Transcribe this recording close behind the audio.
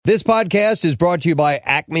This podcast is brought to you by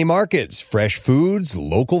Acme Markets, fresh foods,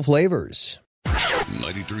 local flavors.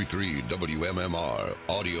 93.3 WMMR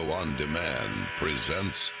Audio on Demand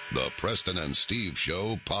presents the Preston and Steve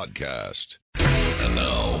Show podcast. And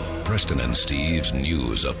now, Preston and Steve's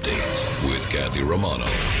News Update with Kathy Romano.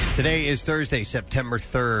 Today is Thursday, September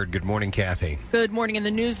 3rd. Good morning, Kathy. Good morning. In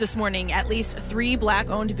the news this morning, at least 3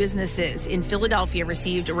 black-owned businesses in Philadelphia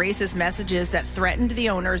received racist messages that threatened the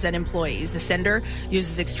owners and employees. The sender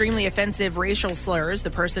uses extremely offensive racial slurs.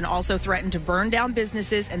 The person also threatened to burn down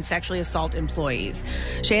businesses and sexually assault employees.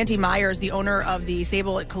 Shanti Myers, the owner of the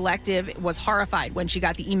Sable Collective, was horrified when she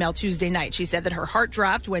got the email Tuesday night. She said that her heart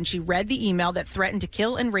dropped when she read the email that threatened to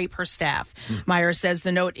kill and rape her staff. Myers says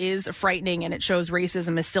the note is frightening and it shows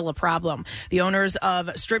racism is still a problem. The owners of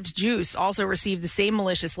Stripped Juice also received the same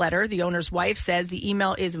malicious letter. The owner's wife says the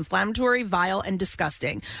email is inflammatory, vile, and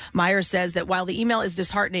disgusting. Myers says that while the email is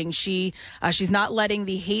disheartening, she's not letting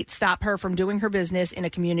the hate stop her from doing her business in a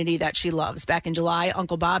community that she loves. Back in July,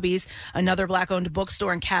 Uncle Bobby's, another black-owned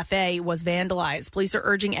bookstore and cafe, was vandalized. Police are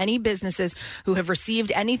urging any businesses who have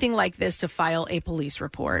received anything like this to file a police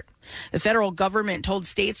report. The federal government told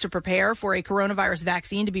states to prepare for a coronavirus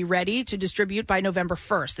vaccine to be ready to distribute by November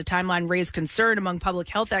 1st. The timeline raised concern among public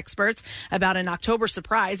health experts about an October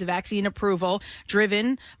surprise, a vaccine approval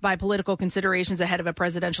driven by political considerations ahead of a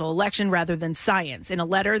presidential election rather than science. In a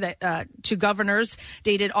letter that to governors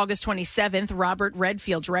dated August 27th, Robert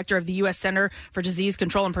Redfield, director of the U.S. Center for Disease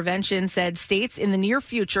Control and Prevention, said states in the near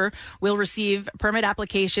future will receive permit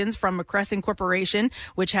applications from McKesson Corporation,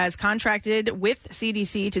 which has contracted with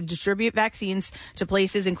CDC to distribute vaccines to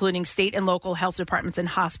places including state and local health departments and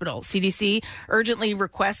hospitals. CDC urgently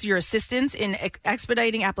requests your assistance in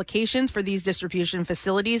expediting applications for these distribution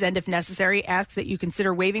facilities and, if necessary, asks that you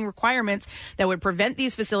consider waiving requirements that would prevent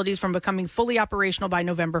these facilities from becoming fully operational by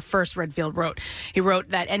November 1st, Redfield wrote. He wrote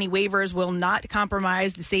that any waivers will not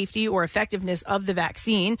compromise the safety or effectiveness of the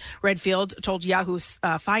vaccine. Redfield told Yahoo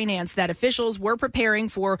Finance that officials were preparing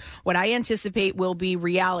for what I anticipate will be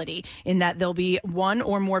reality, in that there'll be one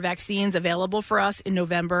or more vaccines available for us in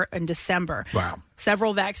November and December. Wow.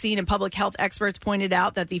 Several vaccine and public health experts pointed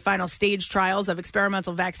out that the final stage trials of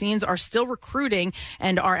experimental vaccines are still recruiting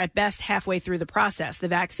and are at best halfway through the process. The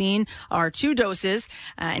vaccine are 2 doses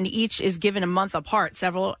and each is given a month apart.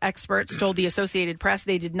 Several experts told the Associated Press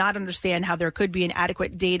they did not understand how there could be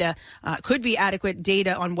adequate data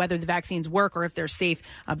on whether the vaccines work or if they're safe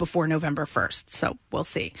before November 1st. So we'll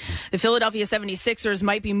see. The Philadelphia 76ers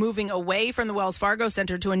might be moving away from the Wells Fargo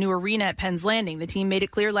Center to a new arena at Penn's Landing. The team made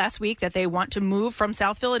it clear last week that they want to move from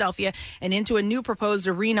South Philadelphia and into a new proposed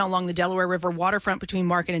arena along the Delaware River waterfront between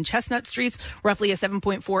Market and Chestnut Streets, roughly a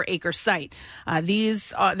 7.4-acre site.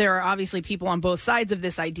 There are obviously people on both sides of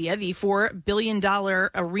this idea. The $4 billion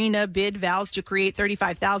arena bid vows to create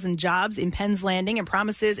 35,000 jobs in Penn's Landing and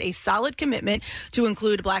promises a solid commitment to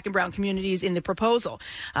include black and brown communities in the proposal.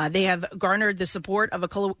 They have garnered the support of a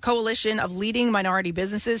coalition of leading minority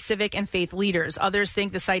businesses, civic and faith leaders. Others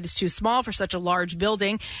think the site is too small for such a large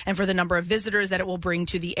building and for the number of visitors that it will bring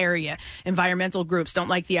to the area. Environmental groups don't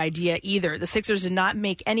like the idea either. The Sixers did not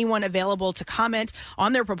make anyone available to comment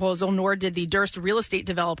on their proposal, nor did the Durst real estate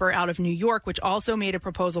developer out of New York, which also made a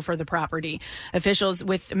proposal for the property. Officials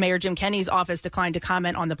with Mayor Jim Kenney's office declined to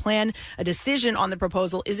comment on the plan. A decision on the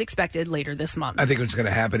proposal is expected later this month. I think what's going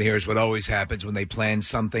to happen here is what always happens when they plan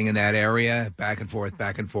something in that area, back and forth,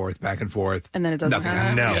 back and forth, back and forth. And then it doesn't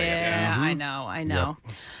happen. No. Yeah, I know.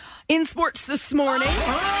 Yep. In sports this morning. Ball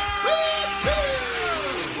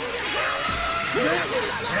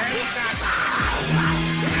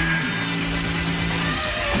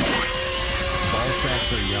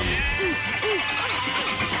sacks are yummy.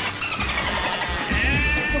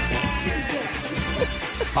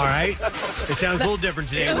 All right. It sounds a little different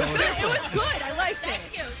today. It was good. I liked it.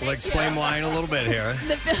 We'll explain why in a little bit here.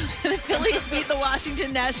 The Phillies beat the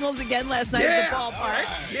Washington Nationals again last night at the ballpark.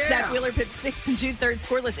 Yeah. Zach Wheeler pitched 6 2/3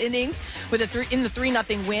 scoreless innings with in the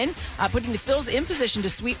 3-0 win, putting the Phils in position to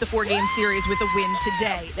sweep the 4-game series with a win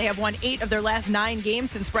today. They have won 8 of their last 9 games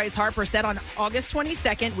since Bryce Harper said on August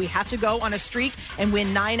 22nd, "We have to go on a streak and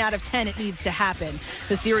win 9 out of 10. It needs to happen."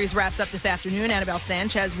 The series wraps up this afternoon. Anibal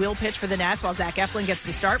Sanchez will pitch for the Nats while Zach Eflin gets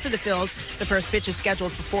the start for the Phils. The first pitch is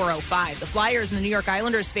scheduled for 4:05. The Flyers and the New York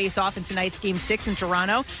Islanders face off in tonight's Game 6 in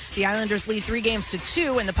Toronto. The Islanders lead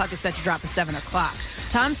 3-2, and the puck is set to drop at 7 o'clock.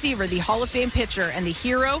 Tom Seaver, the Hall of Fame pitcher and the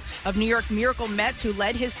hero of New York's Miracle Mets, who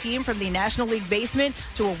led his team from the National League basement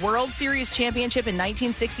to a World Series championship in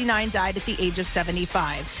 1969, died at the age of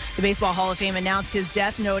 75. The Baseball Hall of Fame announced his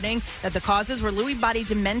death, noting that the causes were Lewy body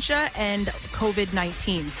dementia and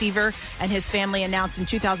COVID-19. Seaver and his family announced in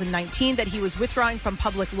 2019 that he was withdrawing from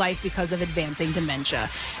public life because of advancing dementia.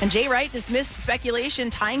 And Jay Wright dismissed speculation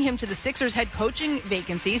tying him to the Sixers head coaching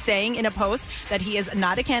vacancy, saying in a post that he is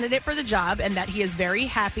not a candidate for the job and that he is very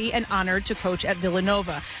happy and honored to coach at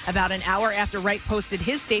Villanova. About an hour after Wright posted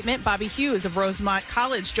his statement, Bobby Hughes of Rosemont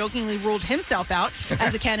College jokingly ruled himself out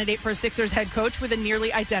as a candidate for Sixers head coach with a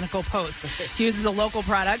nearly identical post. Hughes is a local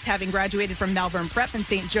product, having graduated from Malvern Prep in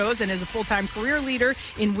St. Joe's, and is a full-time career leader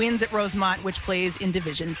in wins at Rosemont, which plays in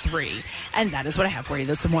Division III. And that is what I have for you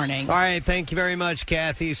this morning. All right, thank you very much,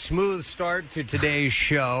 Kathy. Smooth start to today's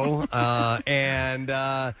show.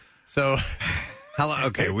 So...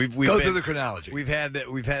 Okay, we've go through the chronology. We've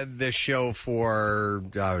had this show for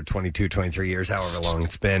 22, 23 years, however long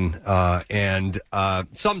it's been, and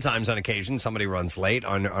sometimes on occasion somebody runs late.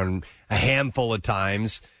 On a handful of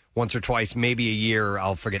times, once or twice, maybe a year,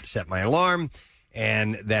 I'll forget to set my alarm,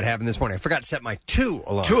 and that happened this morning. I forgot to set my two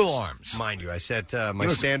alarms. Two alarms, mind you. I set my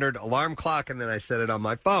standard alarm clock, and then I set it on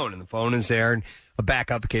my phone, and the phone is there, and a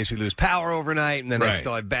backup in case we lose power overnight, and then I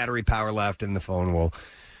still have battery power left, and the phone will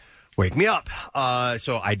wake me up.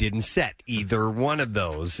 So I didn't set either one of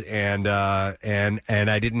those, and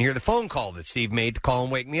I didn't hear the phone call that Steve made to call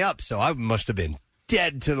and wake me up. So I must have been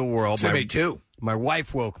dead to the world. So me too. My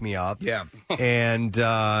wife woke me up. Yeah, and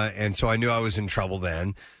so I knew I was in trouble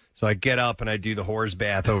then. So I get up and I do the horse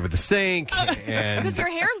bath over the sink, and because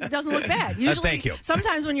your hair doesn't look bad. Usually, thank you.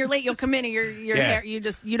 Sometimes when you're late, you'll come in and your hair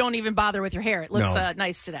you don't even bother with your hair. It looks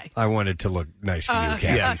nice today. I wanted to look nice for you,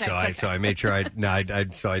 Kathy. Okay, so I made sure I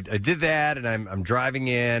did that, and I'm driving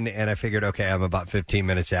in, and I figured, okay, I'm about 15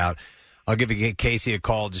 minutes out. I'll give Casey a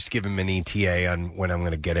call, just give him an ETA on when I'm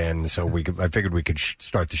going to get in. So I figured we could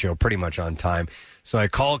start the show pretty much on time. So I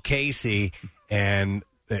call Casey, and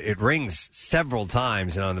it rings several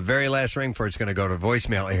times, and on the very last ring for it's going to go to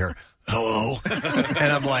voicemail, I hear, hello?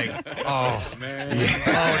 And I'm like, oh, man. Yeah.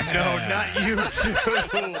 Oh, no, not you too.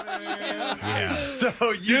 Yeah.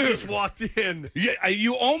 So you just walked in. Yeah,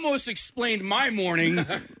 you almost explained my morning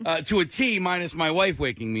to a T minus my wife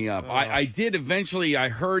waking me up. I did eventually, I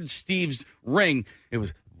heard Steve's ring. It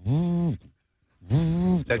was...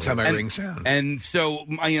 That's how my rings sound. And so,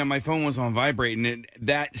 my phone was on vibrate, and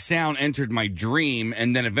that sound entered my dream,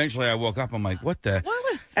 and then eventually I woke up. I'm like, what the?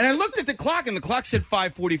 What? And I looked at the clock, and the clock said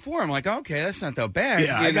 5:44. I'm like, okay, that's not that bad.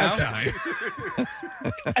 Yeah, I got time.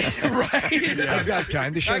 Right? Yeah. I've got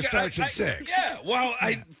time. The show starts at 6. Yeah, well,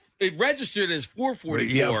 it registered as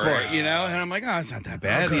 4:44. Yeah, of course. And I'm like, oh, it's not that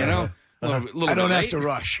bad, Okay. I don't have to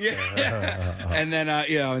rush. Yeah. And then,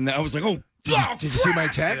 and I was like, oh, did you see my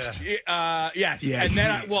text? Yes. And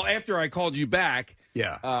then, after I called you back,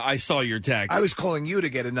 I saw your text. I was calling you to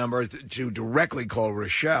get a number to directly call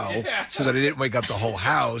Rochelle so that I didn't wake up the whole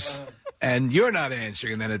house. And you're not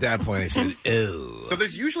answering. And then at that point, I said, ew. So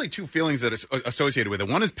there's usually two feelings that are associated with it.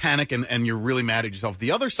 One is panic, and you're really mad at yourself.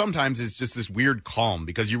 The other sometimes is just this weird calm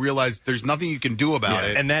because you realize there's nothing you can do about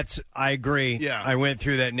it. And I agree. Yeah. I went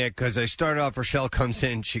through that, Nick, because I started off, Rochelle comes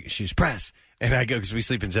in, she's Press. And I go, because we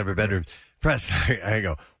sleep in separate bedrooms. Press, I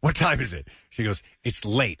go, what time is it? She goes, it's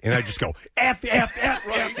late. And I just go, F.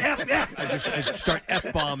 I start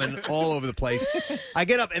F-bombing all over the place. I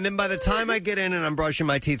get up, and then by the time I get in and I'm brushing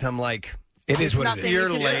my teeth, I'm like, it is what it is. You're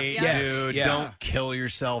late, Yes. dude. Yeah. Don't kill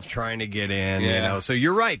yourself trying to get in. So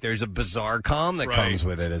you're right. There's a bizarre calm that comes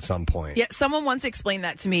with it at some point. Yeah, someone once explained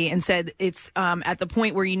that to me and said it's at the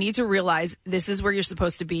point where you need to realize this is where you're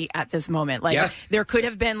supposed to be at this moment. Like there could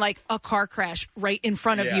have been like a car crash right in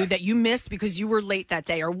front of you that you missed because you were late that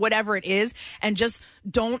day or whatever it is, and just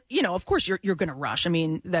don't. Of course you're going to rush. I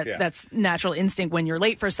mean that's natural instinct when you're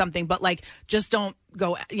late for something, but like just don't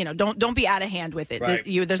go. Don't be out of hand with it.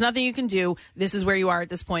 Right. There's nothing you can do. This is where you are at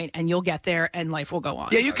this point, and you'll get there, and life will go on.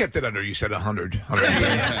 Yeah, you kept it under. You said 100.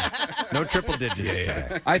 No triple digits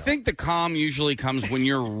today. I think the calm usually comes when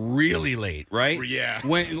you're really late, right? Yeah.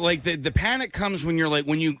 When like the panic comes when you're late,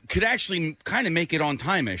 when you could actually kind of make it on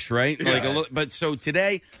time-ish, right? Yeah. But so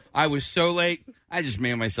today I was so late. I just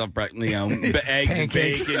made myself, eggs and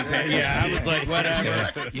bacon. Yeah, I was like,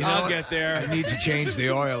 whatever. I'll get there. I need to change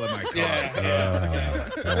the oil in my car. All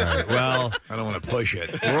right. Well, I don't want to push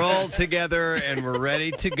it. We're all together and we're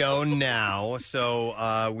ready to go now.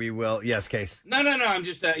 So we will. Yes, Case. No. I'm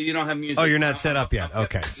just you don't have music. Oh, you're not set up yet.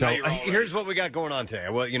 Okay. So you're all here's what we got going on today.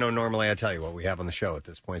 Well, normally I tell you what we have on the show at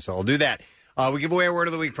this point, so I'll do that. We give away a Word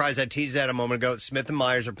of the Week prize. I teased that a moment ago. Smith and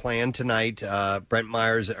Myers are playing tonight. Brent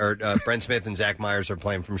Smith and Zach Myers are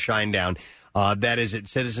playing from Shinedown. That is at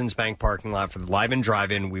Citizens Bank parking lot for the Live and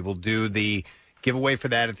Drive-In. We will do the giveaway for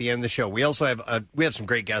that at the end of the show. We also have some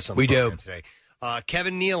great guests on the program today.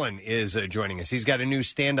 Kevin Nealon is joining us. He's got a new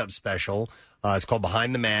stand-up special. It's called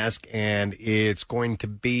Behind the Mask, and it's going to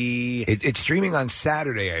be... It's streaming on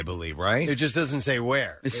Saturday, I believe, right? It just doesn't say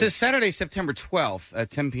where. It says Saturday, September 12th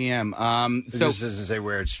at 10 p.m. It just doesn't say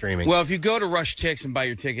where it's streaming. Well, if you go to Rush Tix and buy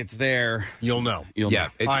your tickets there... You'll know.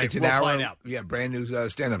 It's an hour. Find out. Yeah, brand new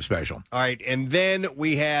stand-up special. All right, and then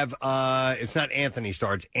we have... it's not Anthony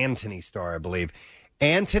Starr, it's Antony Starr, I believe.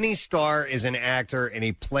 Antony Starr is an actor, and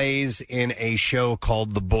he plays in a show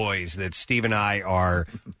called The Boys that Steve and I are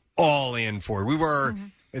all in for. We were...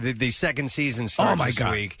 The second season starts this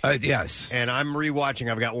week. Yes. And I'm rewatching.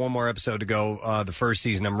 I've got one more episode to go. The first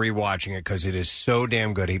season, I'm rewatching it because it is so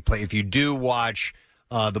damn good. If you do watch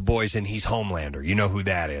The Boys, and he's Homelander, you know who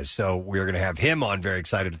that is. So we're going to have him on. Very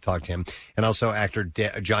excited to talk to him. And also actor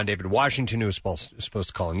John David Washington, who was supposed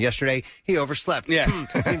to call in yesterday. He overslept. Yeah.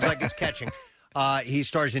 Seems like it's catching. He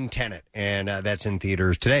stars in Tenet, and that's in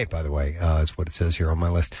theaters today, by the way. That's what it says here on my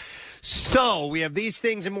list. So we have these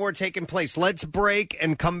things and more taking place. Let's break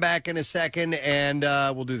and come back in a second, and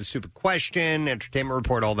we'll do the stupid question, entertainment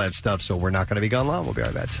report, all that stuff. So we're not going to be gone long. We'll be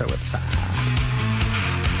right back. So it's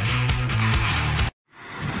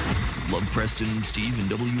Love Preston and Steve and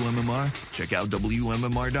WMMR? Check out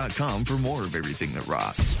WMMR.com for more of everything that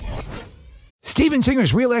rocks. Steven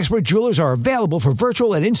Singer's Real Expert Jewelers are available for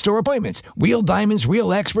virtual and in-store appointments. Real diamonds,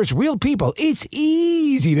 real experts, real people. It's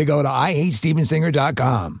easy to go to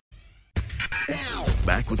IHateStevenSinger.com.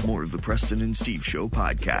 Back with more of the Preston and Steve Show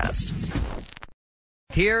podcast.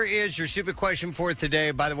 Here is your stupid question for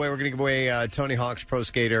today. By the way, we're going to give away Tony Hawk's Pro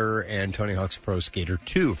Skater and Tony Hawk's Pro Skater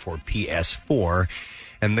 2 for PS4.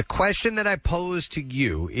 And the question that I pose to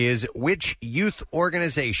you is, which youth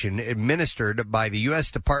organization administered by the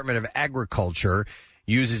U.S. Department of Agriculture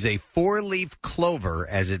uses a four-leaf clover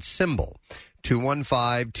as its symbol?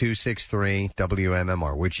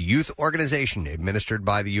 215-263-WMMR. Which youth organization administered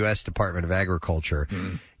by the U.S. Department of Agriculture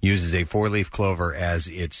uses a four-leaf clover as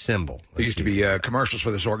its symbol? There used to be commercials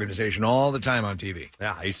for this organization all the time on TV.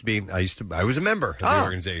 Yeah, I was a member of the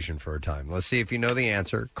organization for a time. Let's see if you know the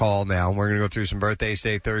answer. Call now. We're going to go through some birthdays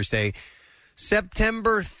today, Thursday,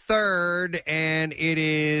 September 3rd, and it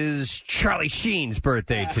is Charlie Sheen's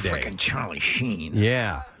birthday today. Frickin' Charlie Sheen.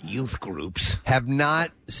 Yeah. Youth groups. Have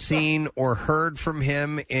not seen or heard from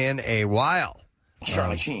him in a while.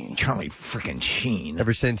 Charlie Sheen. Charlie frickin' Sheen.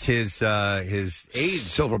 Ever since his AIDS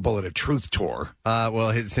Silver Bullet of Truth tour.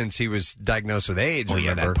 Since he was diagnosed with AIDS,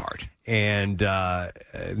 remember? Yeah, that part. And,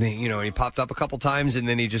 he popped up a couple times, and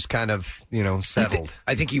then he just kind of, settled.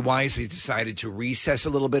 I think he wisely decided to recess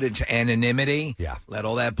a little bit into anonymity. Yeah. Let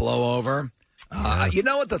all that blow over. You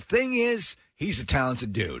know what the thing is? He's a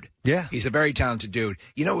talented dude. Yeah. He's a very talented dude.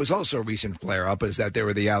 You know, it was also a recent flare-up is that there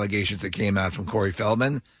were the allegations that came out from Corey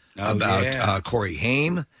Feldman about Corey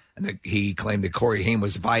Haim. And he claimed that Corey Haim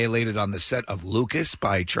was violated on the set of Lucas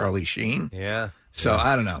by Charlie Sheen. Yeah. So,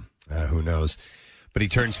 I don't know. Who knows? But he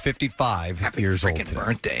turns 55 years old today. Happy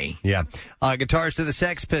birthday. Yeah. Guitars to the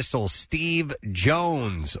Sex Pistols. Steve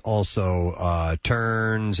Jones also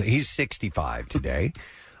he's 65 today.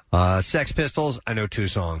 Sex Pistols, I know two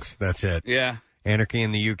songs. That's it. Yeah. Anarchy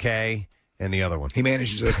in the UK and the other one. He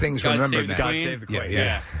manages those things. Remember that. God Save the Queen.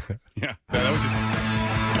 Yeah.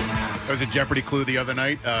 That was a Jeopardy clue the other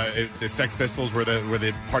night. The Sex Pistols were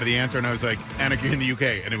the part of the answer, and I was like, Anarchy in the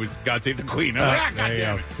UK, and it was God Save the Queen. I was like, God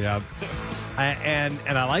damn it. Yeah. And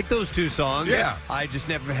I like those two songs. Yeah. I just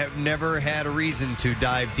never had a reason to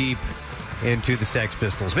dive deep into the Sex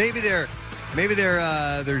Pistols. Maybe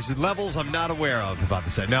there's levels I'm not aware of about the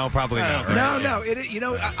set. No, probably not. Right? No.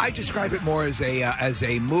 I describe it more as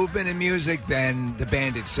a movement in music than the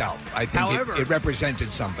band itself. I think However, it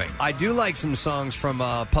represented something. I do like some songs from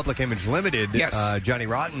Public Image Limited, yes. Johnny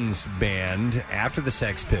Rotten's band, after the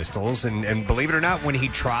Sex Pistols. And believe it or not, when he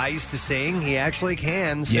tries to sing, he actually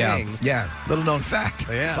can sing. Yeah. Little known fact.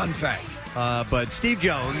 Yeah. Fun fact. But Steve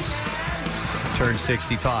Jones turned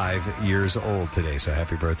 65 years old today, so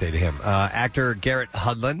happy birthday to him. Actor Garrett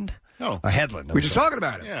Hedlund Hedlund. We're just talking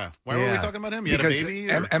about him. Yeah. Why were we talking about him? He because had a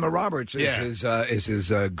baby? Emma Roberts is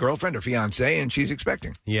his girlfriend or fiance, and she's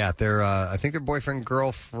expecting. Yeah, they're I think they're boyfriend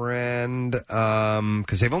girlfriend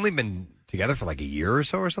because they've only been together for like a year or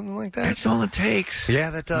so or something like that. That's all it takes.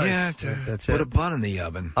 Yeah, that does. Yeah, that's put it. a bun in the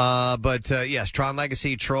oven. But yes, Tron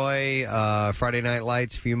Legacy, Troy, Friday Night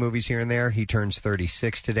Lights, few movies here and there. He turns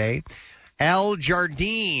 36 today. Al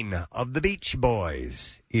Jardine of the Beach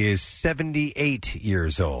Boys is 78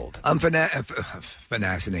 years old. I'm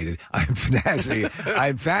fascinated.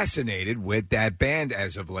 I'm fascinated with that band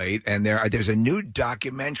as of late, and there's a new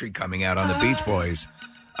documentary coming out on the Beach Boys.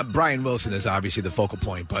 Brian Wilson is obviously the focal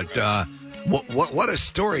point, but what a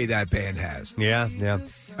story that band has. Yeah.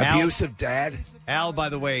 Abusive dad. Al, by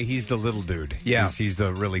the way, he's the little dude. Yeah. He's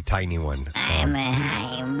the really tiny one. I'm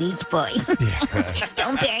a Beach Boy.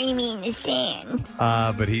 Don't bury me in the sand.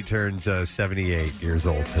 But he turns 78 years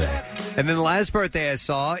old today. And then the last birthday I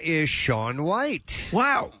saw is Shaun White.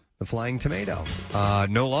 Wow. The Flying Tomato.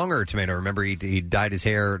 No longer a tomato. Remember, he dyed his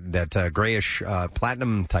hair that grayish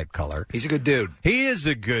platinum type color. He's a good dude. He is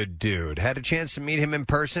a good dude. Had a chance to meet him in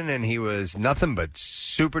person, and he was nothing but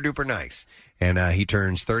super duper nice. And he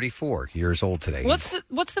turns 34 years old today. What's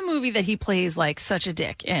the movie that he plays like such a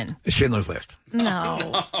dick in? Schindler's List.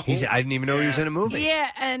 No. I didn't even know he was in a movie.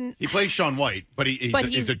 Yeah, and he plays Shaun White, but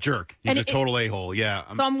he's a jerk. He's a total a-hole. Yeah.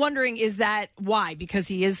 So I'm wondering, is that why? Because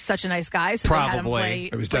he is such a nice guy. So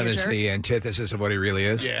probably. It was done as the antithesis of what he really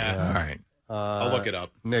is. Yeah. All right. I'll look it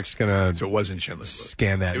up. Nick's gonna. So it wasn't Schindler's List.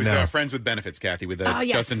 Scan that. It was no. Friends with Benefits, Kathy, with yes.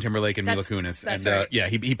 Justin Timberlake and Mila Kunis. That's and right.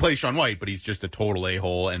 he plays Shaun White, but he's just a total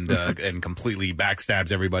a-hole and and completely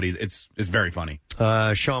backstabs everybody. It's very funny.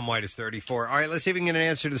 Shaun White is 34. All right, let's see if we can get an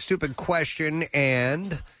answer to the stupid question.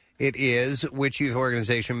 And it is, which youth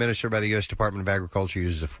organization administered by the U.S. Department of Agriculture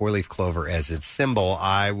uses a four-leaf clover as its symbol?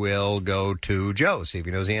 I will go to Joe, see if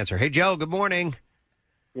he knows the answer. Hey, Joe, good morning.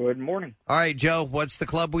 Good morning. All right, Joe, what's the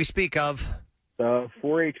club we speak of? The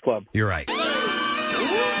 4-H Club. You're right.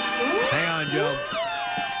 Hang on, Joe.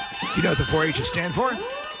 Do you know what the 4-H's stand for?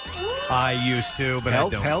 I used to, but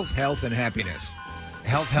health, I don't. Health, and happiness.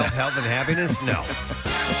 Health, and happiness? No.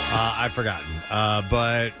 I've forgotten.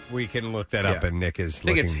 But we can look that up, and Nick is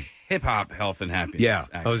looking. I think it's hip-hop, health, and happiness. Yeah.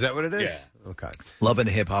 Actually. Oh, is that what it is? Yeah. Okay. Love and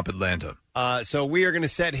Hip Hop Atlanta. So we are going to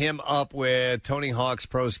set him up with Tony Hawk's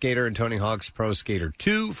Pro Skater and Tony Hawk's Pro Skater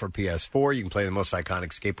 2 for PS4. You can play the most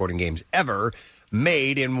iconic skateboarding games ever,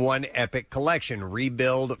 made in one epic collection,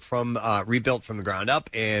 rebuilt from the ground up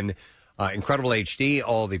in incredible HD.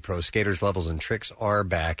 All the Pro Skaters levels and tricks are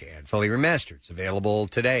back and fully remastered. It's available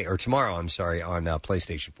tomorrow, on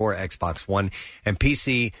PlayStation 4, Xbox One, and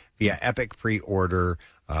PC via Epic pre-order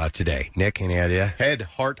today. Nick, any idea? Head,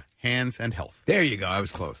 heart, hands, and health. There you go. I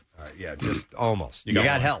was close. All right, yeah, just almost. You got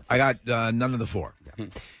got one. health. I got none of the four. Yeah.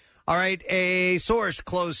 All right, a source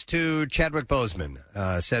close to Chadwick Boseman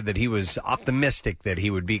said that he was optimistic that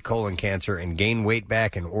he would beat colon cancer and gain weight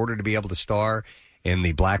back in order to be able to star in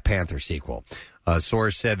the Black Panther sequel. A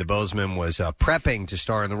source said that Boseman was prepping to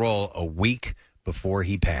star in the role a week before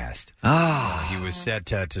he passed. He was set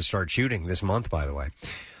to start shooting this month, by the way.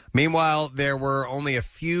 Meanwhile, there were only a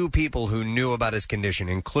few people who knew about his condition,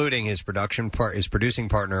 including his producing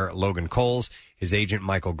partner, Logan Coles, his agent,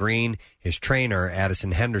 Michael Green, his trainer,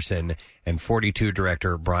 Addison Henderson, and 42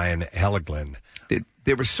 director, Brian Helgeland.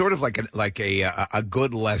 There was sort of like a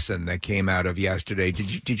good lesson that came out of yesterday.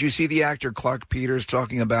 Did you see the actor Clark Peters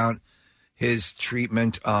talking about his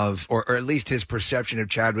treatment of, or at least his perception of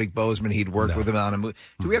Chadwick Boseman? He'd worked with him on a movie.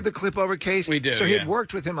 Do we have the clip over, Case? We do. So he'd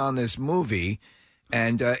worked with him on this movie.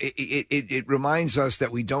 And it reminds us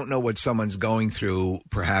that we don't know what someone's going through,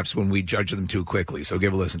 perhaps, when we judge them too quickly. So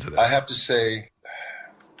give a listen to this. I have to say,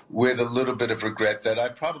 with a little bit of regret, that I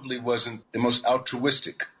probably wasn't the most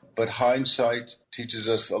altruistic. But hindsight teaches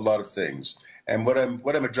us a lot of things. And what I'm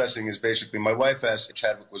addressing is basically, my wife asked what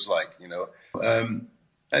Chadwick was like, you know.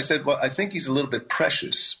 I said, well, I think he's a little bit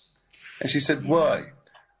precious. And she said, why?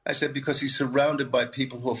 I said, because he's surrounded by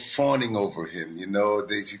people who are fawning over him. You know,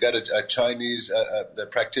 he's got a Chinese the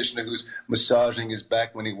practitioner who's massaging his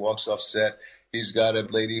back when he walks off set. He's got a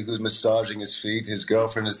lady who's massaging his feet. His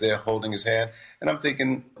girlfriend is there holding his hand. And I'm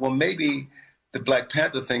thinking, well, maybe the Black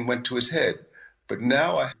Panther thing went to his head. But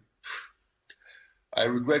now I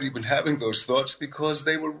regret even having those thoughts because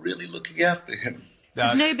they were really looking after him.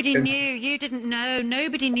 Nobody knew. You didn't know.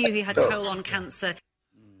 Nobody knew he had colon cancer.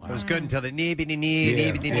 It was good until the until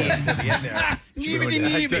the end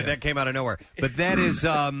there. That came out of nowhere. But that is,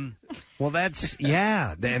 and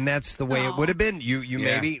that's the way it would have been. You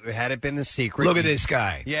maybe, had it been a secret. Look at this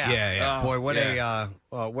guy. Yeah. Boy, what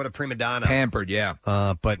a prima donna. Pampered, yeah.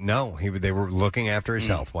 But no, they were looking after his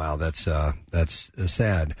health. Wow, that's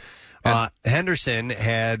sad. Henderson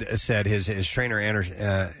had said, his trainer,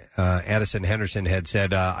 Addison Henderson, had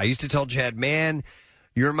said, I used to tell Chad, man,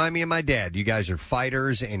 you remind me of my dad. You guys are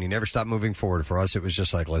fighters, and you never stop moving forward. For us, it was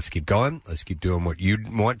just like, let's keep going. Let's keep doing what you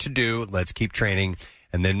want to do. Let's keep training.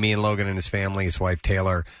 And then me and Logan and his family, his wife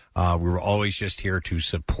Taylor, we were always just here to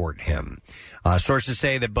support him. Sources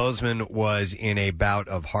say that Bozeman was in a bout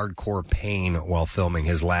of hardcore pain while filming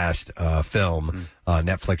his last film,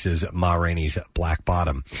 Netflix's Ma Rainey's Black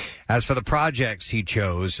Bottom. As for the projects he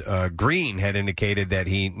chose, Green had indicated that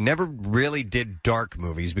he never really did dark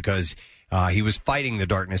movies because he was fighting the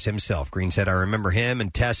darkness himself. Green said, I remember him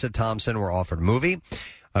and Tessa Thompson were offered a movie.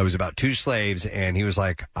 It was about two slaves, and he was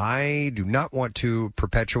like, I do not want to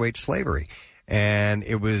perpetuate slavery. And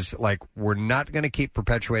it was like, we're not going to keep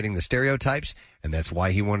perpetuating the stereotypes, and that's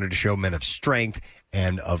why he wanted to show men of strength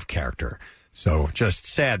and of character. So just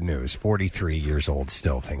sad news, 43 years old,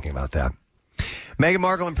 still thinking about that. Meghan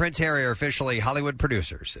Markle and Prince Harry are officially Hollywood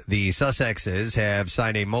producers. The Sussexes have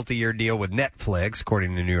signed a multi-year deal with Netflix,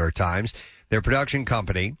 according to the New York Times. Their production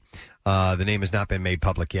company, the name has not been made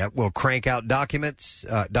public yet, will crank out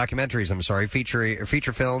documentaries,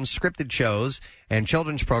 feature films, scripted shows, and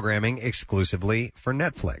children's programming exclusively for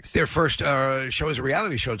Netflix. Their first show is a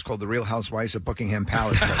reality show. It's called The Real Housewives of Buckingham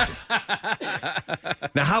Palace.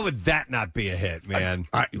 Now, how would that not be a hit, man?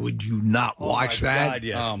 Would you not watch that? God,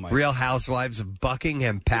 yes. Real Housewives of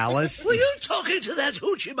Buckingham Palace? Were you talking to that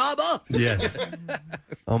hoochie mama? Yes.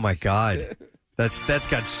 Oh, my God. That's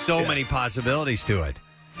got so many possibilities to it.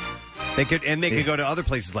 They could go to other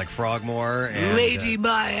places like Frogmore and Lady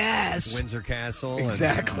My Ass, Windsor Castle.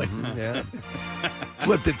 Exactly.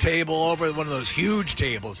 Flip the table over, one of those huge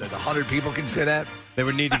tables that 100 people can sit at. They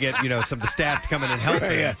would need to get some of the staff to come in and help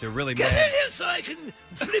them to really get in here so I can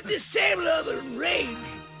flip this table over and range.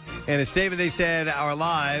 In a statement, they said, our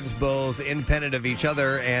lives, both independent of each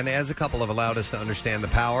other and as a couple, have allowed us to understand the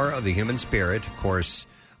power of the human spirit, of course,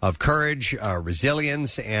 of courage,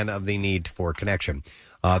 resilience, and of the need for connection.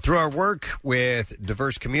 Through our work with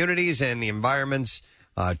diverse communities and the environments,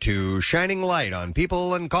 to shining light on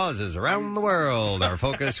people and causes around the world, our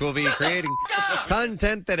focus will be creating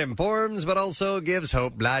content that informs but also gives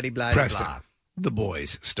hope, blah-de-blah-de-blah. Preston, The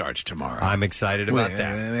Boys starts tomorrow. I'm excited about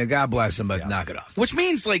that. God bless them, but knock it off. Which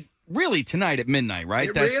means, really, tonight at midnight, right?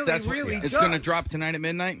 It really it's going to drop tonight at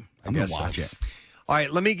midnight? I'm going to watch it. All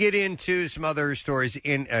right, let me get into some other stories.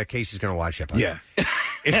 Casey's going to watch it. Yeah.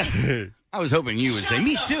 I was hoping you would say,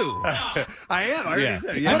 me too. I am.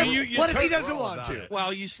 What if he doesn't want to?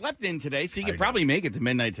 Well, you slept in today, so you could probably make it to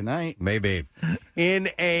midnight tonight. Maybe. In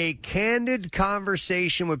a candid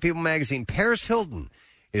conversation with People magazine, Paris Hilton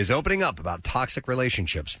is opening up about toxic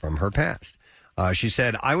relationships from her past. She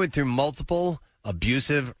said, I went through multiple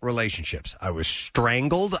abusive relationships. I was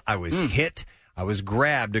strangled. I was hit. I was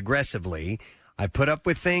grabbed aggressively. I put up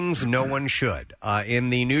with things no one should. In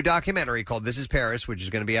the new documentary called This is Paris, which is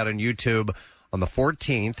going to be out on YouTube on the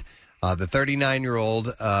 14th, the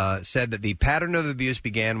 39-year-old said that the pattern of abuse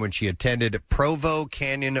began when she attended Provo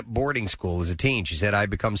Canyon boarding school as a teen. She said, I'd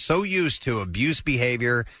become so used to abusive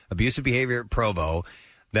behavior at Provo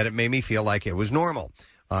that it made me feel like it was normal.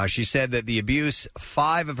 She said that the abuse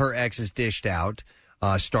 5 of her exes dished out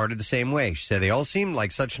started the same way. She said they all seemed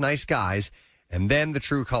like such nice guys, and then the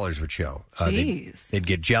true colors would show. They'd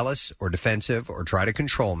get jealous or defensive or try to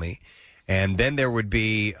control me. And then there would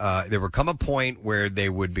come a point where they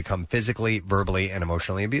would become physically, verbally, and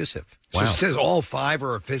emotionally abusive. Wow. So she says all 5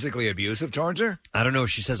 are physically abusive towards her? I don't know if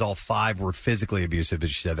she says all 5 were physically abusive,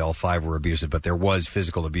 but she said all 5 were abusive. But there was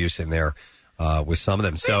physical abuse in there with some of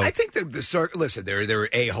them. So I think listen, there are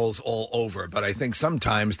a-holes all over, but I think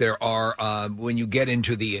sometimes there are, when you get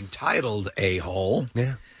into the entitled a-hole,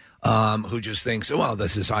 who just thinks, well, I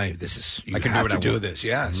can have to do this.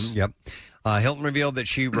 Yes. Mm-hmm. Yep. Hilton revealed that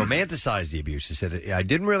she romanticized the abuse. She said, I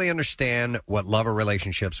didn't really understand what lover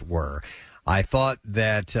relationships were. I thought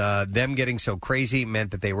that them getting so crazy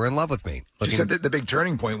meant that they were in love with me. She said that the big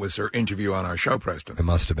turning point was her interview on our show, Preston. It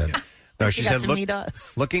must have been. Yeah. No, she said, meet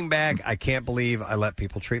us. Looking back, I can't believe I let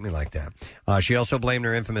people treat me like that. She also blamed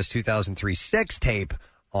her infamous 2003 sex tape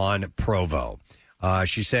on Provo.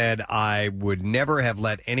 She said, I would never have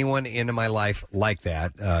let anyone into my life like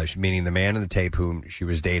that, meaning the man in the tape whom she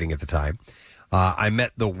was dating at the time. I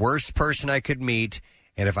met the worst person I could meet,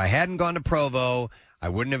 and if I hadn't gone to Provo, I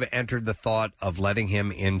wouldn't have entered the thought of letting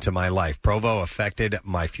him into my life. Provo affected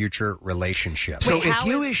my future relationship. So if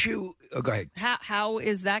you issue... Oh, go ahead. How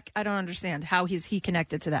is that? I don't understand. How is he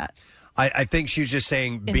connected to that? I think she's just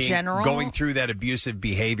saying In general? going through that abusive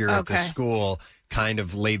behavior at the Okay. school kind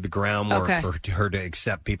of laid the groundwork for her to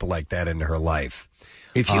accept people like that into her life.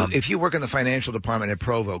 If you work in the financial department at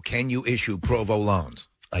Provo, can you issue Provo loans?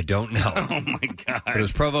 I don't know. Oh, my God. But it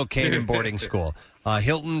was Provo Canyon Boarding School.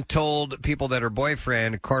 Hilton told people that her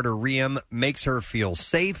boyfriend, Carter Riem, makes her feel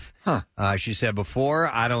safe. She said before,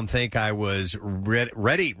 I don't think I was really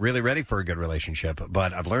ready for a good relationship,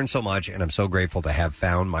 but I've learned so much, and I'm so grateful to have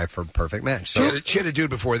found my perfect match. So, She had a dude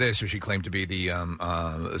before this who she claimed to be the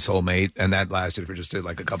soulmate, and that lasted for just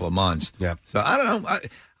like a couple of months. Yeah. So I don't know.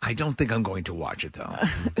 I don't think I'm going to watch it, though.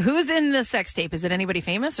 Who's in the sex tape? Is it anybody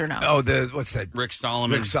famous or no? Oh, what's that? Rick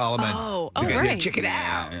Solomon. Rick Solomon. Oh, You gotta right. Check it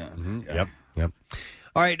out. Yep.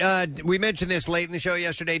 All right, we mentioned this late in the show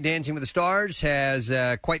yesterday. Dancing with the Stars has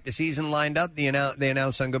quite the season lined up. They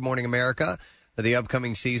announced on Good Morning America that the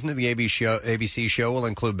upcoming season of the ABC show will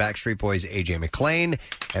include Backstreet Boys' A.J. McClain.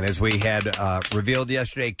 And as we had revealed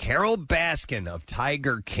yesterday, Carol Baskin of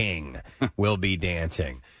Tiger King will be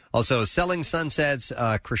dancing. Also, Selling Sunsets,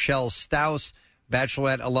 Chriselle Staus,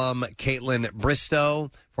 Bachelorette alum Caitlin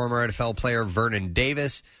Bristow, former NFL player Vernon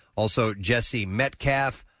Davis, also Jesse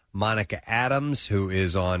Metcalf, Monica Adams, who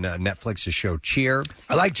is on Netflix's show Cheer.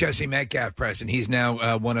 I like Jesse Metcalf, Preston. He's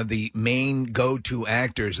now one of the main go-to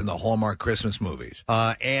actors in the Hallmark Christmas movies.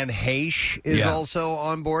 Anne Heche is also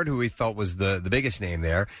on board, who we felt was the biggest name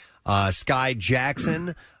there. Sky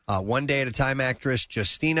Jackson, One Day at a Time actress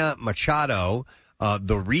Justina Machado,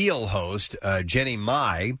 the Real host Jenny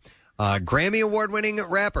Mai, Grammy Award-winning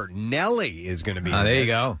rapper Nelly is going to be. There you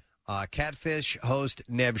go. Catfish host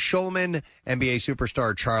Nev Schulman, NBA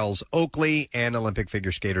superstar Charles Oakley, and Olympic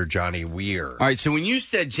figure skater Johnny Weir. All right, so when you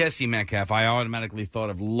said Jesse Metcalf, I automatically thought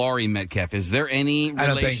of Laurie Metcalf. Is there any relation? I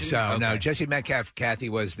don't think so. Okay. No, Jesse Metcalf, Kathy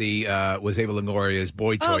was Ava Longoria's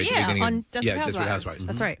boy toy. Oh, at the yeah, beginning on of, Desperate Desperate Housewives. Housewives.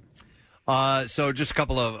 That's right. So just a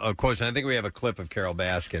couple of quotes. And I think we have a clip of Carol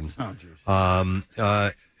Baskin. Oh,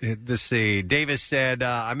 jeez. Let's see. Davis said,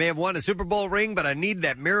 I may have won a Super Bowl ring, but I need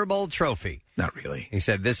that Mirror Bowl trophy. Not really. He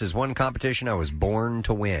said, this is one competition I was born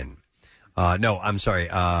to win. No, I'm sorry.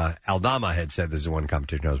 Aldama had said this is one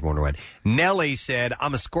competition I was born to win. Nelly said,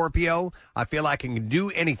 I'm a Scorpio. I feel I can do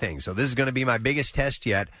anything. So this is going to be my biggest test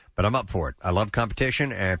yet, but I'm up for it. I love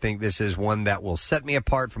competition, and I think this is one that will set me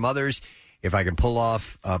apart from others if I can pull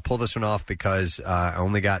this one off, because I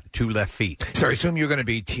only got 2 left feet. So I assume you're going to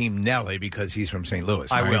be Team Nelly because he's from St.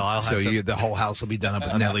 Louis. I right? will. I'll so have the whole house will be done up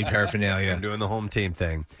with Nelly paraphernalia. I'm doing the home team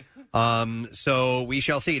thing. So we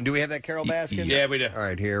shall see. And do we have that Carol Baskin? Yeah, we do. All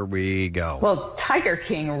right, here we go. Well, Tiger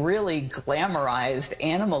King really glamorized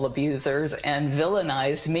animal abusers and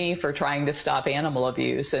villainized me for trying to stop animal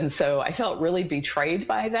abuse. And so I felt really betrayed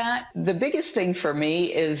by that. The biggest thing for me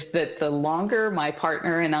is that the longer my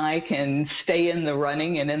partner and I can stay in the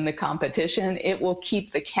running and in the competition, it will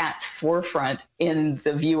keep the cat's forefront in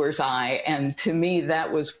the viewer's eye. And to me,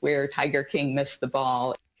 that was where Tiger King missed the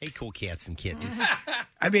ball. Hey, cool cats and kittens.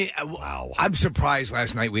 I mean, wow. I'm surprised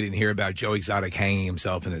last night we didn't hear about Joe Exotic hanging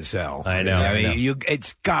himself in his cell. I know.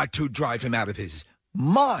 It's got to drive him out of his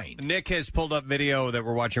mind. Nick has pulled up video that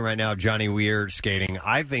we're watching right now of Johnny Weir skating.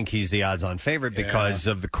 I think he's the odds-on favorite because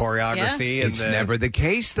of the choreography. Yeah. And it's never the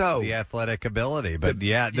case, though. The athletic ability. But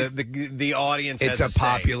the audience it's has a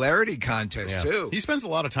popularity contest, too. He spends a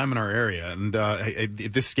lot of time in our area. And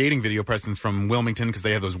this skating video, Preston's from Wilmington because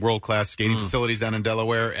they have those world-class skating facilities down in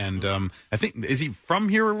Delaware. And I think, is he from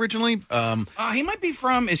here originally? He might be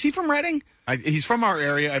from, is he from Reading? He's from our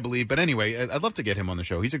area, I believe. But anyway, I'd love to get him on the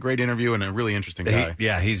show. He's a great interview and a really interesting guy.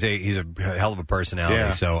 He's a hell of a personality. Yeah.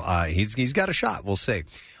 So he's got a shot. We'll see.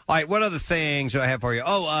 All right, what other things do I have for you?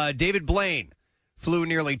 David Blaine flew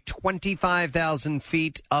nearly 25,000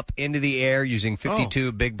 feet up into the air using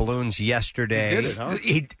 52 big balloons yesterday. He did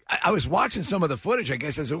it, huh? I was watching some of the footage, I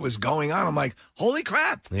guess, as it was going on. I'm like, holy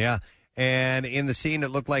crap. Yeah. And in the scene,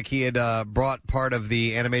 it looked like he had brought part of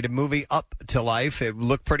the animated movie up to life. It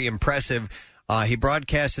looked pretty impressive. He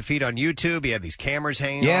broadcast the feat on YouTube. He had these cameras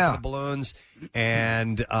hanging off the balloons.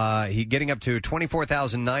 And he getting up to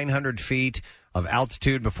 24,900 feet of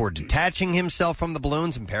altitude before detaching himself from the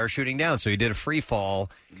balloons and parachuting down. So he did a free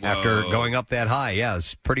fall after going up that high. Yeah,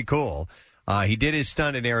 it's pretty cool. He did his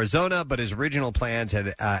stunt in Arizona, but his original plans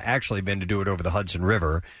had actually been to do it over the Hudson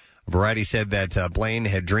River. Variety said that Blaine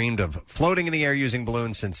had dreamed of floating in the air using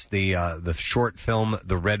balloons since the short film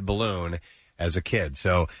The Red Balloon, as a kid.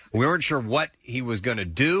 So we weren't sure what he was going to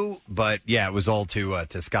do, but yeah, it was all to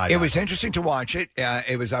skydive. It was interesting to watch it.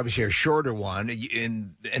 It was obviously a shorter one,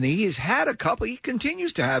 and he has had a couple. He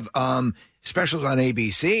continues to have specials on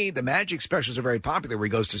ABC. The Magic specials are very popular, where he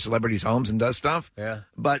goes to celebrities' homes and does stuff. Yeah.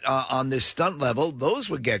 But on this stunt level, those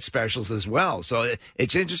would get specials as well. So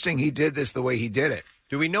it's interesting he did this the way he did it.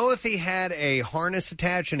 Do we know if he had a harness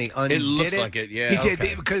attached and he undid it? It looks like it, yeah. He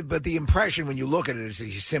did, but the impression when you look at it is that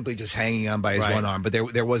he's simply just hanging on by his one arm, but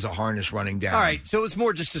there was a harness running down. All right, so it was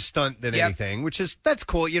more just a stunt than anything, that's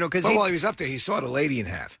cool, because while he was up there, he sawed a lady in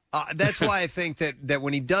half. That's why I think that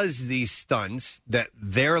when he does these stunts, that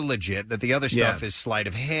they're legit, that the other stuff is sleight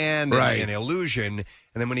of hand and illusion,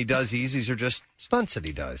 and then when he does these are just stunts that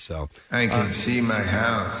he does. So I can see my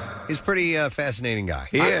house. He's a pretty fascinating guy.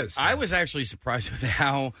 He is. I was actually surprised with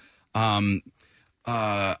how I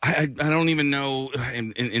don't even know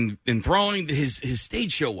in enthralling his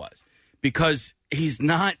stage show was, because he's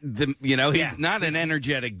not he's not an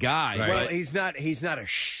energetic guy. Right. Well, he's not a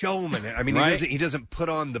showman. I mean, he doesn't put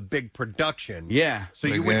on the big production. Yeah. So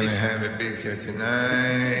We're going to have a big show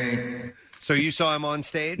tonight. So you saw him on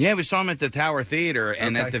stage? Yeah, we saw him at the Tower Theater,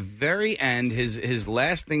 and at the very end, his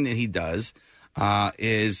last thing that he does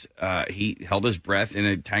is he held his breath in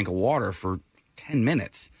a tank of water for 10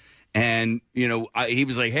 minutes. And, he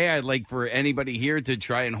was like, hey, I'd like for anybody here to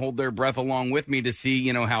try and hold their breath along with me to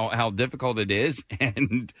see, how difficult it is.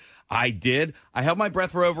 And I did. I held my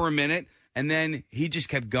breath for over a minute, and then he just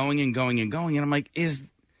kept going and going and going. And I'm like, is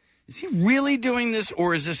he really doing this,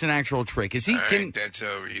 or is this an actual trick? Is he? All right, that's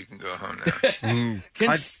over. You can go home now.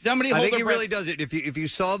 Can somebody hold I think their he breath? really does it. If you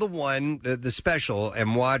saw the special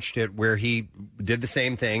and watched it where he did the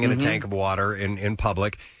same thing in a tank of water in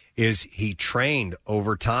public, is he trained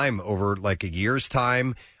over time, over like a year's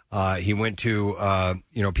time. He went to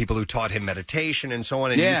people who taught him meditation and so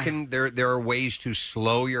on. And there are ways to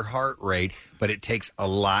slow your heart rate, but it takes a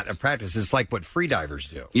lot of practice. It's like what freedivers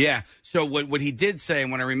do. Yeah. So what he did say,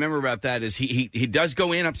 and what I remember about that is he does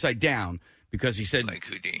go in upside down, because he said, like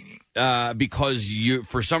Houdini, because you,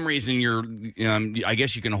 for some reason, I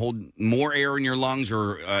guess you can hold more air in your lungs,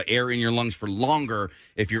 or air in your lungs for longer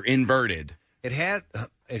if you're inverted. It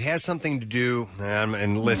has something to do,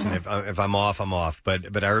 and listen, if I'm off, I'm off.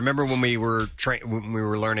 But I remember when we were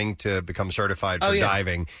learning to become certified for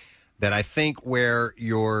diving, that I think where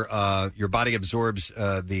your body absorbs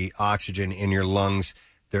the oxygen in your lungs,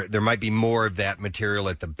 there might be more of that material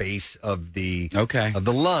at the base of the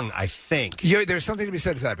lung, I think. There's something to be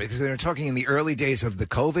said for that, because they were talking in the early days of the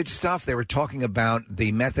COVID stuff. They were talking about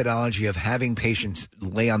the methodology of having patients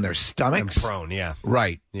lay on their stomachs. And prone, yeah.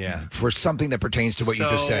 Right. Yeah. For something that pertains to what you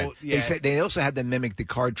just said. Yeah. They also had them mimic the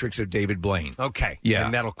card tricks of David Blaine. Okay. Yeah.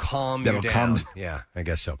 And that'll calm you down. Yeah, I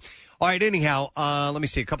guess so. All right, anyhow, let me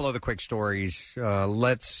see a couple other quick stories.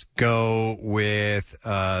 Let's go with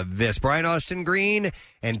this. Brian Austin Green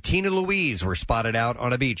and Tina Louise were spotted out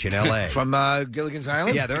on a beach in L.A. From Gilligan's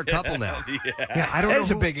Island? Yeah, they're a couple now. I don't know.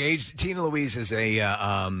 That's a big age. Tina Louise is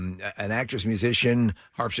an actress, musician,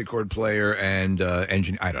 harpsichord player, and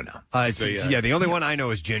engineer. I don't know. The only one I know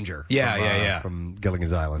is Ginger. From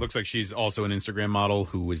Gilligan's Island. Looks like she's also an Instagram model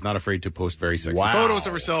who is not afraid to post very sexy Wow. photos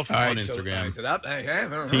of herself on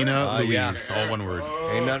Instagram. Tina Louise, all one word.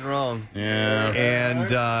 Ain't nothing wrong. Yeah.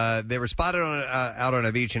 And they were spotted out on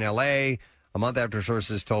a beach in L.A. a month after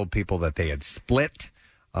sources told people that they had split.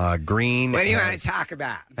 Green. What do you want to talk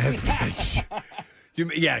about?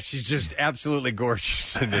 Yeah, she's just absolutely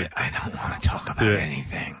gorgeous. I don't want to talk about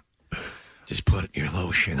anything. Just put your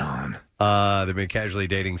lotion on. They've been casually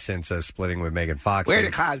dating since splitting with Megan Fox. Where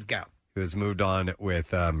did clouds go? Who has moved on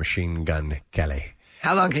with Machine Gun Kelly.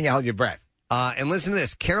 How long can you hold your breath? And listen to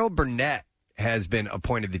this. Carol Burnett has been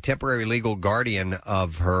appointed the temporary legal guardian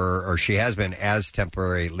of her, or she has been as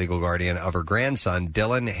temporary legal guardian of her grandson,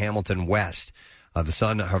 Dylan Hamilton West, the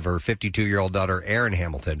son of her 52-year-old daughter, Erin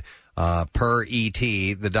Hamilton. Per ET,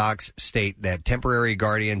 the docs state that temporary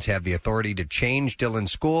guardians have the authority to change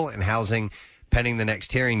Dylan's school and housing pending the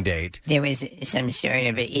next hearing date. There was some sort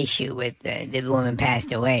of an issue with the woman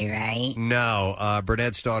passed away, right? No,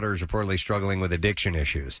 Burnett's daughter is reportedly struggling with addiction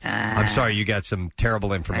issues. I'm sorry, you got some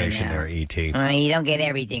terrible information there, E.T. You don't get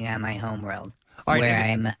everything on my homeworld. Where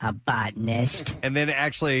I'm a botanist. And then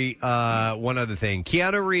actually, one other thing.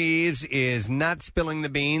 Keanu Reeves is not spilling the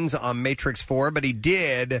beans on Matrix 4, but he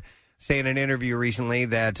did say in an interview recently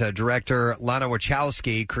that director Lana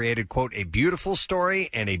Wachowski created, quote, a beautiful story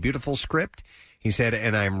and a beautiful script. He said,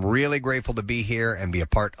 and I'm really grateful to be here and be a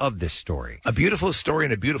part of this story. A beautiful story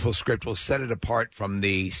and a beautiful script will set it apart from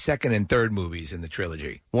the second and third movies in the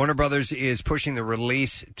trilogy. Warner Brothers is pushing the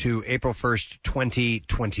release to April 1st,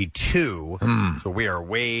 2022. So we are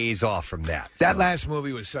ways off from that. That last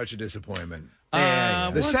movie was such a disappointment.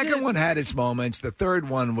 The second one had its moments. The third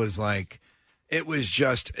one was like... there was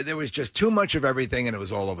just too much of everything, and it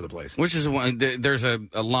was all over the place. Which is one. There's a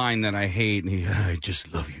line that I hate, and I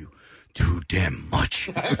just love you too damn much.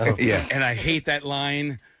 Yeah, and I hate that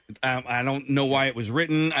line. I don't know why it was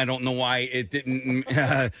written. I don't know why it didn't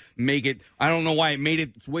make it. I don't know why it made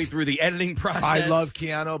its way through the editing process. I love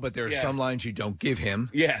Keanu, but there are some lines you don't give him.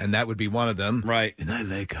 Yeah, and that would be one of them. Right. And I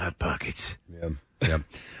like Hot Pockets. Yeah.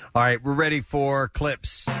 All right, we're ready for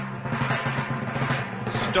clips.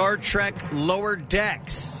 Star Trek Lower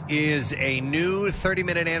Decks is a new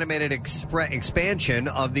 30-minute animated expansion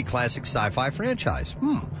of the classic sci-fi franchise.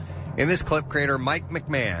 In this clip, creator Mike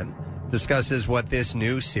McMahon discusses what this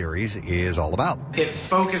new series is all about. It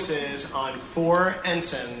focuses on 4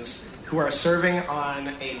 ensigns who are serving on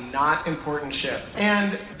a not important ship.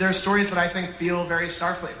 And there's stories that I think feel very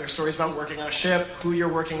Starfleet. There's stories about working on a ship, who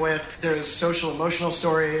you're working with. There's social emotional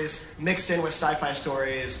stories mixed in with sci-fi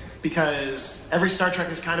stories, because every Star Trek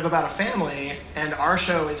is kind of about a family, and our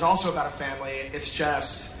show is also about a family. It's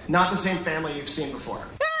just not the same family you've seen before.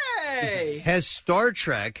 Hey! Has Star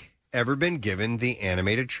Trek ever been given the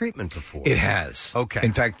animated treatment before? It has. Okay.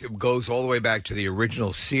 In fact, it goes all the way back to the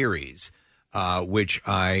original series, which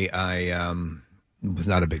I was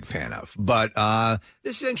not a big fan of. But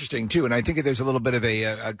this is interesting, too, and I think there's a little bit of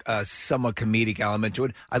a somewhat comedic element to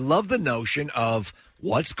it. I love the notion of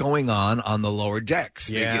what's going on the lower decks.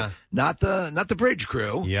 Yeah. Not the bridge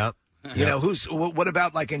crew. Yep. You know, what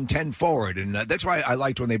about like in 10 Forward? And that's why I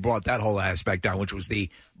liked when they brought that whole aspect down, which was the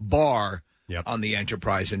bar on the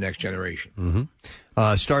Enterprise and Next Generation.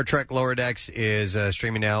 Star Trek Lower Decks is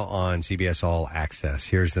streaming now on CBS All Access.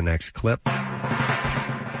 Here's the next clip.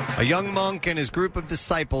 A young monk and his group of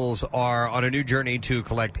disciples are on a new journey to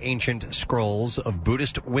collect ancient scrolls of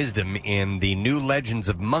Buddhist wisdom in the New Legends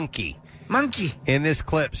of Monkey. In this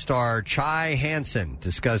clip, star Chai Hansen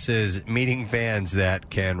discusses meeting fans that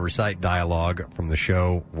can recite dialogue from the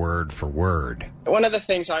show word for word. One of the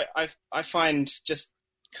things I find just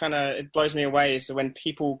kind of, it blows me away, is when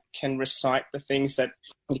people can recite the things that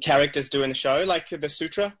the characters do in the show, like the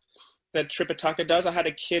sutra that Tripitaka does. I had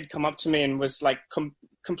a kid come up to me and was like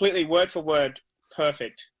completely word for word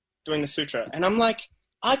perfect doing the sutra. And I'm like,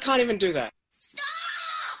 I can't even do that.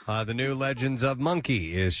 The New Legends of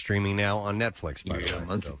Monkey is streaming now on Netflix, by the way.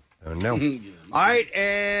 Monkey. So, I don't know. All right,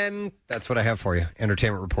 and that's what I have for you.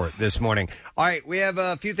 Entertainment Report this morning. All right, we have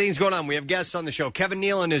a few things going on. We have guests on the show. Kevin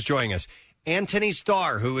Nealon is joining us. Anthony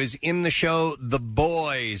Starr, who is in the show The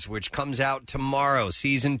Boys, which comes out tomorrow,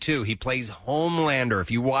 Season 2. He plays Homelander.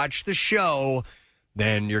 If you watch the show,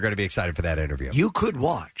 then you're going to be excited for that interview. You could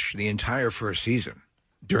watch the entire first season.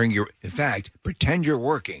 In fact, pretend you're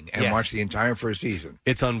working and watch the entire first season.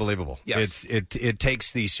 It's unbelievable. Yes. It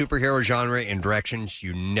takes the superhero genre in directions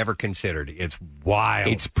you never considered. It's wild.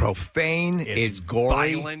 It's profane. It's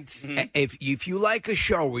gory. Violent. If you like a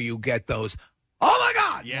show where you get those, oh my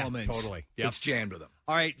God, moments, totally. It's jammed with them.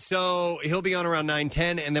 All right, so he'll be on around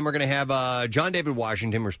 9:10, and then we're going to have John David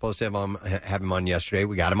Washington. We're supposed to have him on yesterday.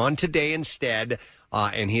 We got him on today instead,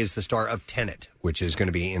 and he is the star of Tenet, which is going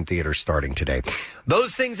to be in theaters starting today.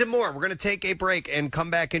 Those things and more. We're going to take a break and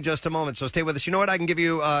come back in just a moment, so stay with us. You know what? I can give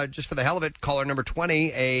you, just for the hell of it, caller number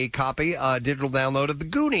 20, a copy, digital download of The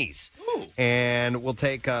Goonies. Ooh. And we'll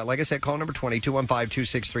take, like I said, call number 20,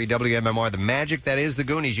 215-263-WMMR. The magic that is The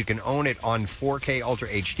Goonies. You can own it on 4K Ultra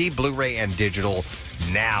HD, Blu-ray, and digital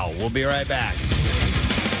now. We'll be right back.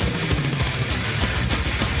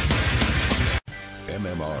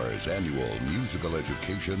 MMR's annual musical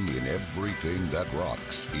education in everything that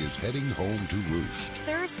rocks is heading home to roost.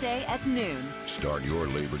 Thursday at noon. Start your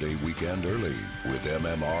Labor Day weekend early with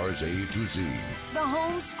MMR's A to Z. The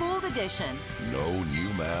homeschooled edition. No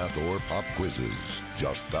new math or pop quizzes.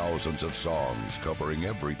 Just thousands of songs covering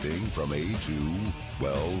everything from A to,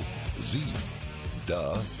 well, Z.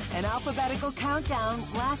 Duh. An alphabetical countdown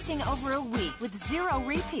lasting over a week with 0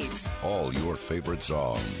 repeats. All your favorite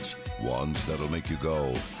songs. Ones that'll make you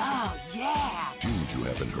go, oh, yeah. Tunes you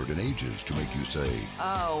haven't heard in ages to make you say,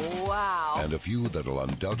 oh, wow. And a few that'll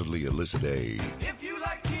undoubtedly elicit a, if you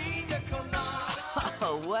like pina colada.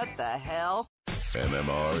 Oh, what the hell?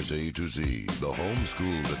 MMR's A to Z, the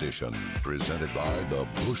homeschooled edition, presented by the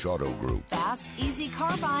Bush Auto Group. Fast, easy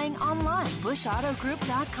car buying online.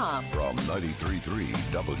 BushAutoGroup.com. From 93.3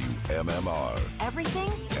 WMMR.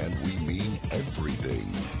 Everything, and we mean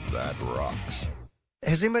everything, that rocks.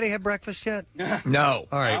 Has anybody had breakfast yet? No.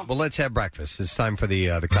 All right. Well, let's have breakfast. It's time for the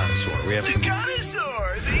connoisseur. We have some.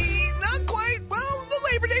 Connoisseur, the not quite, the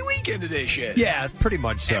Labor Day weekend edition. Yeah, pretty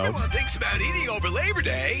much so. Everyone thinks about eating over Labor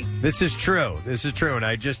Day. This is true. And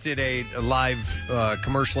I just did a live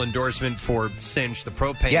commercial endorsement for Cinch, the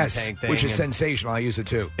propane tank thing. Which is sensational. I use it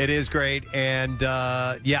too. It is great. And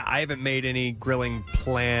I haven't made any grilling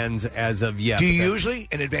plans as of yet. Do you usually,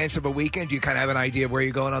 in advance of a weekend, do you kind of have an idea of where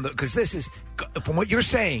you're going on? Because this is, from what you're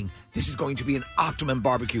saying, this is going to be an optimum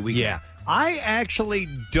barbecue weekend. Yeah. I actually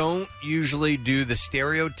don't usually do the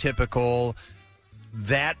stereotypical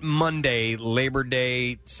that Monday Labor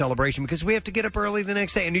Day celebration because we have to get up early the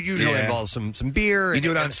next day, and it usually involves some beer. You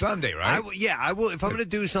do it on Sunday, right? I will. If I'm going to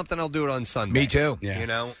do something, I'll do it on Sunday. Me too. Yeah. You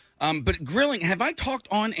know. But grilling, have I talked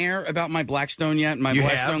on air about my Blackstone yet? My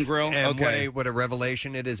Blackstone grill? And okay. what a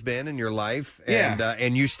revelation it has been in your life. Yeah.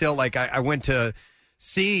 And you still, I went to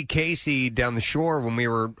see Casey down the shore when we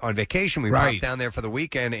were on vacation. We popped down there for the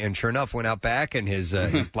weekend, and sure enough, went out back, and his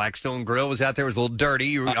Blackstone grill was out there. It was a little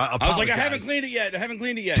dirty. I was like, I haven't cleaned it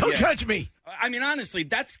yet. Don't judge me. I mean, honestly,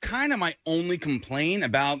 that's kind of my only complaint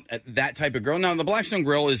about that type of grill. Now, the Blackstone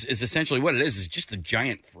grill is essentially what it is. It's just a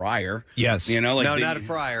giant fryer. Yes. You know, no, not a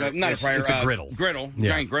fryer. Not a fryer. It's a griddle.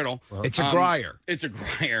 Giant griddle. It's a gryer. It's a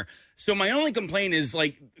gryer. So my only complaint is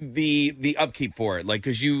the upkeep for it,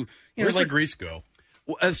 because where's the grease go?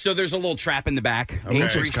 So there's a little trap in the back, a little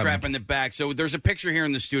grease trap in the back. So there's a picture here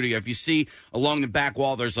in the studio. If you see along the back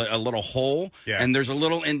wall, there's a little hole, and there's a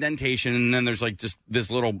little indentation, and then there's just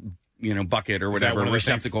this little bucket or whatever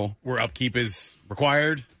receptacle where upkeep is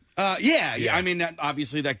required. Yeah. I mean,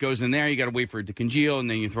 obviously that goes in there. You got to wait for it to congeal, and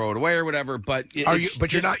then you throw it away or whatever. But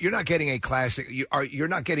you're not getting a classic. You're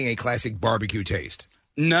not getting a classic barbecue taste.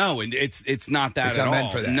 No, and it's not that it's at not all.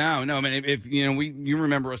 meant for that. No. I mean, if you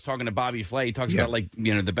remember us talking to Bobby Flay, he talks about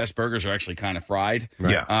the best burgers are actually kind of fried.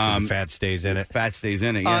 Right. Yeah, the fat stays in it. Fat stays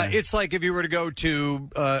in it. Yeah. It's like if you were to go to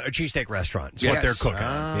a cheesesteak restaurant. It's what they're cooking.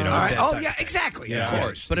 Exactly. Yeah, of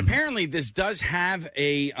course. But apparently, this does have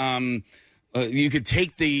a. You could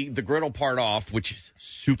take the griddle part off, which is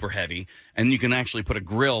super heavy, and you can actually put a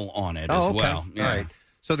grill on it as well. Yeah. All right.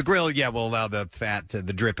 So the grill, will allow the fat,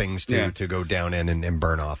 the drippings to go down in and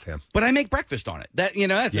burn off him. But I make breakfast on it. That's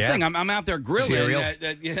the thing. I'm out there grilling. Cereal.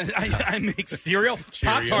 I make cereal.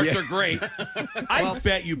 Pop-Tarts are great. I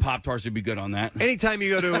bet you Pop-Tarts would be good on that. Anytime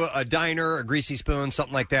you go to a diner, a Greasy Spoon,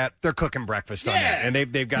 something like that, they're cooking breakfast on that. And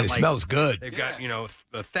they've got it smells good. They've got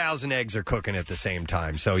 1,000 eggs are cooking at the same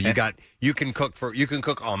time. So you can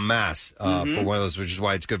cook en masse for one of those, which is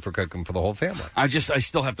why it's good for cooking for the whole family. I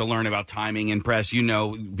still have to learn about timing and press.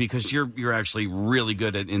 Because you're actually really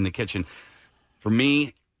good in the kitchen. For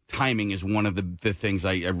me, timing is one of the things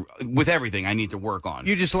with everything I need to work on.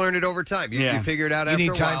 You just learn it over time. You figure it out after a while.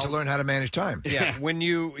 You need time to learn how to manage time. Yeah. When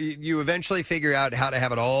you eventually figure out how to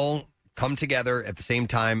have it all come together at the same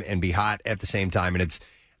time and be hot at the same time, and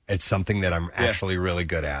it's something that I'm actually really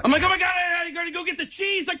good at. I'm like, oh my God, I got to go get the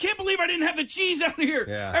cheese. I can't believe I didn't have the cheese out here.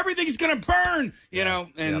 Yeah. Everything's going to burn,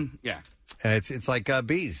 and It's like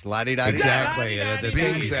bees. La-di-da-di-da. Exactly. The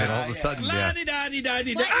bees, and all of a sudden,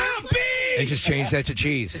 La-di-da-di-da-di-da. Oh, bees! And just change that to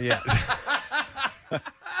cheese. Yeah.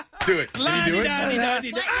 Do it. Can you do it?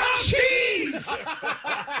 La-di-da-di-da-di-da. Oh, cheese!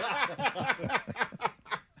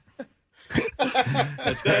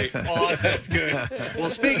 That's great. Awesome. That's good. Well,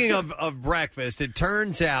 speaking of breakfast, it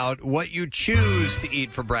turns out what you choose to eat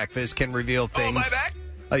for breakfast can reveal things. Oh, my back?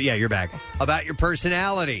 Yeah, you're back. About your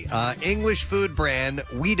personality. English food brand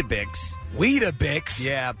Weetabix. Weetabix?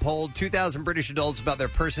 Yeah, polled 2,000 British adults about their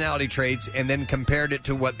personality traits and then compared it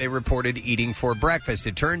to what they reported eating for breakfast.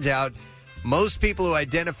 It turns out most people who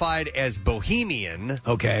identified as bohemian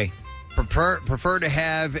prefer to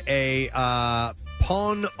have a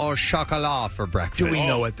pain au chocolat for breakfast. Do we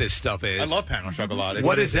know what this stuff is? I love pain au chocolat.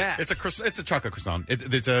 What is that? It's a chocolate croissant.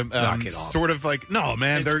 It's a Knock it off. sort of no,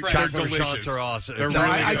 man. They're chocolate delicious. croissants are awesome. They're No,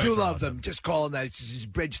 really I good. do love them. Just calling that it's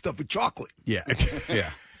bread stuffed with chocolate. Yeah. Yeah.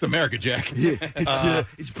 It's America, Jack.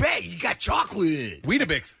 It's bread. You got chocolate in it.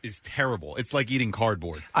 Weetabix is terrible. It's like eating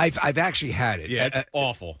cardboard. I've actually had it. Yeah, it's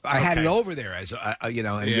awful. I had it over there as and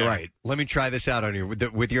you're right. Let me try this out on you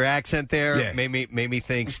with your accent there. Yeah. Made me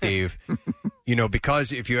think, Steve.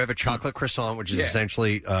 Because if you have a chocolate croissant, which is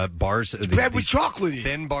essentially bars, bread with chocolate in it.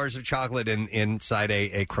 thin bars of chocolate inside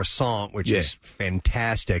a croissant, which is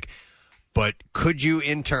fantastic. But could you,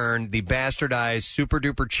 in turn, the bastardized, super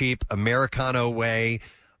duper cheap Americano way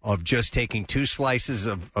of just taking two slices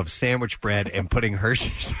of sandwich bread and putting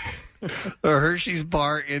Hershey's a Hershey's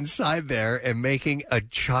bar inside there and making a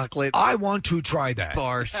chocolate. I want to try that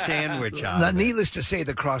bar sandwich out Now, of it. needless to say,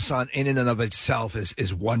 the croissant in and of itself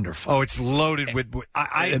is wonderful. Oh, it's loaded with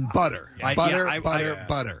and butter.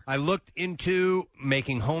 Butter. I looked into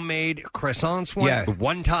making homemade croissants Yeah.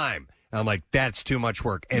 one time. I'm like, that's too much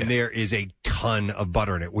work. And there is a ton of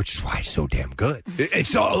butter in it, which is why it's so damn good.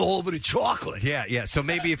 It's all over the chocolate. Yeah. So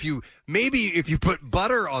maybe if you put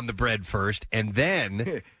butter on the bread first and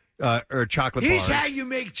then or chocolate Here's bars. how you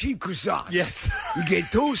make cheap croissants. Yes. You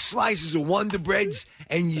get 2 slices of Wonder Breads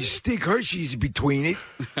and you stick Hershey's between it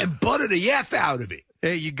and butter the F out of it.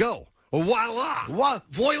 There you go. Voila.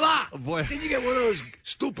 Voila. Then you get one of those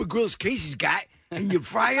stupid grills Casey's got and you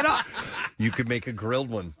fry it up. You could make a grilled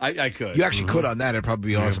one. I could. You actually could on that. It'd probably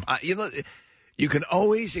be awesome. You can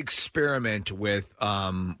always experiment with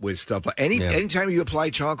stuff. Anytime you apply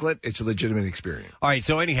chocolate, it's a legitimate experience. All right.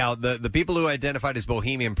 So anyhow, the people who identified as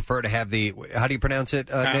Bohemian prefer to have the, how do you pronounce it,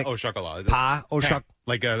 Nick? Au chocolat. Pain au chocolat.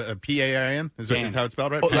 Like a P-A-I-N? Is how it's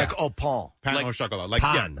spelled, right? Like au pain. Pain au chocolat. Like,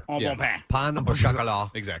 Pain. Yeah. Pain au chocolat.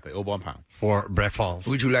 Exactly. Au bon pain. For breakfast.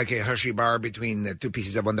 Would you like a Hershey bar between the 2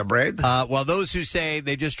 pieces of Wonder Bread? Well, those who say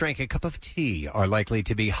they just drank a cup of tea are likely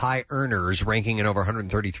to be high earners, ranking in over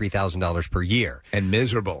 $133,000 per year. And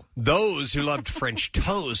miserable. Those who loved French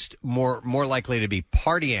toast, more likely to be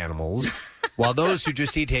party animals, while those who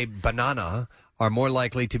just eat a banana are more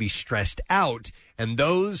likely to be stressed out, and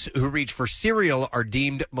those who reach for cereal are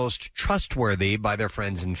deemed most trustworthy by their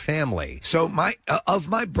friends and family. So my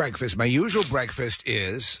breakfast, my usual breakfast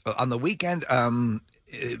is on the weekend.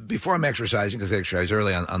 Before I'm exercising, because I exercise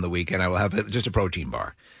early on the weekend, I will have just a protein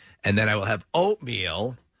bar, and then I will have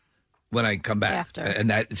oatmeal when I come back. After. And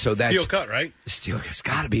that's Steel cut, right? Steel. It's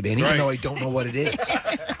got to be, man. Even though I don't know what it is,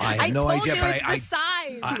 I have no idea. You But it's the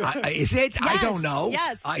size. Is it? I Yes, don't know.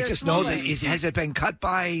 yes, I they're just know smaller. that has it been cut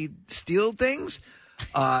by steel things?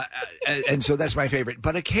 And so that's my favorite.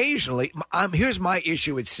 But occasionally, here's my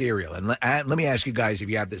issue with cereal. And let me ask you guys if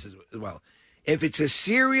you have this as well. If it's a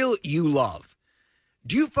cereal you love,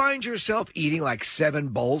 do you find yourself eating like 7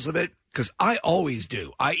 bowls of it? Because I always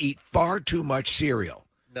do. I eat far too much cereal.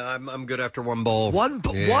 No, I'm good after one bowl.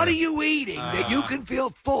 Yeah. What are you eating that you can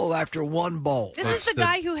feel full after one bowl? This is the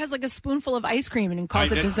guy who has like a spoonful of ice cream and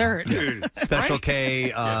calls it dessert. Special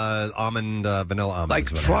K almond, vanilla almonds.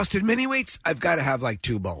 Like Frosted Mini Wheats, I've got to have like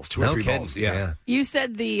 2 bowls, 2 or 3 bowls. Yeah. You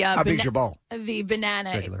said the How big's your bowl? The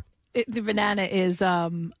banana. Regular. The banana is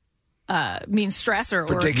means stress or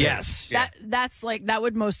Yes. that's like that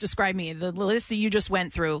would most describe me. The list that you just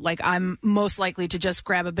went through, like I'm most likely to just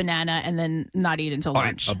grab a banana and then not eat until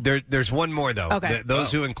lunch. There's one more though. Okay.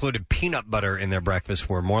 Those who included peanut butter in their breakfast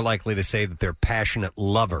were more likely to say that they're passionate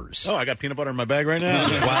lovers. Oh, I got peanut butter in my bag right now.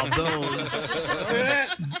 While those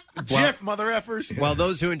Jeff, mother effers. While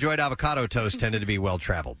those who enjoyed avocado toast tended to be well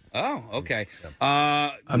traveled. Oh, okay.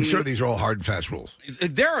 I'm sure these are all hard and fast rules.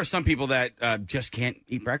 There are some people that just can't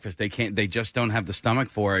eat breakfast. They just don't have the stomach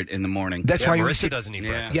for it in the morning. That's why Marissa doesn't eat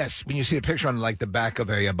breakfast. Yes, when you see a picture on like the back of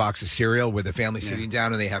a box of cereal with the family sitting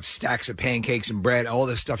down and they have stacks of pancakes and bread, all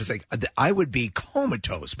this stuff, it's like I would be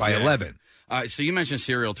comatose by 11. So you mentioned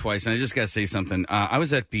cereal twice, and I just got to say something. I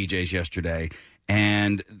was at BJ's yesterday,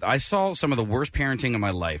 and I saw some of the worst parenting of my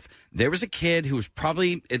life. There was a kid who was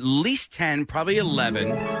probably at least 10, probably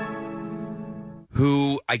 11,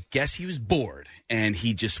 who I guess he was bored, and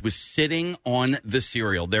he just was sitting on the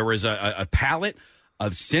cereal. There was a pallet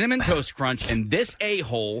of Cinnamon Toast Crunch, and this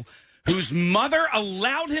a-hole, whose mother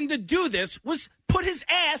allowed him to do this, was put his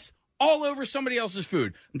ass all over somebody else's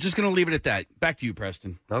food. I'm just going to leave it at that. Back to you,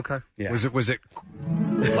 Preston. Okay. Yeah. Was it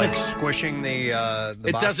like squishing the It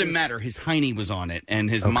boxes? doesn't matter. His hiney was on it, and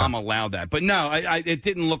his mom allowed that. But no, it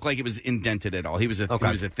didn't look like it was indented at all. He was a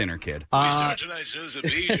thinner kid. We start tonight's news at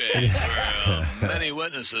BJ's, where many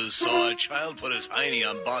witnesses saw a child put his hiney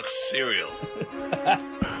on boxed cereal.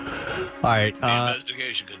 All right. The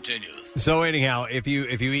investigation continues. So anyhow, if you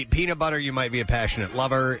eat peanut butter, you might be a passionate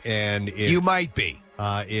lover, and You might be.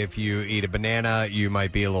 If you eat a banana, you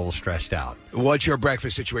might be a little stressed out. What's your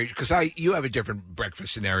breakfast situation? Because you have a different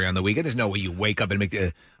breakfast scenario on the weekend. There's no way you wake up and make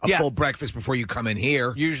a full breakfast before you come in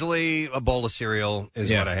here. Usually, a bowl of cereal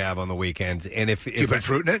is what I have on the weekend. And if Do you put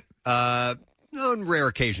fruit in it? No, on rare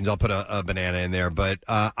occasions, I'll put a banana in there. But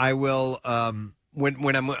I will. When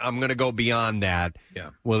I'm going to go beyond that,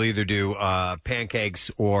 we'll either do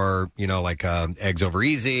pancakes or like eggs over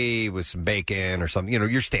easy with some bacon or something.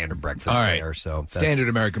 Your standard breakfast fare. So standard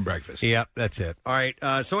American breakfast. Yep, that's it. All right.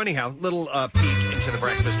 So anyhow, little peek into the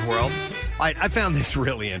breakfast world. I found this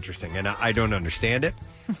really interesting, and I don't understand it.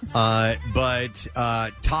 But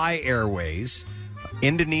Thai Airways,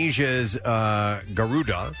 Indonesia's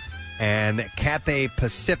Garuda, and Cathay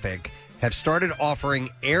Pacific have started offering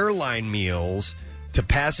airline meals to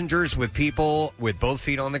passengers with people with both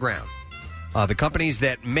feet on the ground. The companies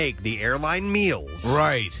that make the airline meals,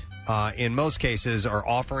 right, in most cases, are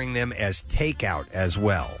offering them as takeout as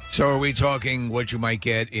well. So are we talking what you might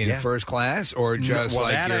get in first class, or just well,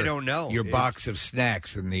 like that your, I don't know. your box of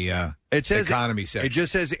snacks in the It says economy section? It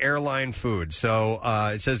just says airline food. So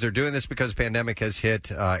it says they're doing this because the pandemic has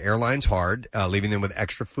hit airlines hard, leaving them with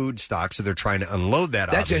extra food stock. So they're trying to unload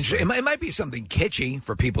that. That's obviously. interesting. It might be something kitschy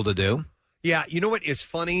for people to do. Yeah, you know what is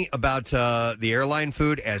funny about the airline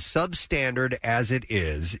food? As substandard as it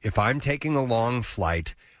is, if I'm taking a long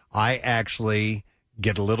flight, I actually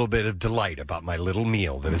get a little bit of delight about my little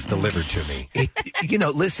meal that is delivered to me.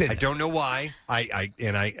 Listen. I don't know why.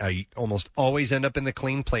 I almost always end up in the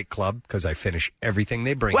clean plate club because I finish everything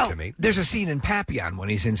they bring to me. There's a scene in Papillon when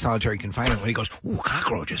he's in solitary confinement when he goes, "Ooh,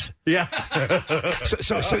 cockroaches." Yeah.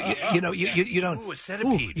 so you don't. Ooh, a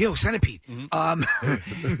centipede. Centipede.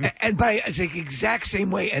 And by it's like exact same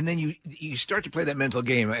way, and then you start to play that mental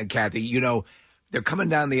game, Kathy. They're coming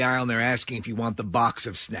down the aisle and they're asking if you want the box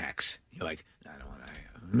of snacks. You're like, I don't want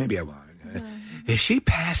to. Maybe I want it. If she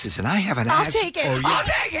passes and I have an I'll ass, take it. I'll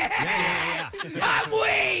take it. Yeah. I'm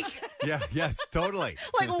weak. Yes, totally.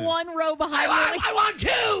 Like one row behind me. I want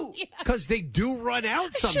two. Because they do run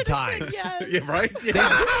out sometimes. Yeah, right?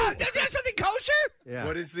 That's something kosher? Yeah.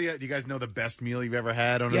 What is do you guys know the best meal you've ever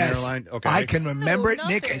had on Yes. an airline? Okay. I can remember it,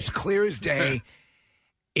 nothing. Nick, as clear as day.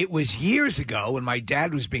 It was years ago when my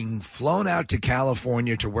dad was being flown out to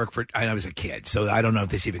California to work for, and I was a kid, so I don't know if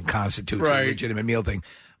this even constitutes a legitimate meal thing.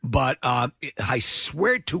 But I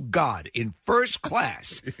swear to God, in first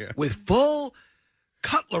class, with full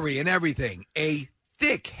cutlery and everything, a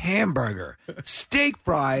thick hamburger, steak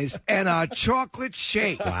fries, and a chocolate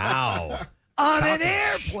shake. Wow. On an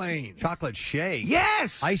airplane. Chocolate shake.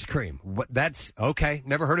 Yes. Ice cream. That's okay.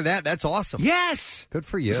 Never heard of that. That's awesome. Yes. Good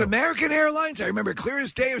for you. It's American Airlines. I remember clear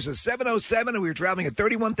as day. It was a 707, and we were traveling at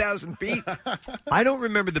 31,000 feet. I don't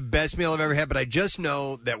remember the best meal I've ever had, but I just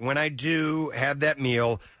know that when I do have that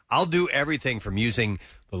meal, I'll do everything from using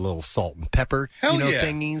the little salt and pepper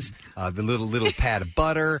thingies, the little pat of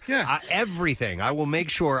butter, everything. I will make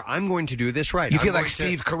sure I'm going to do this right. You feel like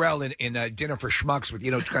Steve Carell in Dinner for Schmucks with,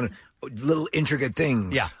 kind of little intricate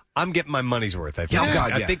things. Yeah. I'm getting my money's worth, I think. Yeah, oh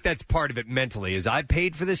God, I think that's part of it mentally, is I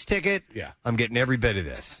paid for this ticket. Yeah. I'm getting every bit of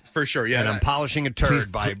this. For sure, yeah. And I'm polishing a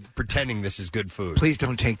turd by pretending this is good food. Please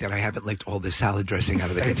don't take that. I haven't licked all the salad dressing out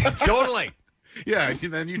of the container. Totally. Yeah, and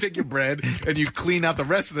then you take your bread and you clean out the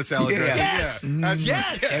rest of the salad dressing. Yes.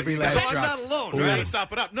 Yes. Every last so drop. I'm not alone. You got to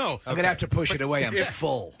sop it up. No. I'm going to have to push it away. I'm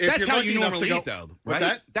full. That's how you normally eat, though. What's right?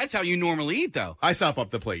 that? That's how you normally eat, though. I sop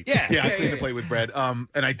up the plate. I clean the plate with bread. And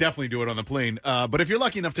I definitely do it on the plane. But if you're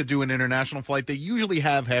lucky enough to do an international flight, they usually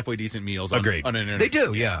have halfway decent meals. Agreed. On an international.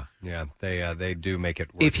 They do, yeah. Yeah, they do make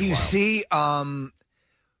it worth If you your while. see,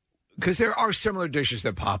 because there are similar dishes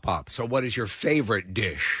that pop up. So what is your favorite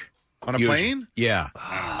dish? On a plane? Yeah.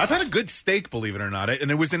 I've had a good steak, believe it or not. And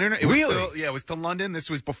it was an it was Really? it was to London. This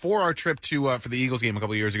was before our trip to for the Eagles game a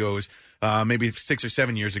couple of years ago. It was maybe 6 or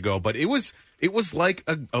 7 years ago. But it was like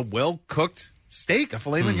a well-cooked steak, a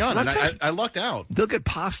filet mignon. And I lucked out. They'll get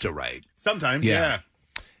pasta right. Sometimes, Yeah.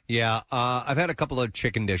 Yeah, I've had a couple of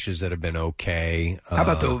chicken dishes that have been okay. How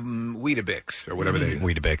about the Weetabix or whatever they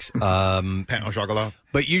Weetabix? Pain au chocolat.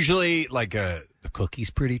 But usually, like the cookie's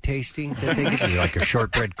pretty tasty. That they give you, like a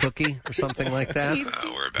shortbread cookie or something like that.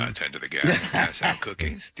 We're about 10 to the gas. Pass out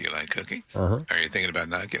cookies. Do you like cookies? Are you thinking about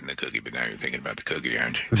not getting the cookie, but now you're thinking about the cookie,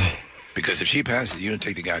 aren't you? Because if she passes, you don't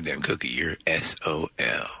take the goddamn cookie. You're SOL.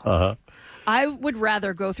 I would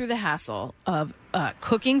rather go through the hassle of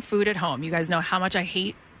cooking food at home. You guys know how much I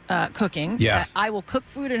hate cooking. Yes. I will cook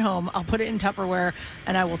food at home. I'll put it in Tupperware,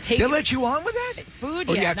 and I will take They'll let you on with that? food.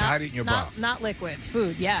 Or Yeah, you have to not- hide it in your bra? Not liquids.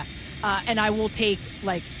 Food. Yeah, and I will take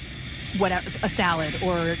like whatever, a salad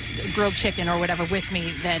or grilled chicken or whatever with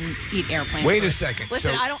me. Then eat airplane. Wait food. a second.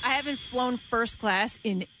 Listen, So- I haven't flown first class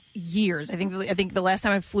in years. I think the last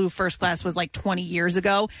time I flew first class was like 20 years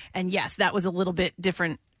ago, and yes, that was a little bit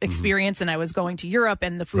different experience, and I was going to Europe,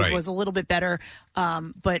 and the food Right. was a little bit better.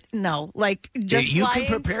 But no, like just you flying,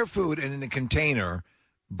 can prepare food and in a container,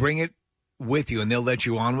 bring it with you, and they'll let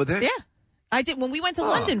you on with it? Yeah. I did when we went to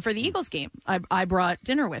London for the Eagles game. I brought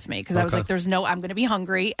dinner with me because I was like, I'm going to be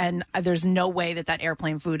hungry, and there's no way that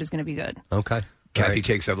airplane food is going to be good. Okay. Kathy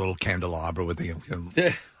takes that little candelabra with the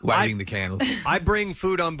lighting the candle. I bring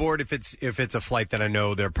food on board if it's a flight that I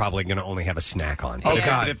know they're probably going to only have a snack on. Oh, If-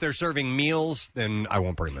 God. If they're serving meals, then I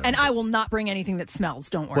won't bring them. And I will not bring anything that smells.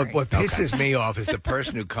 Don't worry. What pisses me off is the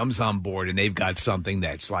person who comes on board and they've got something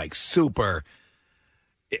that's like super.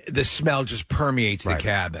 the smell just permeates the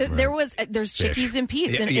cabin. There's Chickies and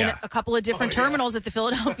Pete's in a couple of different terminals at the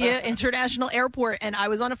Philadelphia International Airport, and I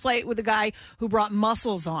was on a flight with a guy who brought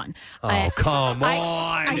mussels on. Come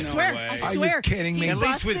on! I swear, I swear. Are you kidding me? At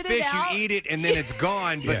least with fish, you eat it and then it's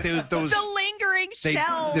gone. But those the lingering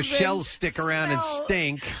shells, the shells stick around and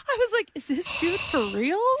stink. I was like, "Is this dude for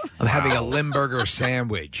real?" I'm having a Limburger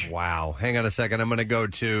sandwich. Wow! Hang on a second. I'm going to go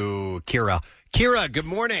to Kira. Kira, good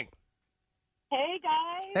morning. Hey,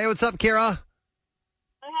 guys. Hey, what's up, Kira?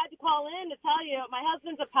 I had to call in to tell you, my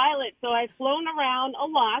husband's a pilot, so I've flown around a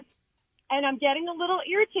lot, and I'm getting a little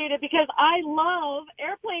irritated because I love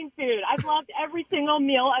airplane food. I've loved every single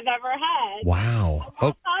meal I've ever had. Wow. I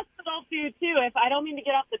love hospital food, too, if I don't mean to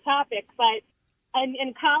get off the topic, but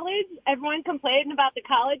in college, everyone complained about the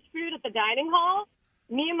college food at the dining hall.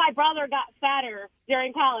 Me and my brother got fatter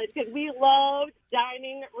during college because we loved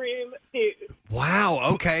dining room food.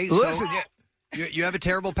 Wow. Okay. Listen, you have a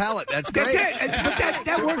terrible palate. That's great. That's it. But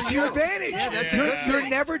that works to your advantage. You're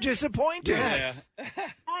never disappointed. Guys,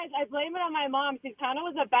 I blame it on my mom. She kind of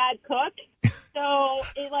was a bad cook, so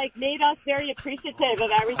it made us very appreciative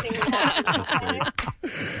of everything we had.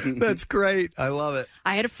 That's great. I love it.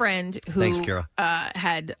 I had a friend who Thanks, Kira.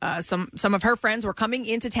 Had some of her friends were coming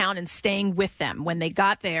into town and staying with them. When they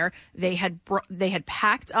got there, they had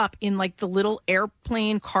packed up in the little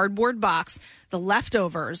airplane cardboard box the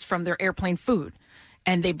leftovers from their airplane food.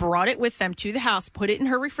 And they brought it with them to the house, put it in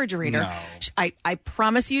her refrigerator. No. I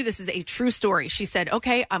promise you, this is a true story. She said,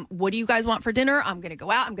 okay, what do you guys want for dinner? I'm going to go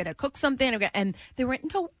out. I'm going to cook something. And they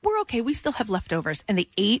went, no, we're okay. We still have leftovers. And they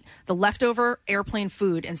ate the leftover airplane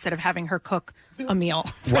food instead of having her cook a meal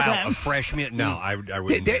for them. A fresh meal? No, I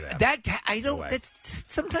wouldn't do that.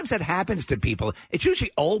 Sometimes that happens to people. It's usually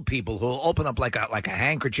old people who will open up like a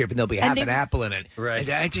handkerchief and there'll be half an apple in it. Right. And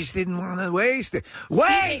I just didn't want to waste it.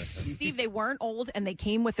 Steve, they weren't old, and they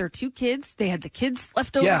came with their 2 kids. They had the kids'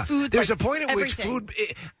 leftover food. There's a point at which food,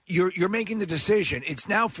 you're making the decision. It's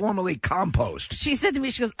now formally compost. She said to me,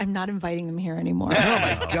 she goes, I'm not inviting them here anymore. Oh,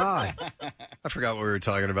 my God. I forgot what we were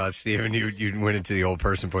talking about, Steve, and you went into the old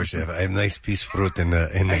person push. I have a nice piece of fruit in the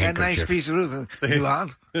I got a nice piece of fruit. You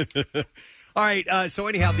want? All right. So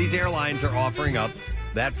anyhow, these airlines are offering up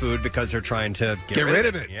that food because they're trying to get rid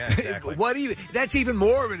of it. Yeah, exactly. That's even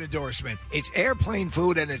more of an endorsement. It's airplane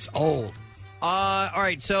food and it's old. All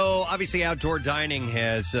right, so obviously outdoor dining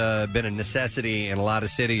has been a necessity in a lot of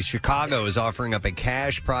cities. Chicago is offering up a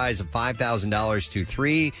cash prize of $5,000 to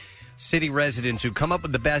 3 city residents who come up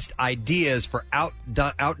with the best ideas for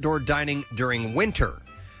outdoor dining during winter.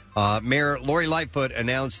 Mayor Lori Lightfoot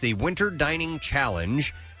announced the Winter Dining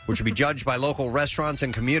Challenge, which will be judged by local restaurants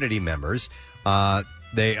and community members.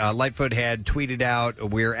 Lightfoot had tweeted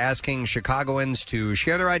out, we're asking Chicagoans to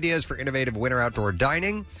share their ideas for innovative winter outdoor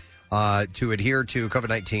dining. To adhere to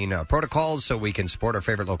COVID-19 protocols so we can support our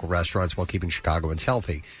favorite local restaurants while keeping Chicagoans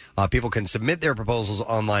healthy. People can submit their proposals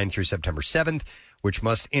online through September 7th, which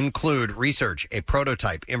must include research, a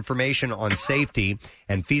prototype, information on safety,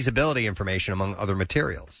 and feasibility information, among other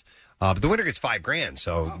materials. But the winner gets $5,000,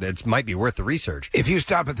 so it might be worth the research. If you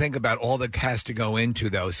stop and think about all that has to go into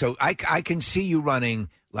those, so I can see you running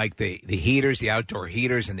like the heaters, the outdoor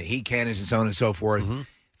heaters, and the heat cannons, and so on and so forth. Mm-hmm.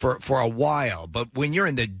 For a while, but when you're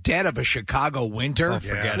in the dead of a Chicago winter,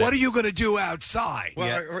 what are you going to do outside?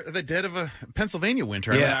 Well, or the dead of a Pennsylvania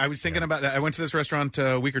winter. Yeah. I was thinking about that. I went to this restaurant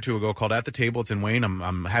a week or two ago called At the Table. It's in Wayne.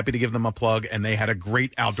 I'm happy to give them a plug, and they had a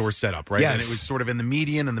great outdoor setup, right? Yes. And it was sort of in the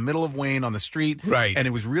median, in the middle of Wayne on the street, right? And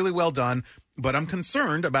it was really well done. But I'm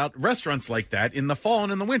concerned about restaurants like that in the fall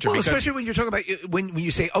and in the winter. Well, especially when you're talking about when you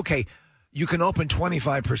say, okay, you can open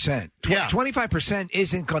 25%. 25%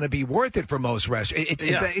 isn't going to be worth it for most restaurants.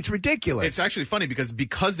 It's ridiculous. It's actually funny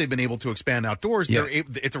because they've been able to expand outdoors,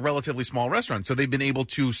 it's a relatively small restaurant. So they've been able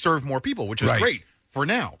to serve more people, which is great. For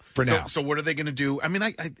now. So what are they going to do? I mean,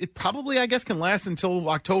 it probably, I guess, can last until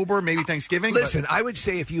October, maybe Thanksgiving. Listen, I would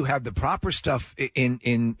say if you have the proper stuff in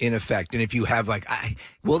effect, and if you have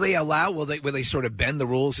will they sort of bend the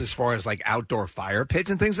rules as far as like outdoor fire pits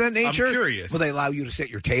and things of that nature? I'm curious. Will they allow you to set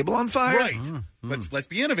your table on fire? Right. Let's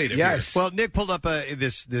be innovative. Yes. Here. Well, Nick pulled up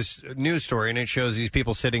this news story, and it shows these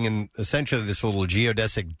people sitting in essentially this little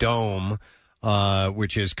geodesic dome,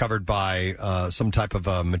 which is covered by some type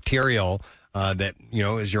of material. That,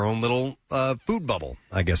 is your own little food bubble,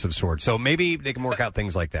 I guess, of sorts. So maybe they can work out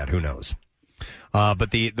things like that. Who knows?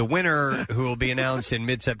 But the winner, who will be announced in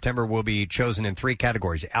mid-September, will be chosen in 3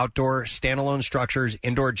 categories: outdoor, standalone structures,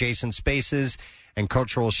 indoor adjacent spaces, and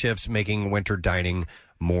cultural shifts, making winter dining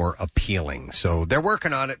more appealing. So they're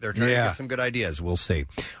working on it. They're trying to get some good ideas. We'll see.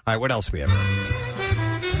 All right, what else do we have?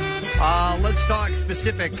 Let's talk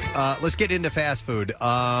specific. Let's get into fast food.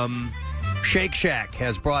 Shake Shack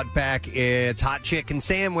has brought back its hot chicken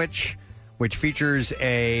sandwich, which features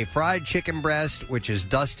a fried chicken breast, which is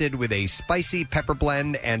dusted with a spicy pepper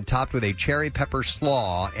blend and topped with a cherry pepper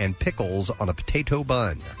slaw and pickles on a potato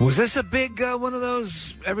bun. Was this a big one of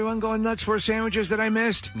those everyone going nuts for sandwiches that I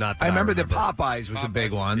missed? Not that I remember the Popeyes was a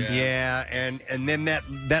big one. Yeah, and then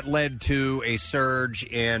that led to a surge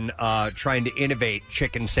in trying to innovate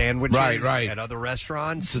chicken sandwiches right. at other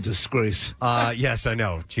restaurants. It's a disgrace. Yes, I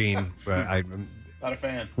know, Gene. Not a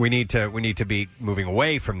fan. We need to be moving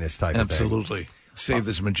away from this type of thing. Absolutely. Save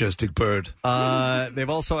this majestic bird. They've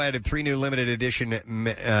also added 3 new limited edition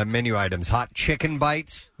menu items: hot chicken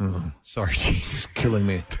bites. Sorry, Jesus, killing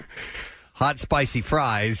me. Hot spicy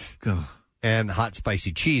fries. And hot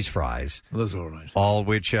spicy cheese fries. Those are all right. All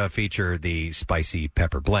which feature the spicy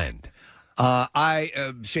pepper blend.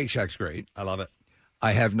 Shake Shack's great. I love it.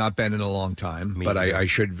 I have not been in a long time, but I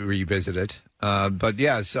should revisit it. But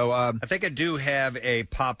yeah, so I think I do have a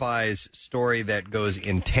Popeyes story that goes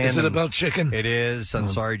in tandem. Is it about chicken? It is. I'm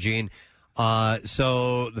sorry, Gene.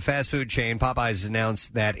 So the fast food chain Popeyes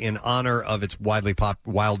announced that in honor of its wildly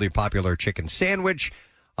popular chicken sandwich,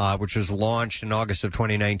 which was launched in August of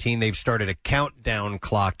 2019, they've started a countdown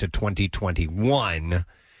clock to 2021.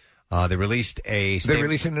 They released a statement. They're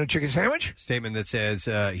releasing a new chicken sandwich? Statement that says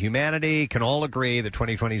humanity can all agree that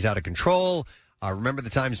 2020 is out of control. Remember the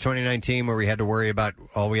times 2019 where we had to worry about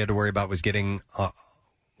was getting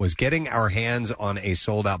our hands on a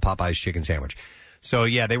sold out Popeyes chicken sandwich. So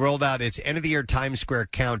yeah, they rolled out its end of the year Times Square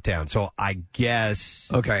countdown. So I guess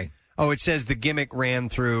okay. Oh, it says the gimmick ran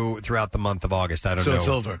throughout the month of August. I don't know. So it's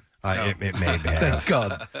over. It may have. Thank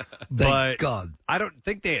God. Thank God. I don't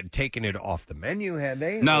think they had taken it off the menu, had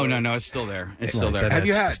they? No, it's still there. It's still there. Have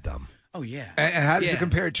you had? Dumb. Oh, yeah. And how does it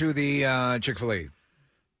compare to the Chick-fil-A?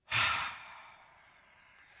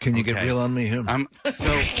 Can you get real on me here? So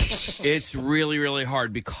it's really, really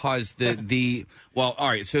hard because all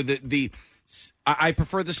right. So I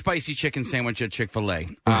prefer the spicy chicken sandwich at Chick-fil-A.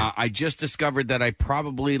 I just discovered that I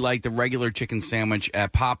probably like the regular chicken sandwich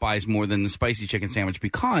at Popeyes more than the spicy chicken sandwich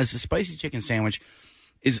because the spicy chicken sandwich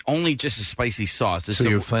is only just a spicy sauce. So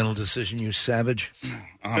your final decision, you savage?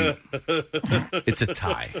 It's a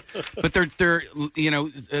tie. But they're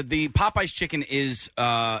the Popeyes chicken is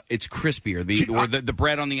it's crispier. The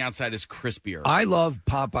bread on the outside is crispier. I love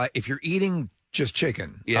Popeye. If you're eating just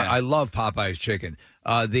chicken, I love Popeye's chicken.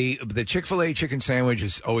 The Chick-fil-A chicken sandwich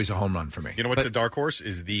is always a home run for me. You know what's a dark horse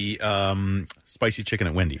is the spicy chicken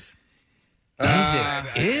at Wendy's.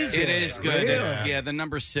 Is it? It is good. Really? The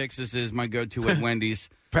number 6 is my go-to at Wendy's.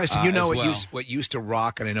 Preston, you know what what used to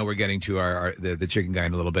rock, and I know we're getting to the chicken guy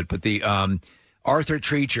in a little bit, but the Arthur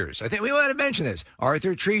Treachers. I think we want to mention this.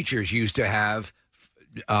 Arthur Treachers used to have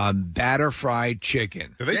batter fried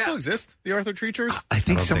chicken. Do they still exist, the Arthur Treachers? I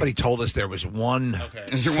think somebody told us there was one. Okay.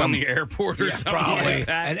 Is there one in the airport or something? Probably. Like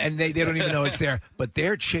that? And they don't even know it's there. But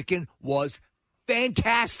their chicken was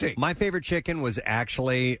fantastic. My favorite chicken was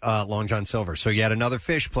actually Long John Silver. So you had another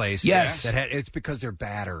fish place. Yes. It's because their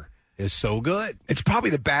batter is so good. It's probably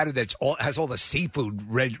the batter has all the seafood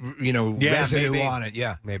residue maybe. on it.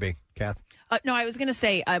 Yeah. Maybe. Kath? No, I was going to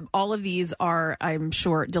say all of these are, I'm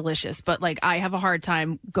sure, delicious, but I have a hard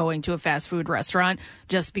time going to a fast food restaurant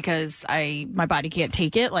just because my body can't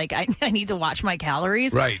take it. I need to watch my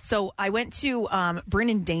calories. Right. So I went to Bryn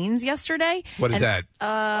and Dane's yesterday. What is that?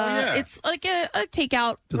 It's like a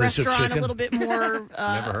takeout Delicious restaurant, chicken? a little bit more.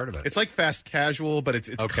 Never heard of it. It's like fast casual, but it's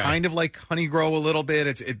kind of like Honey Grow a little bit.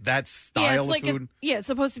 It's that style of food. It's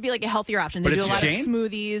supposed to be like a healthier option. They But do it's a lot a chain? of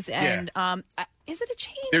smoothies and. Is it a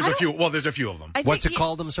chain? There's a few. Well, there's a few of them. What's it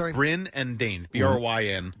called? I'm sorry. Bryn and Danes.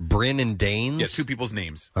 Bryn. Bryn and Danes. Yeah, two people's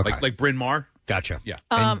names. Okay. Like Bryn Mawr. Gotcha. Yeah.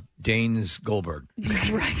 And Danes Goldberg.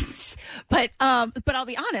 Right. But I'll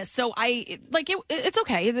be honest. So it's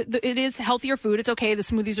okay. It is healthier food. It's okay. The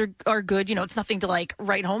smoothies are good. It's nothing to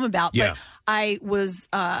write home about. Yeah. But I was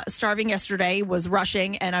starving yesterday, was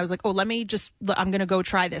rushing, and I was like, I'm going to go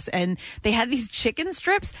try this. And they had these chicken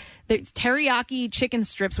strips. There's teriyaki chicken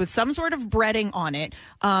strips with some sort of breading on it.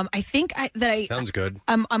 I think sounds good.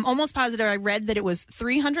 I'm almost positive I read that it was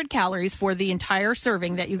 300 calories for the entire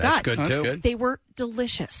serving that you That's got. good, too. That's good. They were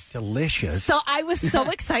delicious. Delicious. So I was so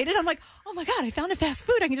excited. I'm like, oh my God, I found a fast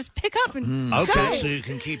food I can just pick up and Okay. go. So you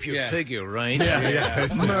can keep your figure, right? Yeah.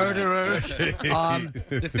 Murderer.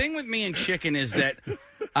 The thing with me and chicken is that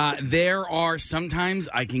There are sometimes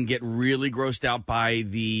I can get really grossed out by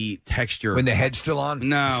the texture. When the head's still on?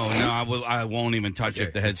 No, I won't even touch it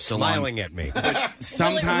if the head's still Smiling on. at me. But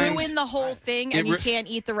sometimes Will it ruin the whole thing and you can't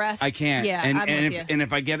eat the rest? I can't. Yeah, and, I'm and with if, you. and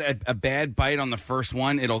if I get a bad bite on the first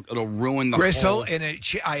one, it'll ruin the Gristle, whole. and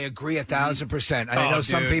I agree 1,000%. And I know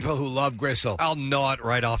some people who love gristle. I'll gnaw it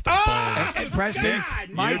right off the bones. And Preston,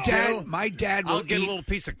 my dad will I'll get a little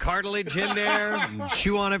piece of cartilage in there and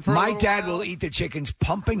chew on it for My a dad while. will eat the chickens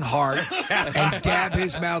pumping hard and dab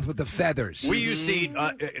his mouth with the feathers. We used to eat,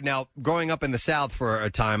 now, growing up in the South for a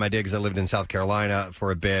time, I did because I lived in South Carolina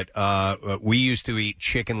for a bit, we used to eat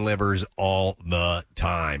chicken livers all the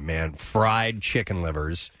time, man. Fried chicken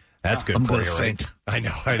livers. That's good I'm for gonna you, faint. right?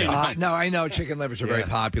 I know. No, I know chicken livers are very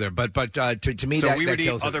popular, but to me so that we would that eat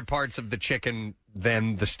kills other it. parts of the chicken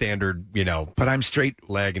than the standard, But I'm straight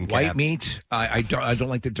leg and white calf. meat. I don't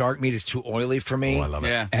like the dark meat. It's too oily for me. Oh, I love it.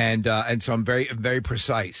 Yeah. And so I'm very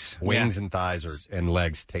precise. Wings and thighs and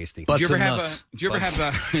legs, tasty. Butts Do you ever and have nuts. a? Do you ever have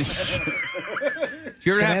a? Do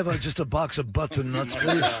you ever Can I have? have just a box of butts and nuts,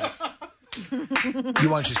 please? You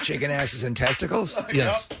want just chicken asses and testicles?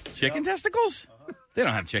 Yes. Chicken testicles? They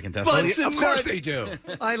don't have chicken testicles. Butts and Of course nuts. they do.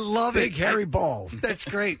 I love Big it. hairy balls. That's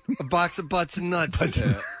great. A box of butts and nuts.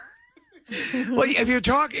 Well, if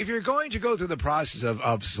you're going to go through the process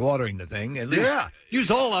of slaughtering the thing, at least use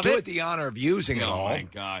all of do it. it the honor of using it Oh all. my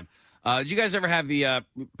God! Did you guys ever have the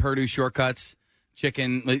Purdue shortcuts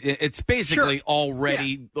chicken? It's basically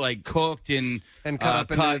already like cooked and cut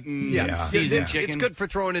up and yeah. seasoned It's chicken. good for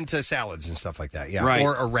throwing into salads and stuff like that. Yeah, Right.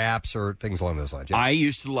 or wraps or things along those lines. Yeah. I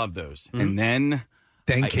used to love those, Mm-hmm. and then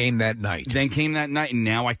came that night. Then came that night, and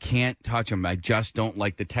now I can't touch them. I just don't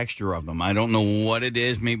like the texture of them. I don't know what it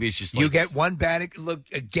is. Maybe it's just You like, get one bad look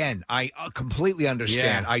again. I completely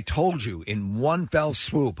understand. Yeah. I told you in one fell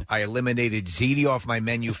swoop, I eliminated ziti off my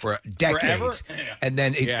menu for decades, Forever? and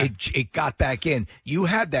then Yeah. it got back in. You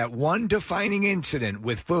had that one defining incident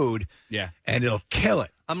with food, and it'll kill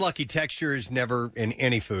it. I'm lucky. Texture is never in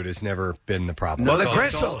any food has never been the problem. Well, the It's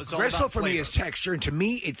gristle, it's all gristle about for me flavor. is texture, and to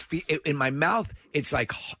me, it's in my mouth. It's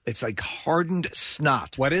like hardened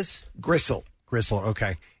snot. What is gristle? Gristle.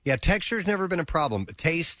 Okay. Yeah, texture's never been a problem. But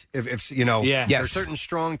taste, if you know, Yes. there's certain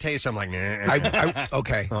strong tastes. I'm like, nah.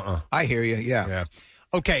 Okay. I hear you. Yeah.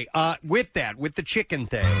 Okay. With the chicken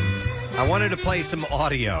thing, I wanted to play some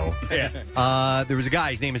audio. There was a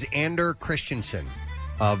guy. His name is Ander Christensen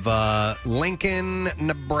of Lincoln,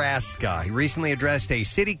 Nebraska. He recently addressed a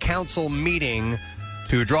city council meeting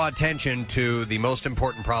to draw attention to the most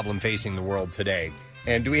important problem facing the world today.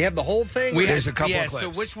 And do we have the whole thing? There's a couple yeah. of clips. So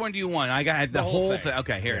which one do you want? I got the whole thing.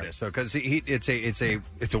 Okay, here it is. So because it's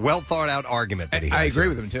a well thought out argument that he has. I agree here.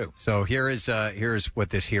 with him too. So here's what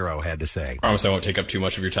this hero had to say. Promise I won't take up too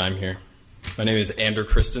much of your time here. My name is Ander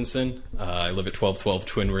Christensen. I live at 1212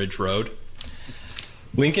 Twin Ridge Road.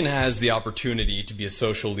 Lincoln has the opportunity to be a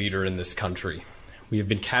social leader in this country. We have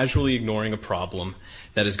been casually ignoring a problem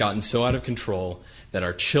that has gotten so out of control that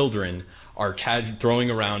our children are throwing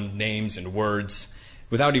around names and words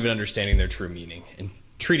without even understanding their true meaning and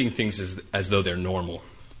treating things as though they're normal.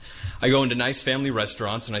 I go into nice family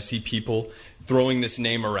restaurants and I see people throwing this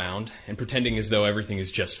name around and pretending as though everything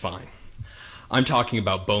is just fine. I'm talking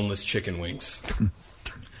about boneless chicken wings.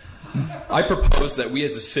 I propose that we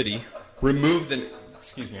as a city remove the...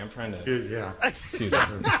 Excuse me, I'm trying to... Yeah. Excuse me.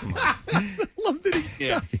 Come on. Love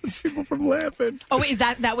that he's people from laughing. Oh, wait,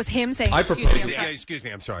 that was him saying? I excuse propose me, it. I'm sorry. Excuse me,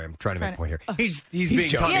 I'm sorry. I'm trying to make a point here. Oh. He's being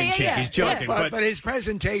tongue in cheek. He's joking, But his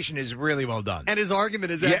presentation is really well done. and his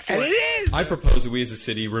argument is Yeah, excellent. and it is. I propose that we as a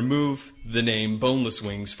city remove the name boneless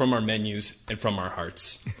wings from our menus and from our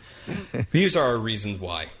hearts. These are our reasons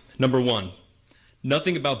why. Number one,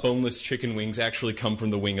 nothing about boneless chicken wings actually come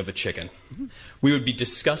from the wing of a chicken. We would be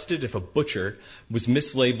disgusted if a butcher was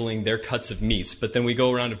mislabeling their cuts of meats, but then we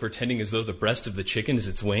go around and pretending as though the breast of the chicken is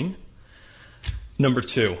its wing. Number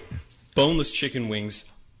two, boneless chicken wings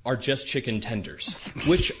are just chicken tenders,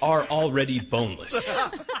 which are already boneless.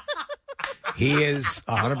 He is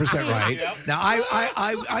 100% right. Now,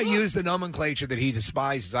 I use the nomenclature that he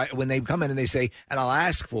despises. When they come in and they say, and I'll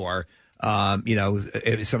ask for,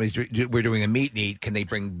 if we're doing a meat and eat, can they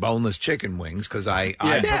bring boneless chicken wings? Because I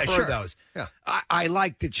prefer those. Yeah. I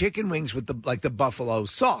like the chicken wings with the buffalo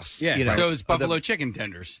sauce. Yeah, you know, so it's or buffalo chicken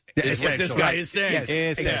tenders. Yeah, Is what this essentially. guy is saying.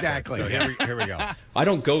 Yes, exactly. So here we go. I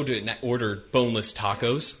don't go to order boneless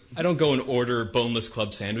tacos. I don't go and order boneless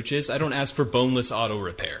club sandwiches. I don't ask for boneless auto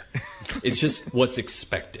repair. It's just what's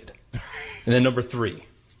expected. And then number three,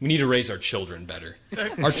 we need to raise our children better.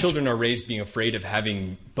 Our children are raised being afraid of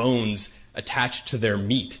having bones attached to their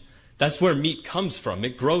meat. That's where meat comes from.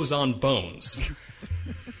 It grows on bones.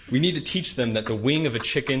 We need to teach them that the wing of a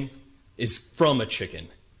chicken is from a chicken,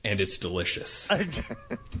 and it's delicious.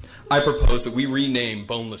 I propose that we rename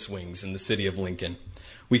boneless wings in the city of Lincoln.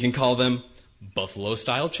 We can call them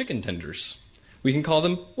buffalo-style chicken tenders. We can call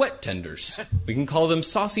them wet tenders. We can call them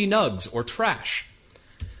saucy nugs or trash.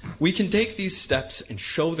 We can take these steps and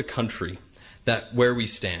show the country that where we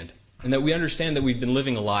stand, and that we understand that we've been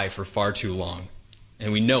living a lie for far too long.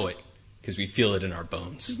 And we know it because we feel it in our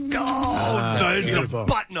bones. There's a beautiful.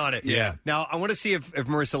 button on it. Yeah. Now, I want to see if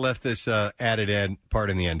Marissa left this added part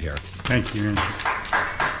in the end here. Thank you.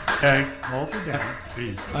 Okay, hold it down,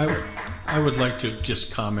 please. I would like to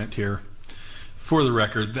just comment here. For the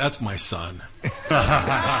record, that's my son. That's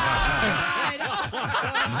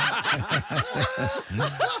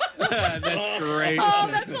great. Oh,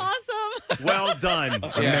 that's awesome. Well done,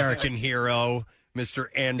 American hero, Mr.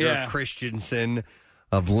 Andrew Christensen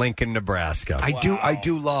of Lincoln, Nebraska. I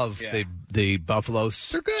do love the Buffalo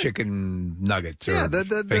chicken nuggets. Or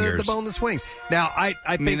the boneless wings. Now, I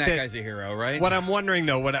think that guy's a hero, right? What I'm wondering,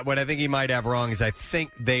 though, what I think he might have wrong is I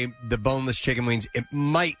think the boneless chicken wings, it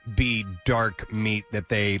might be dark meat that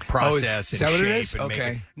they process is and that what shape it is? and make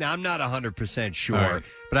Okay. it. Now, I'm not 100% sure, All right.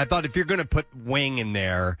 but I thought if you're going to put wing in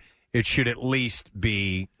there, it should at least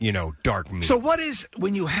be, dark meat. So what is,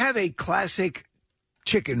 when you have a classic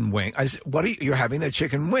chicken wing, you're having the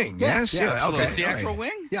chicken wing, yes? absolutely. Okay. It's the all actual right.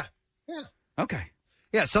 wing? Yeah. Okay.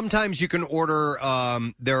 Yeah, sometimes you can order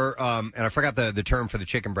and I forgot the term for the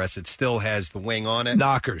chicken breast. It still has the wing on it.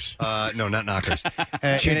 Knockers. No, not knockers.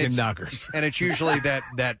 Chicken knockers. And it's usually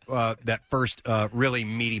that first really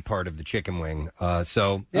meaty part of the chicken wing.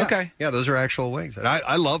 Okay. Yeah, those are actual wings. And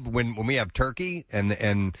I love when we have turkey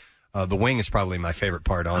and the wing is probably my favorite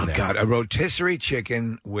part on there. God, a rotisserie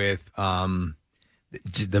chicken with the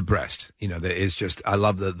breast. That is just, I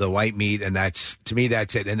love the white meat, and to me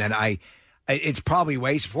that's it. And then it's probably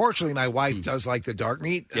waste. Fortunately, my wife does like the dark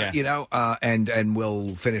meat, and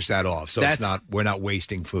we'll finish that off. So we're not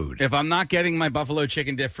wasting food. If I'm not getting my buffalo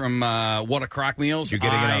chicken dip from What a Crock Meals, You're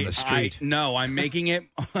getting it on the street. No, I'm making it.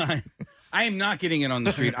 I am not getting it on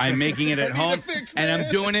the street. I'm making it at home, and I'm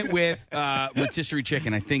doing it with rotisserie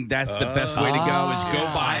chicken. I think that's the best way to go. Is go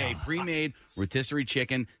buy a pre-made rotisserie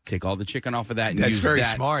chicken, take all the chicken off of that, and That's use very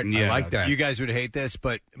that. smart. I like that. You guys would hate this,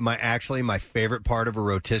 but my favorite part of a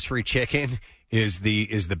rotisserie chicken is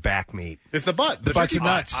the back meat. It's the butt. The butts and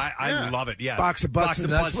nuts. I love it. Yeah, Box of butts and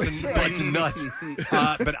nuts. Butts and nuts.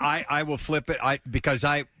 But I will flip it.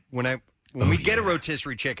 When we get a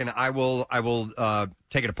rotisserie chicken, I will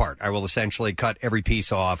take it apart. I will essentially cut every piece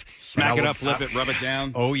off, Smack it up, flip it, rub it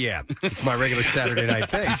down. Oh yeah, it's my regular Saturday night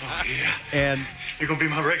thing. And You're going to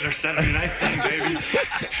be my regular Saturday night thing, baby.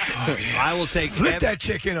 I will take Flip that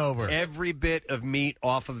chicken over. every bit of meat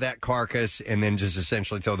off of that carcass, and then just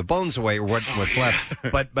essentially throw the bones away or what's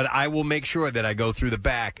left. But I will make sure that I go through the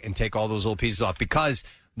back and take all those little pieces off because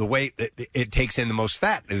the way it takes in the most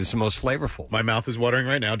fat is the most flavorful. My mouth is watering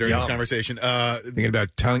right now during this conversation. Thinking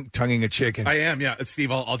about tonguing a chicken. I am, yeah.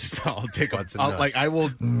 Steve, I'll take I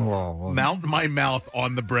will mount my mouth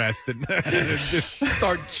on the breast and just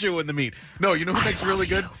start chewing the meat. No, you know who makes really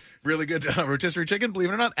good rotisserie chicken? Believe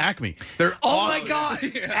it or not, Acme. They're my awesome.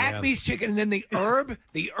 God, Acme's chicken, and then the herb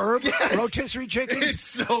rotisserie chicken. It's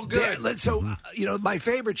so good. My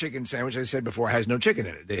favorite chicken sandwich, I said before, has no chicken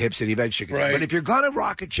in it. The Hip City Veg chicken. Right. But if you're gonna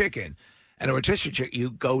rock a chicken and a rotisserie chicken, you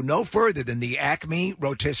go no further than the Acme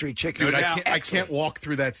rotisserie chicken. Dude, I can't walk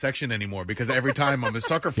through that section anymore because every time I'm a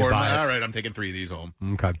sucker for it. All right, I'm taking 3 of these home.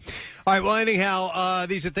 Okay. All right. Well, anyhow,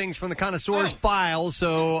 these are things from the Connoisseur's file,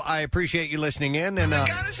 so I appreciate you listening in. And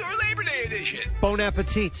Connoisseur Labor Day edition. Bon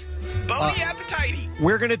appetit. Bony appetite.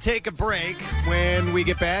 We're going to take a break. When we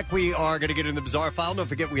get back, we are going to get in the Bizarre File. Don't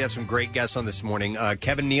forget, we have some great guests on this morning.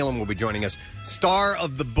 Kevin Nealon will be joining us. Star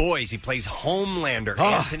of The Boys. He plays Homelander.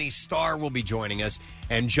 Anthony Starr will be joining us.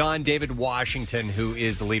 And John David Washington, who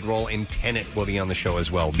is the lead role in Tenet, will be on the show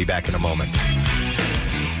as well. We'll be back in a moment.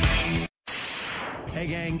 Hey,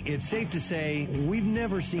 gang, it's safe to say we've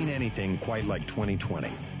never seen anything quite like 2020.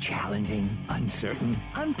 Challenging, uncertain,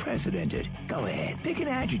 unprecedented. Go ahead, pick an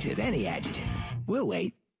adjective, any adjective. We'll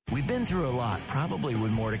wait. We've been through a lot, probably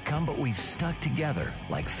with more to come, but we've stuck together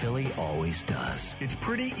like Philly always does. It's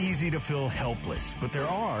pretty easy to feel helpless, but there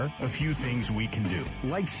are a few things we can do.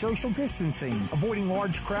 Like social distancing, avoiding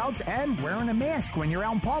large crowds, and wearing a mask when you're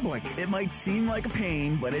out in public. It might seem like a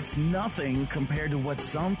pain, but it's nothing compared to what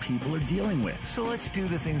some people are dealing with. So let's do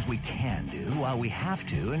the things we can do while we have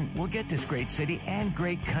to, and we'll get this great city and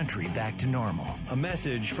great country back to normal. A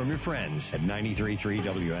message from your friends at 93.3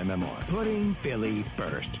 WMMR. Putting Philly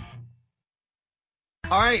first.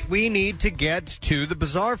 All right, we need to get to the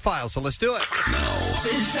bizarre file, so let's do it.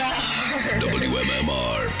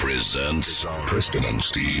 WMMR presents Preston and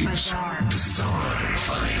Steve's Bizarre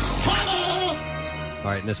File. All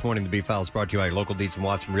right, and this morning the B-File is brought to you by local Dietz and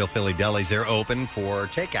Watson Real Philly Delis. They're open for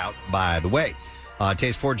takeout, by the way.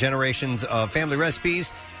 Taste 4 generations of family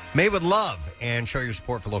recipes made with love, and show your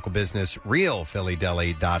support for local business,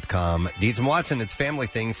 realphillydeli.com. Dietz and Watson, it's family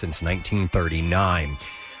thing since 1939.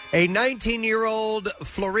 A 19-year-old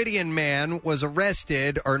Floridian man was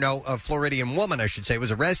arrested, a Floridian woman, I should say,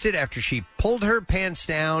 was arrested after she pulled her pants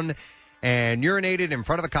down and urinated in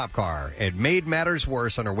front of a cop car. It made matters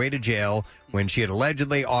worse on her way to jail when she had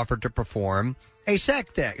allegedly offered to perform a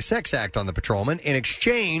sex act on the patrolman in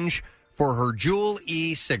exchange for her Juul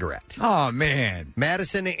e-cigarette. Oh, man.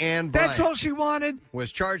 Madison Ann Bryant. That's all she wanted?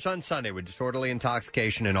 Was charged on Sunday with disorderly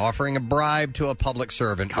intoxication and offering a bribe to a public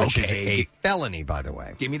servant, which is a felony, by the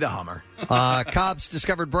way. Give me the Hummer. Cops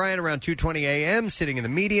discovered Bryant around 2:20 a.m. sitting in the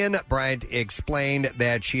median. Bryant explained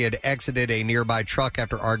that she had exited a nearby truck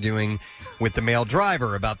after arguing with the male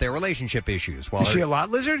driver about their relationship issues. Is she a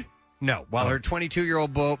lot lizard? No. While her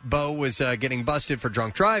 22-year-old beau was getting busted for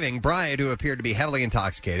drunk driving, Bryant, who appeared to be heavily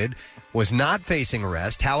intoxicated, was not facing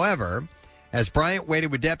arrest. However, as Bryant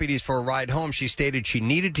waited with deputies for a ride home, she stated she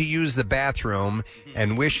needed to use the bathroom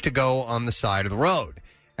and wished to go on the side of the road.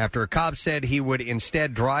 After a cop said he would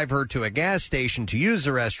instead drive her to a gas station to use the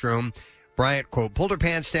restroom, Bryant, quote, pulled her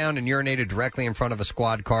pants down and urinated directly in front of a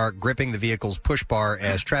squad car, gripping the vehicle's push bar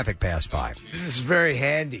as traffic passed by. This is very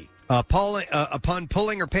handy. Upon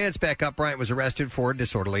pulling her pants back up, Bryant was arrested for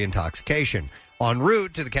disorderly intoxication. En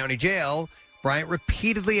route to the county jail, Bryant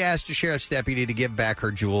repeatedly asked a sheriff's deputy to give back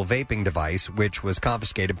her Juul vaping device, which was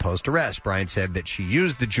confiscated post-arrest. Bryant said that she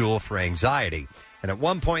used the Juul for anxiety. And at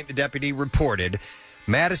one point, the deputy reported,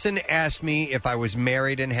 Madison asked me if I was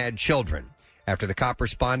married and had children. After the cop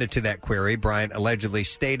responded to that query, Bryant allegedly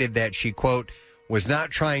stated that she, quote, was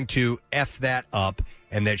not trying to F that up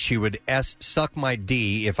and that she would suck my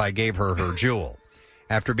D if I gave her Juul.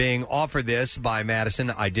 After being offered this by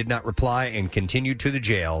Madison, I did not reply and continued to the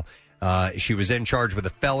jail. She was then charged with a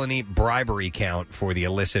felony bribery count for the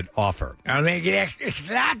illicit offer. I'll make it extra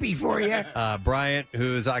sloppy for you. Bryant,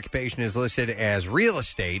 whose occupation is listed as real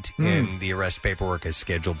estate, and the arrest paperwork is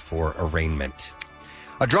scheduled for arraignment.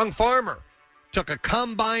 A drunk farmer took a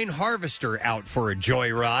combine harvester out for a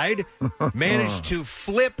joyride, managed to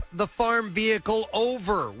flip the farm vehicle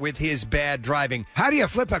over with his bad driving. How do you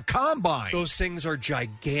flip a combine? Those things are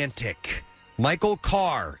gigantic. Michael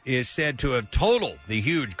Carr is said to have totaled the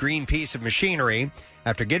huge green piece of machinery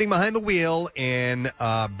after getting behind the wheel in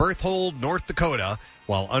Berthold, North Dakota,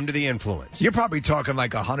 while under the influence. You're probably talking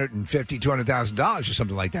like $150,000, $200,000 or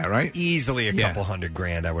something like that, right? Easily a couple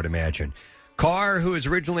 $100,000, I would imagine. Carr, who is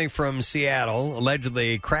originally from Seattle,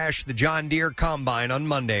 allegedly crashed the John Deere combine on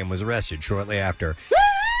Monday and was arrested shortly after.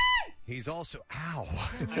 He's also... Ow.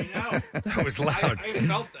 I know. That was loud. I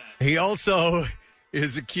felt that. He also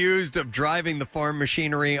is accused of driving the farm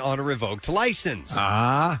machinery on a revoked license.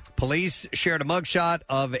 Police shared a mugshot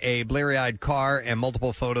of a bleary-eyed car and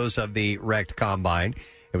multiple photos of the wrecked combine.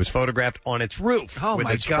 It was photographed on its roof with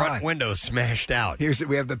its front window smashed out.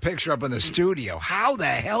 We have the picture up in the studio. How the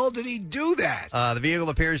hell did he do that? The vehicle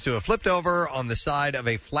appears to have flipped over on the side of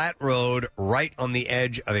a flat road right on the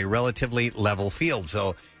edge of a relatively level field.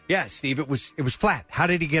 So, yeah, Steve, it was flat. How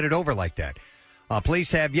did he get it over like that?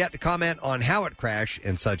 Police have yet to comment on how it crashed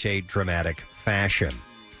in such a dramatic fashion.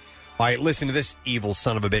 All right, listen to this evil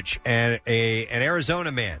son of a bitch. An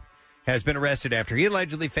Arizona man has been arrested after he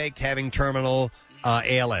allegedly faked having terminal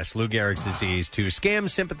ALS, Lou Gehrig's disease, to scam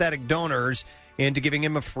sympathetic donors into giving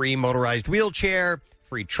him a free motorized wheelchair,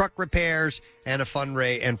 free truck repairs, and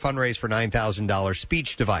fundraise for $9,000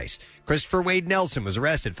 speech device. Christopher Wade Nelson was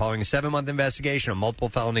arrested following a 7-month investigation on multiple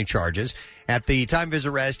felony charges. At the time of his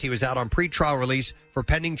arrest, he was out on pretrial release for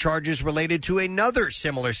pending charges related to another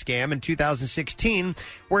similar scam in 2016,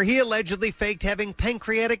 where he allegedly faked having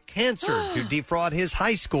pancreatic cancer to defraud his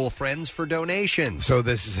high school friends for donations. So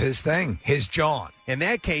this is his thing, his John. In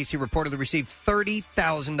that case, he reportedly received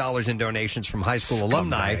 $30,000 in donations from high school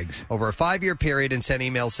alumni over a 5-year period and sent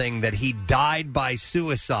emails saying that he died by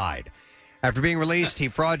suicide. After being released, he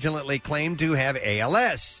fraudulently claimed to have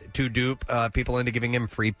ALS to dupe people into giving him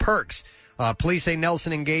free perks. Police say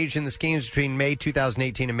Nelson engaged in the schemes between May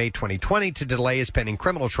 2018 and May 2020 to delay his pending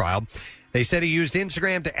criminal trial. They said he used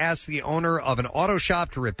Instagram to ask the owner of an auto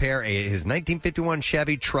shop to repair his 1951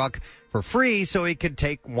 Chevy truck for free so he could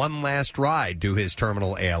take one last ride to his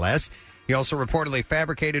terminal ALS. He also reportedly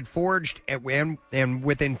fabricated, forged, and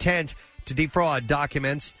with intent to defraud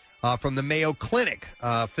documents from the Mayo Clinic.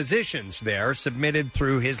 Physicians there submitted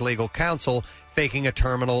through his legal counsel faking a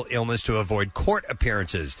terminal illness to avoid court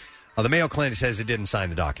appearances. The Mayo Clinic says it didn't sign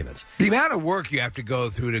the documents. The amount of work you have to go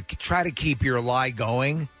through to try to keep your lie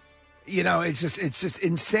going, it's just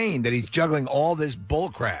insane that he's juggling all this bull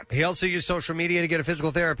crap. He also used social media to get a physical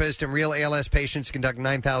therapist and real ALS patients to conduct a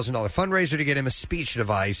 $9,000 fundraiser to get him a speech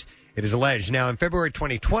device, it is alleged. Now, in February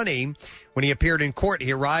 2020, when he appeared in court,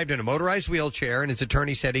 he arrived in a motorized wheelchair, and his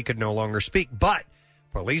attorney said he could no longer speak. But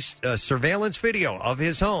police surveillance video of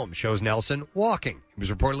his home shows Nelson walking. He was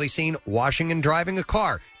reportedly seen washing and driving a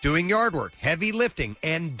car, doing yard work, heavy lifting,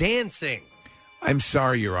 and dancing. I'm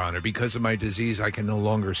sorry, Your Honor. Because of my disease, I can no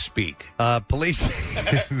longer speak. Police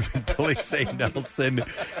say Nelson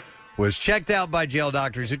was checked out by jail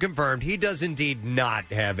doctors who confirmed he does indeed not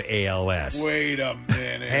have ALS. Wait a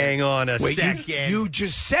minute. Hang on a second. You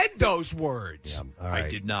just said those words. Yeah, all right. I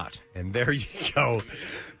did not. And there you go.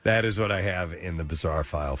 That is what I have in the bizarre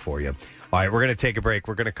file for you. All right, we're going to take a break.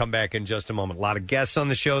 We're going to come back in just a moment. A lot of guests on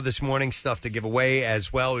the show this morning, stuff to give away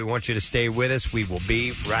as well. We want you to stay with us. We will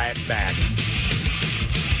be right back.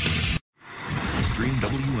 Stream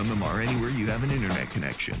WMMR anywhere you have an internet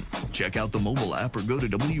connection. Check out the mobile app or go to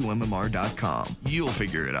WMMR.com. You'll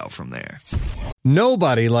figure it out from there.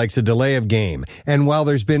 Nobody likes a delay of game. And while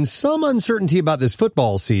there's been some uncertainty about this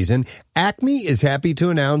football season, Acme is happy to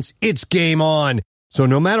announce it's game on. So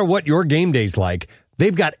no matter what your game day's like,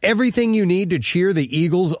 they've got everything you need to cheer the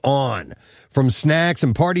Eagles on. From snacks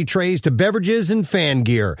and party trays to beverages and fan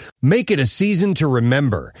gear, make it a season to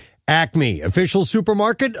remember. Acme, official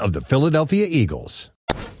supermarket of the Philadelphia Eagles.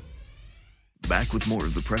 Back with more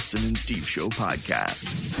of the Preston and Steve Show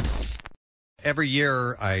podcast. Every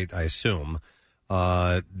year, I assume,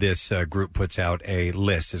 this group puts out a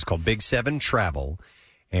list. It's called Big 7 Travel,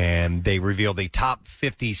 and they reveal the top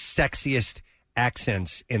 50 sexiest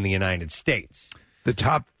accents in the United States. The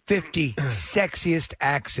top 50 sexiest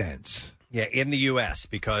accents. Yeah, in the U.S.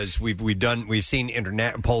 because we've seen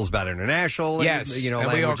polls about international. Yes, and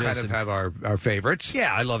we all kind of have our favorites.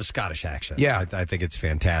 Yeah, I love a Scottish accent. Yeah, I think it's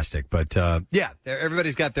fantastic. But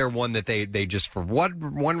everybody's got their one that they just for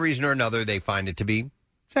one reason or another they find it to be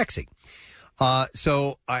sexy.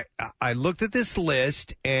 So I looked at this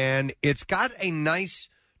list and it's got a nice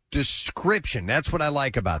description. That's what I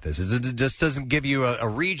like about this. Is it just doesn't give you a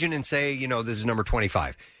region and say this is number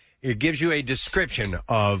 25. It gives you a description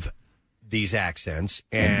of these accents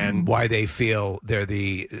and why they feel they're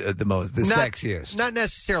the sexiest. Not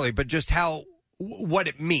necessarily, but just what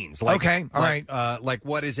it means. Like, okay, all right. Like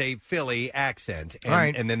what is a Philly accent? And, all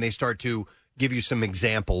right. And then they start to give you some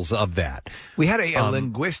examples of that. We had a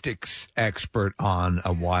linguistics expert on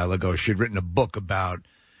a while ago. She'd written a book about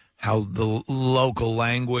how the local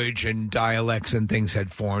language and dialects and things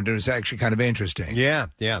had formed. It was actually kind of interesting. Yeah.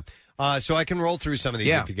 So I can roll through some of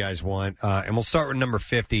these if you guys want. And we'll start with number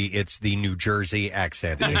 50. It's the New Jersey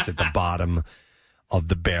accent. It's at the bottom of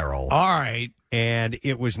the barrel. All right. And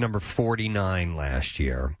it was number 49 last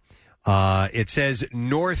year. It says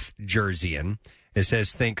North Jerseyan. It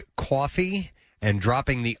says think coffee and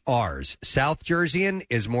dropping the R's. South Jerseyan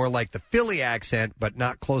is more like the Philly accent, but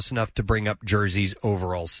not close enough to bring up Jersey's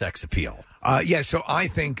overall sex appeal. So I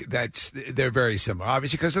think they're very similar,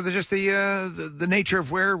 obviously, because of the nature of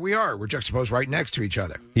where we are. We're juxtaposed right next to each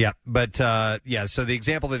other. Yeah, but so the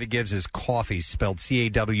example that it gives is coffee, spelled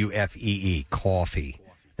CAWFEE, coffee,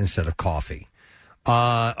 instead of coffee.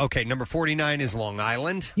 Okay, number 49 is Long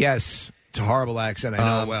Island. Yes. It's a horrible accent.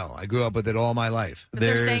 I know well. I grew up with it all my life. But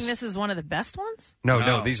they're saying this is one of the best ones?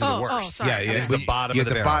 No, these are the worst. Sorry. This is the bottom of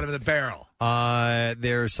the barrel. Bottom of the barrel.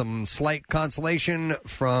 There's some slight consolation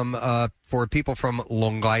for people from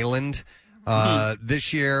Long Island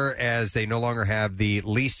this year, as they no longer have the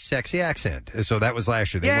least sexy accent. So that was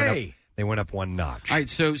last year. They went up one notch. All right,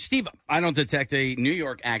 so Steve, I don't detect a New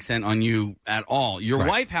York accent on you at all. Your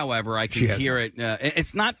wife, however, I can hear it.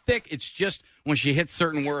 It's not thick. It's just when she hits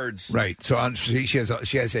certain words. Right. So she has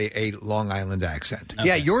a Long Island accent. Okay.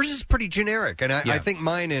 Yeah, yours is pretty generic, and I think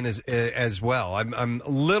mine is as well. I'm a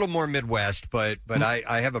little more Midwest, but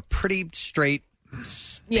I have a pretty straight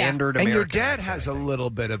standard American and your dad accent, has a little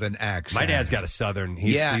bit of an accent. My dad's got a Southern.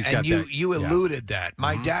 He's got and you that. alluded that.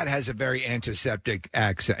 My dad has a very antiseptic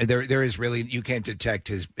accent. There is really, you can't detect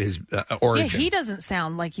his origin. Yeah, he doesn't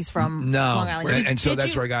sound like he's from Long Island. And so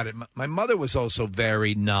that's where I got it. My mother was also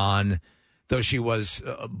very though she was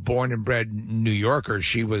born and bred New Yorker,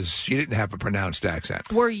 she didn't have a pronounced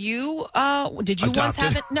accent. Were you? Did you Adopted? once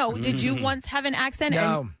have it? No. Did you once have an accent?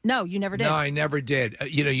 No. No, you never did. No, I never did.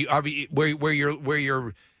 Where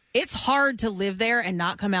you're It's hard to live there and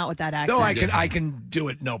not come out with that accent. No, I can do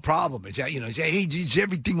it, no problem. It's say, hey, it's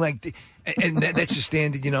everything like this. And that's the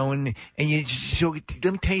standard, and you. So let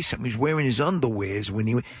me tell you something. He's wearing his underwears when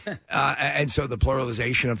he, and so the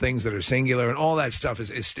pluralization of things that are singular and all that stuff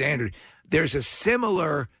is standard. There's a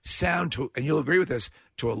similar sound to, and you'll agree with this,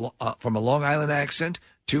 to from a Long Island accent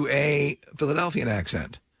to a Philadelphian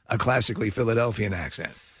accent, a classically Philadelphian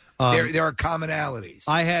accent. There are commonalities.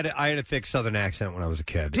 I had a thick Southern accent when I was a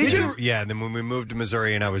kid. Did you? Yeah, and then when we moved to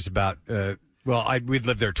Missouri, and I was about we'd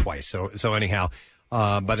lived there twice. So anyhow,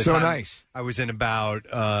 by the So time nice. I was in about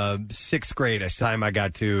sixth grade. By the time I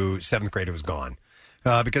got to seventh grade, it was gone.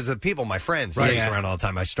 Because the people, my friends, Right. I was around all the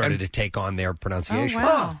time. I started to take on their pronunciation. Oh,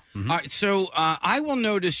 wow. All right, so I will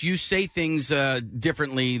notice you say things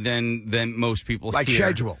differently than most people Like hear.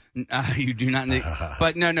 schedule. You do not.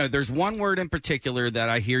 But no. There's one word in particular that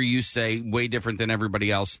I hear you say way different than everybody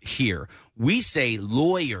else here. We say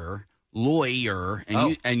lawyer,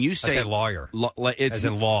 and you say I say lawyer. It's As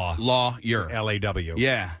in law. Lawyer. L-A-W.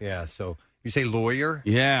 Yeah. Yeah, so you say lawyer?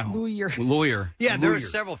 Yeah. Lawyer. Yeah, there are Lawyer.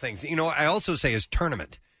 several things. I also say is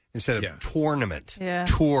tournament instead of tournament. Yeah.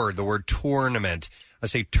 Tour, the word tournament. I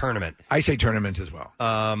say tournament. I say tournament as well.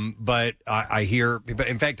 But I hear, but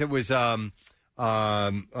in fact, it was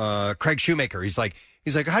Craig Shoemaker. He's like,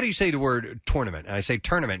 how do you say the word tournament? And I say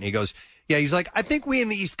tournament. And he goes, yeah, he's like, I think we in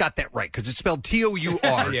the East got that right because it's spelled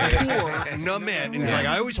T-O-U-R. Tournament. And he's like,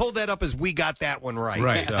 I always hold that up as we got that one right.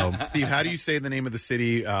 Right. So, Steve, how do you say the name of the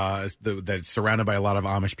city that's surrounded by a lot of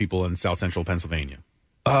Amish people in South Central Pennsylvania?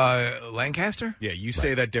 Lancaster? Yeah, you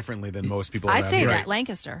say that differently than most people I around say here. that,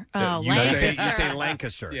 Lancaster. Yeah, Lancaster. you say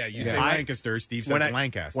Lancaster. Yeah, you say Lancaster. Steve says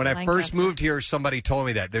Lancaster. When I first moved here, somebody told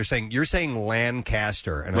me that. They're saying, you're saying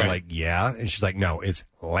Lancaster. And I'm Right. like, yeah. And she's like, no, it's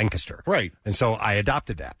Lancaster. Right. And so I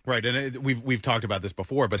adopted that. Right, and we've talked about this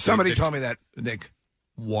before, but Somebody told me that, Nick,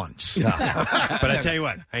 once. But I tell you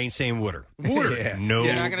what, I ain't saying Wooder. Wooder. Yeah. No,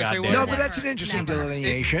 You're not gonna say goddamn. Wooder? No, but that's an interesting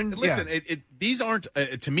delineation. Listen, these aren't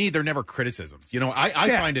to me. They're never criticisms. I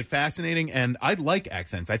find it fascinating, and I like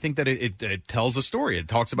accents. I think that it tells a story. It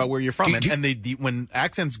talks about where you're from, when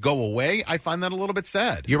accents go away, I find that a little bit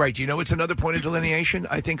sad. You're right. Do you know it's another point of delineation?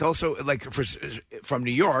 I think also, like from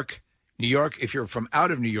New York, if you're from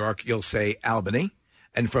out of New York, you'll say Albany.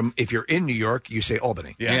 And if you're in New York, you say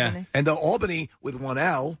Albany. Yeah. Albany. And the Albany with one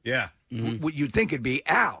L, what you'd think it'd be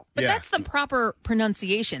Al. But that's the proper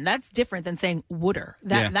pronunciation. That's different than saying wooder.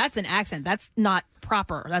 That's an accent. That's not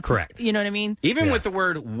proper. That's correct. You know what I mean? Even with the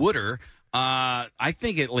word wooder, I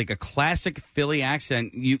think it like a classic Philly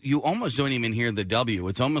accent. You almost don't even hear the W.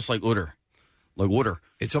 It's almost like wooder, like wooder.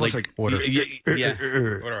 It's almost like wooder. Yeah.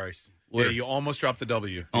 Water ice. Yeah, you almost dropped the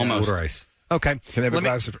W. Almost. Water ice. Okay. Can I have a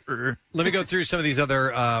glass of Let me go through some of these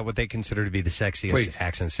other, what they consider to be the sexiest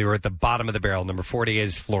accents. They were at the bottom of the barrel. Number 40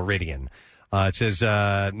 is Floridian. It says,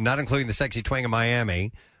 not including the sexy twang of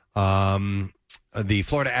Miami. The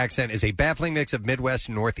Florida accent is a baffling mix of Midwest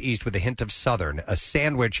and Northeast with a hint of Southern. A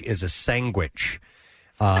sandwich is a sandwich.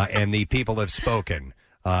 And the people have spoken.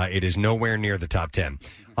 It is nowhere near the top 10.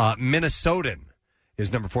 Minnesotan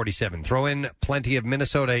is number 47. Throw in plenty of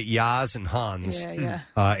Minnesota yas and hans,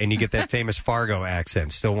 and you get that famous Fargo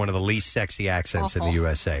accent, still one of the least sexy accents in the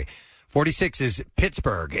USA. 46 is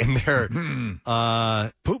Pittsburgh, and their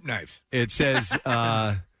poop knives. It says,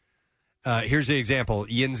 here's the example.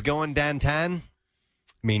 Yin's going downtown?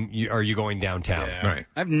 I mean, are you going downtown? Yeah. Right.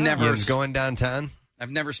 I've never Yin's going downtown? I've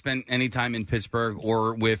never spent any time in Pittsburgh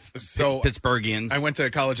or with Pittsburghians. I went to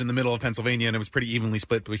college in the middle of Pennsylvania, and it was pretty evenly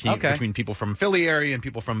split between people from Philly area and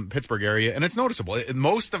people from Pittsburgh area, and it's noticeable.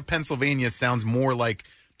 Most of Pennsylvania sounds more like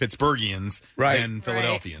Pittsburghians than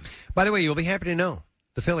Philadelphians. By the way, you'll be happy to know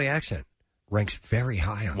the Philly accent ranks very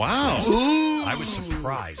high on Wow. this list. I was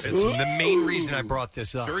surprised. It's the main reason I brought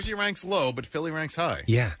this up. Jersey ranks low, but Philly ranks high.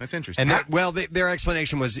 Yeah. That's interesting. And their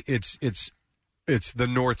explanation was it's the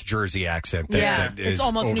North Jersey accent that it's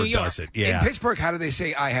almost New York. overdoes it. Yeah. In Pittsburgh, how do they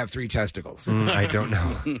say, I have 3 testicles? I don't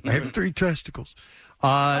know. I have 3 testicles.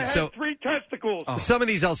 I have 3 testicles. Some of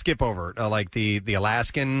these I'll skip over, like the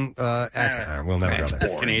Alaskan accent. We'll never go there.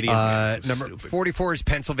 That's Canadian. Number 44 is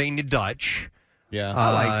Pennsylvania Dutch. Yeah.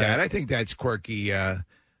 I like that. I think that's quirky.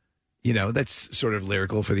 That's sort of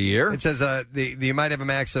lyrical for the ear. It says you might have a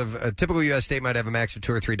max of a typical U.S. state might have a max of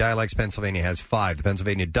 2 or 3 dialects. Pennsylvania has 5. The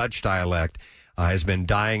Pennsylvania Dutch dialect has been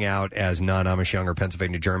dying out as non-Amish younger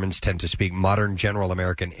Pennsylvania Germans tend to speak modern General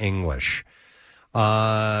American English.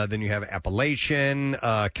 Then you have Appalachian.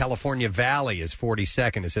 California Valley is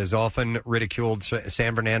 42nd. It says often ridiculed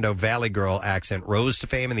San Fernando Valley girl accent rose to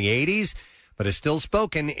fame in the 80s, but is still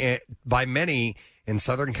spoken by many in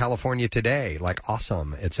Southern California today. Like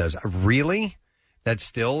awesome. It says, really? That's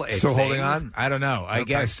still a still thing? holding on. I don't know. I Okay.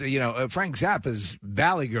 guess Frank Zappa's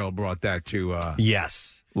Valley Girl brought that to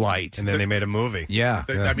yes light, and then they made a movie. Yeah,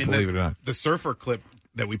 I mean, believe it or not. the surfer clip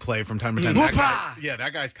that we play from time to time.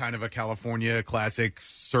 That guy's kind of a California classic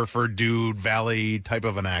surfer dude, valley type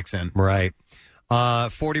of an accent. Right.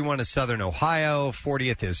 41 is Southern Ohio.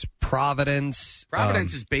 40th is Providence.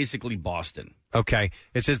 Providence is basically Boston. Okay.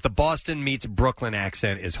 It says the Boston meets Brooklyn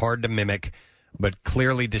accent is hard to mimic, but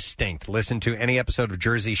clearly distinct. Listen to any episode of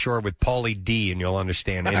Jersey Shore with Paulie D, and you'll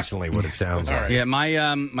understand instantly what it sounds like. Yeah,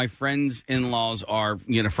 my friends' in-laws are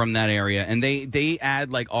from that area, and they add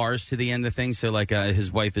like R's to the end of things. So like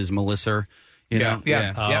his wife is Melissa. Yeah.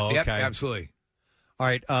 Okay. Absolutely. All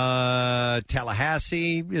right.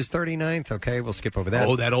 Tallahassee is 39th. Okay, we'll skip over that.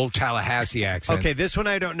 Oh, that old Tallahassee accent. Okay, this one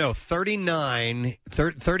I don't know.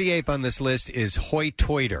 38th on this list is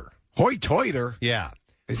Hoy-Toiter. Hoy-Toiter? Yeah.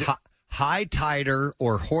 Is it? High-Tider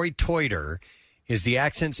or Hoy-Toiter is the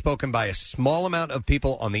accent spoken by a small amount of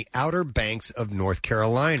people on the outer banks of North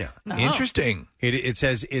Carolina. Oh. Interesting. It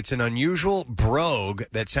says it's an unusual brogue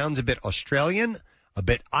that sounds a bit Australian, a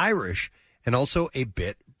bit Irish, and also a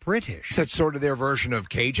bit British. Is that sort of their version of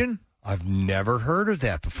Cajun? I've never heard of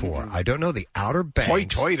that before. I don't know. The outer banks.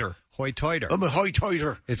 Hoy-Toiter. Hoy-Toiter. I'm a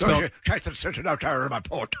Hoy-Toiter. It's spelled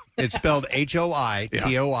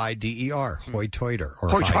Hoitoider. Hoy-Toiter. Or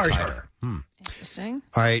Hoy-Toiter. Interesting.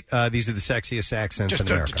 All right. These are the sexiest accents Just in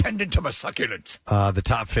America. attending to my succulents. The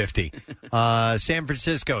top 50. San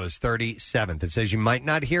Francisco is 37th. It says you might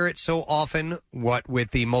not hear it so often, what with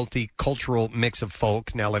the multicultural mix of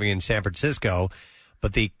folk now living in San Francisco,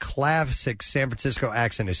 but the classic San Francisco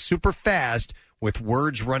accent is super fast with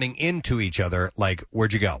words running into each other like,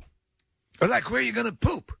 where'd you go? Or like, where are you going to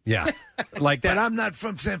poop? Yeah, like that. But I'm not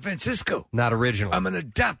from San Francisco. Not original. I'm an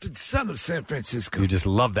adopted son of San Francisco. You just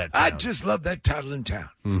love that town. I just love that title in town.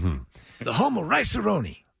 Mm-hmm. The home of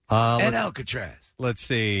Rice-A-Roni and Alcatraz. Let's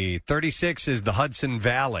see. 36 is the Hudson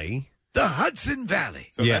Valley. The Hudson Valley.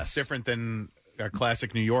 So that's different than a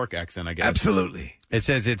classic New York accent, I guess. Absolutely. It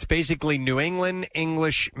says it's basically New England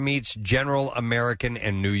English meets General American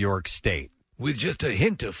and New York State. With just a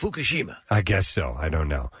hint of Fukushima. I guess so. I don't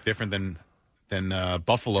know. Different than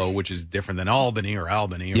Buffalo, which is different than Albany or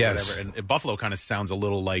Yes. whatever. And Buffalo kind of sounds a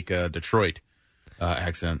little like a Detroit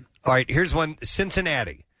accent. All right, here's one.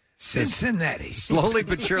 Cincinnati. Cincinnati. Slowly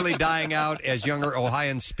but surely dying out as younger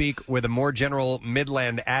Ohioans speak with a more general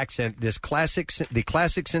Midland accent. The classic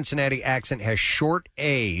Cincinnati accent has short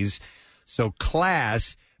A's, so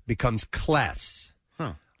class becomes class.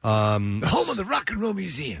 Huh. The home of the Rock and Roll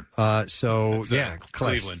Museum. So, That's, yeah,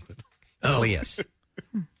 class. Cleveland. Class.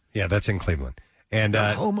 Yeah, that's in Cleveland. And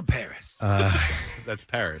the home of Paris. That's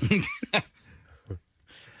Paris.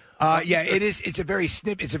 Yeah, it is. It's a very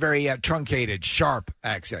It's a very truncated, sharp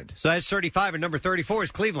accent. So that's 35, and number 34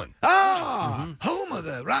 is Cleveland. Home of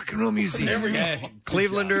the Rock and Roll Museum. There we go.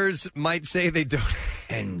 Clevelanders might say they don't.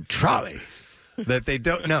 And trolleys. That they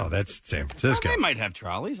don't. No, that's San Francisco. They might have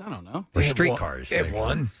trolleys. I don't know. Or streetcars. They have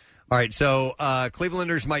one. All right, so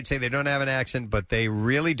Clevelanders might say they don't have an accent, but they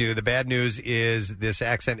really do. The bad news is this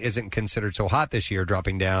accent isn't considered so hot this year,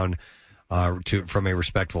 dropping down from a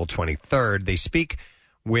respectable 23rd. They speak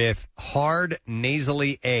with hard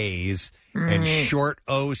nasally A's and short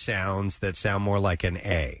O sounds that sound more like an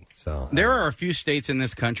A. So there are a few states in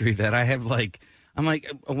this country that I have I'm like,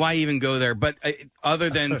 why even go there? But other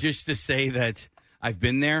than just to say that I've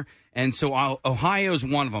been there. And so Ohio's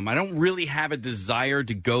one of them. I don't really have a desire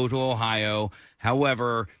to go to Ohio.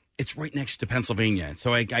 However, it's right next to Pennsylvania.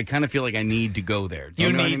 So I kind of feel like I need to go there.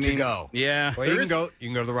 You need to go. Yeah. Well, you can go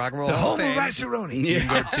to the Rock and Roll The Hall of home of Fame. Rice-A-Roni. You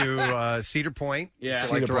can go to Cedar Point. Yeah.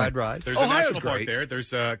 If you like to ride rides. There's Ohio's a national great. park there.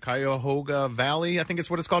 There's Cuyahoga Valley, I think it's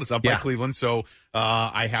what it's called. It's up by Cleveland. So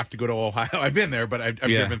I have to go to Ohio. I've been there, but I've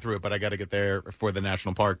driven through it. But I got to get there for the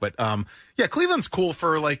national park. But yeah, Cleveland's cool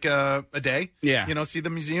for like a day. Yeah. You know, see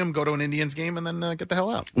the museum, go to an Indians game, and then get the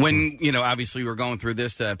hell out. When, obviously we're going through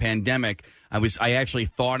this pandemic, I actually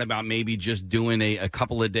thought about maybe just doing a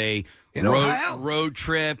couple of day road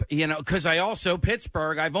trip, because I also,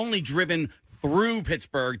 Pittsburgh, I've only driven through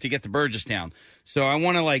Pittsburgh to get to Burgestown. So I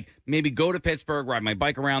want to maybe go to Pittsburgh, ride my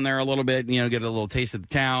bike around there a little bit, get a little taste of the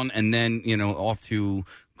town, and then, off to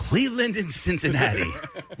Cleveland and Cincinnati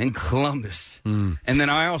and Columbus. And then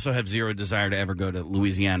I also have zero desire to ever go to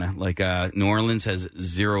Louisiana. New Orleans has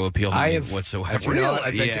zero appeal to me whatsoever.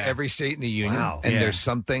 I've been to every state in the union, and there's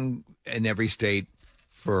something in every state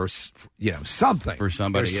for something. For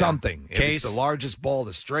somebody, There's something. If it's the largest ball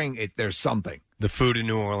to string, there's something. The food in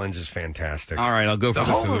New Orleans is fantastic. All right, I'll go for the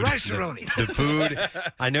home food. of Rice-A-Roni. The food.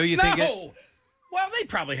 I know you think it. Well, they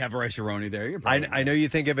probably have rice-a-roni there. I know you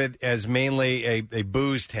think of it as mainly a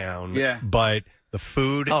booze town, but the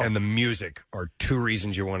food and the music are two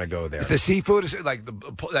reasons you want to go there. The seafood is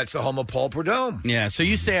that's the home of Paul Prudhomme. Yeah, so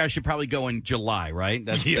you say I should probably go in July, right?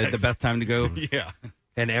 That's the best time to go? Yeah.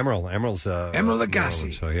 And Emerald's Emerald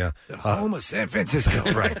Lagasse. So, yeah. The home of San Francisco.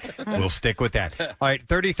 That's right. We'll stick with that. All right,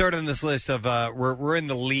 33rd on this list of, we're in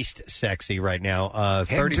the least sexy right now.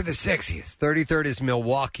 Head to the sexiest. 33rd is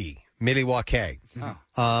Milwaukee. And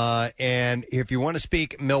if you want to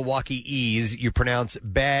speak Milwaukeeese, you pronounce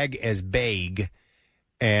bag as bag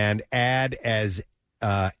and add as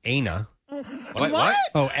ana. What?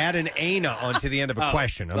 Oh, add an ana onto the end of a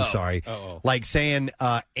question. I'm sorry. Like saying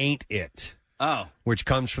ain't it. Oh. Which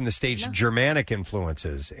comes from the state's Germanic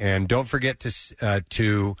influences. And don't forget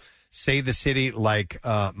to say the city like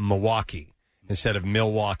Milwaukee instead of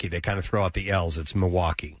Milwaukee. They kind of throw out the L's. It's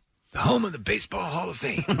Milwaukee. The home of the Baseball Hall of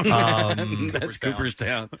Fame. That's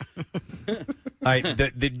Cooperstown. All right,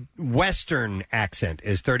 the Western accent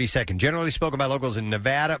is 32nd. Generally spoken by locals in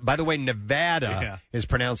Nevada. By the way, Nevada is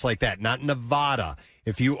pronounced like that, not Nevada.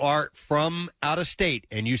 If you are from out of state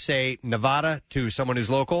and you say Nevada to someone who's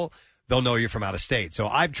local, they'll know you're from out of state. So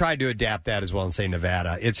I've tried to adapt that as well and say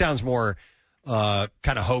Nevada. It sounds more kind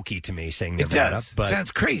of hokey to me saying Nevada. It does. But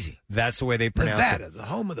sounds crazy. That's the way they pronounce Nevada, it. the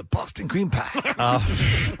home of the Boston cream pie.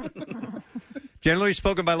 Generally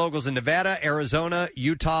spoken by locals in Nevada, Arizona,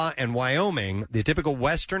 Utah, and Wyoming, the typical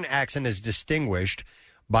Western accent is distinguished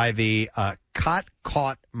by the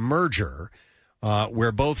cot-caught merger,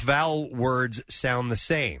 where both vowel words sound the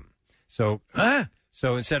same. So,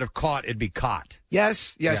 so instead of caught, it'd be caught.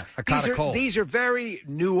 Yes. Yeah, These are very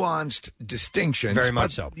nuanced distinctions. Very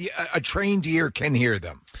much but so. A trained ear can hear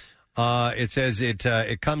them. It says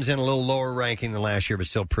it comes in a little lower ranking than last year, but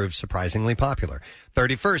still proves surprisingly popular.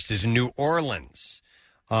 31st is New Orleans.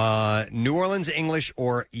 New Orleans English,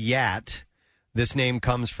 or YAT. This name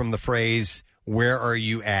comes from the phrase, where are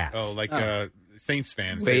you at? Oh, like Saints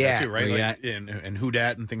fans Where say at? that too, right? Where Like, and who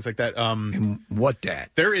dat and things like that. And what dat?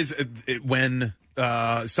 There is, when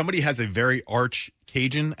somebody has a very arch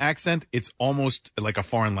Cajun accent, it's almost like a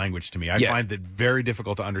foreign language to me. I find it very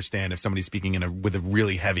difficult to understand if somebody's speaking with a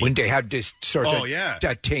really heavy. When they have this sort of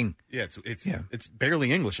that ting. Yeah, it's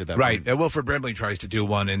barely English at that right. point. Wilford Brimley tries to do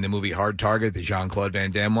one in the movie Hard Target, the Jean-Claude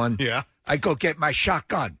Van Damme one. Yeah. I go get my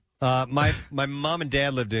shotgun. My mom and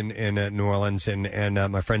dad lived in New Orleans, and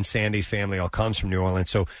my friend Sandy's family all comes from New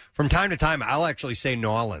Orleans. So from time to time, I'll actually say New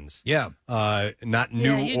Orleans. Yeah. Not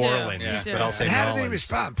New Orleans, but I'll say New How Orleans. do they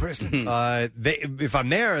respond, Preston? If I'm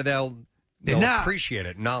there, they'll appreciate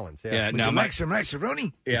it. New Orleans. Yeah. Would you like some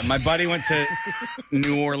rice-a-roni? Yeah, my buddy went to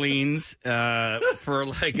New Orleans for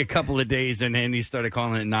like a couple of days, and then he started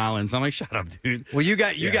calling it Nolans. I'm like, shut up, dude. Well, you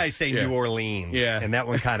guys say New Orleans, and that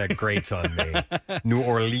one kind of grates on me. New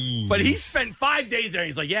Orleans. But he spent 5 days there.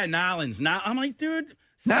 He's like, yeah, Nolans. I'm like, dude,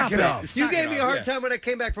 stop Knock it off. You gave me a hard time when I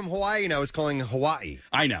came back from Hawaii, and I was calling Hawaii.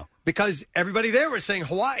 I know. Because everybody there was saying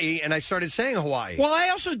Hawaii, and I started saying Hawaii. Well, I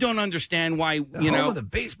also don't understand why, home of the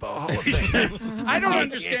Baseball Hall of Fame. I don't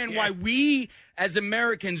understand why we, as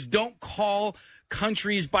Americans, don't call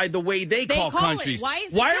countries by the way they call countries. Why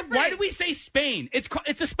is it why different? do we say Spain? It's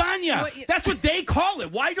España. That's what they call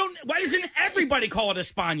it. Why doesn't everybody call it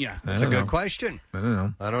España? That's a good question.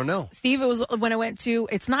 I don't know. Steve, it was when I went to,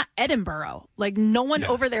 it's not Edinburgh. Like, no one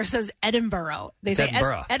over there says Edinburgh. They say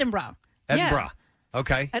Edinburgh. Edinburgh. Edinburgh. Yeah.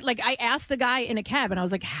 Okay. I asked the guy in a cab, and I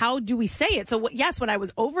was like, how do we say it? So, yes, when I was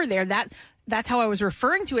over there, that's how I was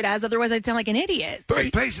referring to it as. Otherwise, I'd sound like an idiot.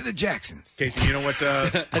 Birthplace of the Jacksons. Casey, you know what?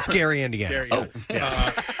 That's Gary, Indiana. Do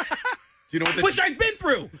you know what? Which I've been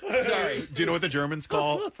through. Sorry. Do you know what the Germans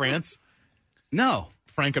call France? No.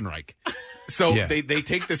 Frankenreich. So they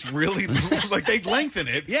take this really, like, they lengthen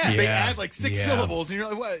it. Yeah. They add like 6 syllables, and you're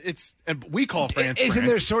like, what? And we call France. Isn't France.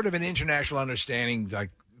 there sort of an international understanding,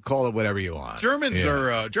 like, call it whatever you want? Germans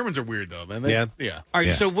are weird though, man. Yeah. All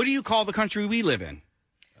right. So, what do you call the country we live in?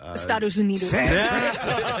 Estados Unidos.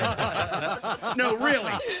 No,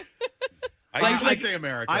 really. I usually say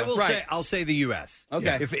America. I will say I'll say the U.S.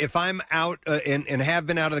 Okay. If I'm out and have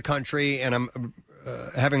been out of the country and I'm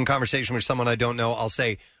having a conversation with someone I don't know, I'll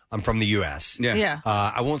say I'm from the U.S. Yeah.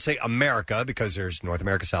 I won't say America because there's North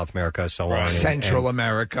America, South America, so on. Central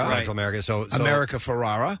America. Central America. So America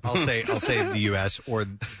Ferrara. I'll say the U.S. or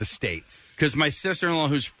the States. Because my sister-in-law,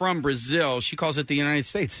 who's from Brazil, she calls it the United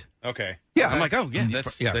States. Okay. Yeah. I'm like, oh, yeah.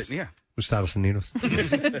 That's, yeah. Estados Unidos.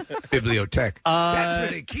 Bibliothèque. That's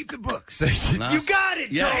where they keep the books. You got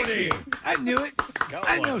it, Tony. I knew it.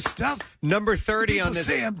 I know stuff. Number 30 People on this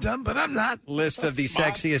say I'm dumb, but I'm not. list of the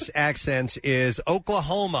sexiest accents is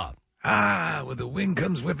Oklahoma. Where the wind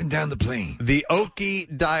comes whipping down the plain. The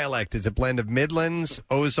Okie dialect is a blend of Midlands,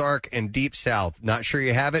 Ozark, and Deep South. Not sure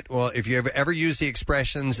you have it? Well, if you ever use the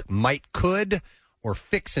expressions might, could, or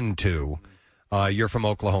fixin' to, you're from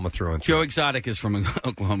Oklahoma through and through. Joe Exotic is from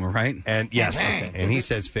Oklahoma, right? And yes, and he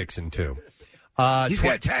says fixin' to. He's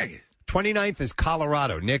got taggers. 29th is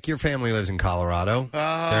Colorado. Nick, your family lives in Colorado. There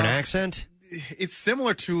an accent? It's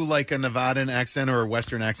similar to like a Nevadan accent or a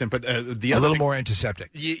Western accent, but the a other little thing, more antiseptic.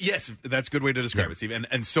 Yes, that's a good way to describe it, Steve.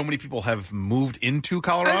 And so many people have moved into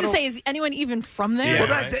Colorado. I was going to say, is anyone even from there?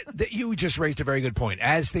 Yeah, well, you just raised a very good point.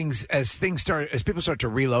 As people start to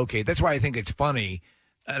relocate, that's why I think it's funny.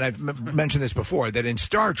 And I've mentioned this before, that in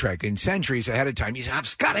Star Trek, in centuries ahead of time, you say,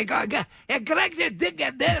 it's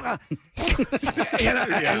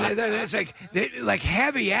like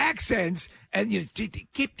heavy accents, and you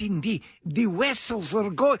getting the vessels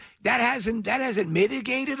will go. That hasn't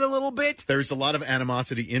mitigated a little bit. There's a lot of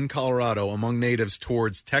animosity in Colorado among natives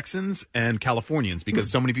towards Texans and Californians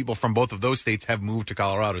because so many people from both of those states have moved to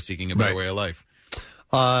Colorado seeking a better way of life.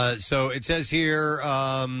 So it says here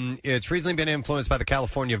it's recently been influenced by the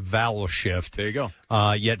California vowel shift. There you go.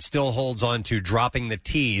 Yet still holds on to dropping the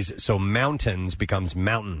T's, so mountains becomes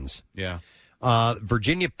mountains. Yeah.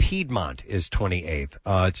 Virginia Piedmont is 28th.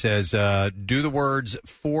 It says, do the words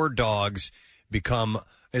for dogs become...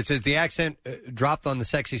 It says the accent dropped on the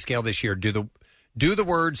sexy scale this year. Do the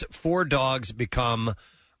words for dogs become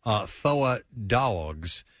foa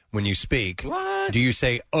dogs when you speak? What? Do you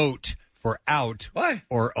say oat for out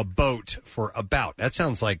or a boat for about? That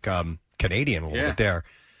sounds like Canadian a little bit there.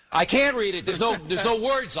 I can't read it. There's no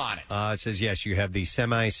words on it. It says yes, you have the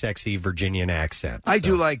semi-sexy Virginian accent. I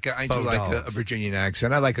do like a Virginian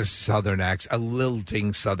accent. I like a southern accent, a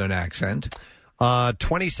lilting southern accent.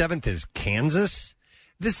 27th is Kansas.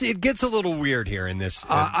 It gets a little weird here in this.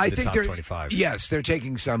 I the think top they're 25. Yes, they're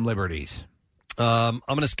taking some liberties. I'm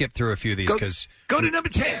going to skip through a few of these because go to number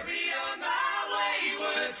 10.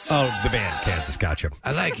 Oh, the band, Kansas. Gotcha.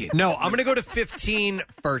 I like it. No, I'm going to go to 15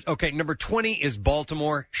 first. Okay, number 20 is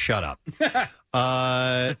Baltimore. Shut up.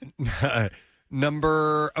 I'm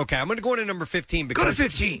going to go into number 15. Because, go to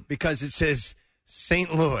 15. Because it says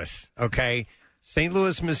St. Louis, okay? St.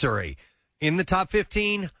 Louis, Missouri. In the top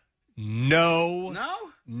 15, no.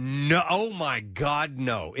 No, oh my God,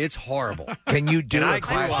 no. It's horrible. Can you do a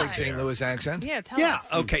classic St. Louis accent? Yeah, tell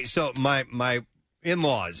us. Okay, so my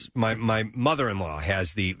in-laws, my mother-in-law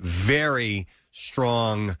has the very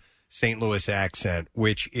strong St. Louis accent,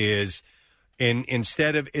 which is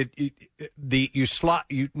instead of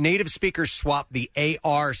native speakers swap the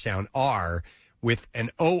AR sound R with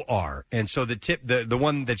an OR, and so the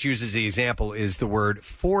one that uses the example is the word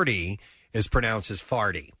 40 is pronounced as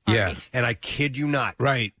farty. Yeah, and I kid you not,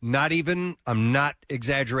 right? I'm not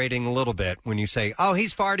exaggerating a little bit when you say, "Oh,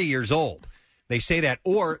 he's 40 years old." They say that,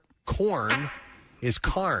 or corn is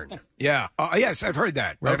carn. Yeah. Yes, I've heard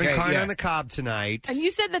that. We're having carn on the cob tonight. And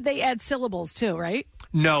you said that they add syllables too, right?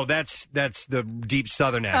 No, that's the deep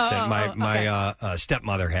Southern accent. My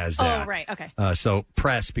stepmother has that. Oh, right. Okay. So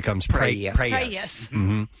press becomes preyes.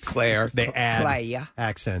 Mm-hmm. Claire. They add Claire.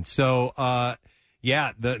 accents. So,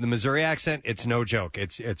 the Missouri accent, it's no joke.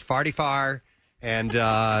 It's farty far. And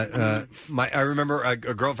I remember a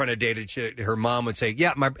girlfriend I dated, her mom would say,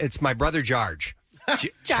 "Yeah, it's my brother Jarge."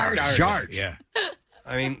 Jarge. Yeah.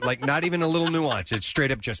 I mean, like, not even a little nuance. It's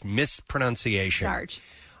straight up just mispronunciation. Jarge.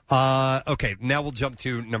 Okay, now we'll jump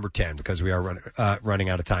to number 10 because we are running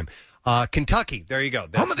out of time. Kentucky. There you go.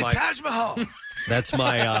 That's home of the Taj Mahal. That's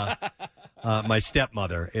my my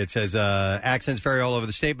stepmother. It says accents vary all over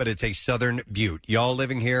the state, but it's a Southern beaut. Y'all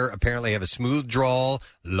living here apparently have a smooth drawl,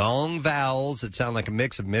 long vowels that sound like a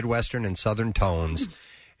mix of Midwestern and Southern tones.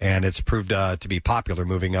 And it's proved to be popular,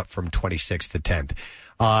 moving up from 26th to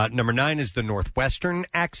 10th. Number 9 is the Northwestern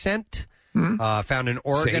accent, found in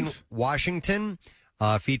Oregon, Washington.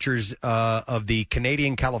 Features of the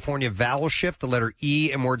Canadian-California vowel shift. The letter E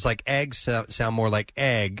and words like eggs sound more like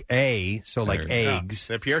egg, A, so like eggs.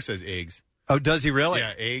 Yeah. Pierre says eggs. Oh, does he really?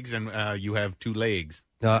 Yeah, eggs, and you have 2 legs.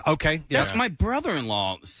 Okay. Yeah. That's my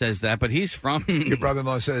brother-in-law says that, but he's from... Your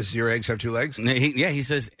brother-in-law says your eggs have 2 legs? He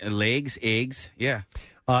says legs, eggs, yeah.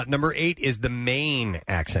 Number 8 is the Maine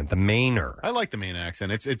accent, the Mainer. I like the Maine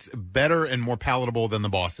accent. It's better and more palatable than the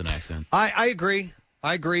Boston accent. I agree.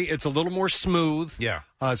 It's a little more smooth. Yeah.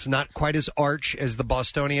 It's not quite as arch as the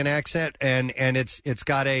Bostonian accent, and it's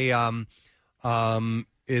got a I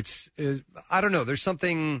don't know. There's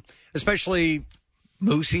something especially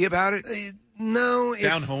moosey about it. No, it's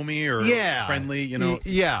down homey or friendly. You know,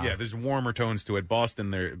 yeah. There's warmer tones to it.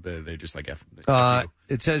 Boston, they're just like F.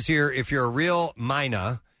 It says here, if you're a real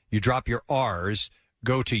mina, you drop your R's.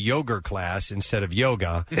 go to yoga class instead of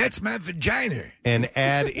yoga. That's my vagina. And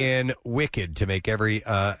add in wicked to make every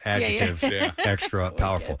adjective Yeah. extra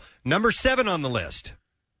powerful. Number 7 on the list,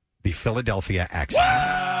 the Philadelphia accent.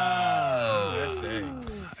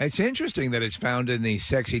 It's interesting that it's found in the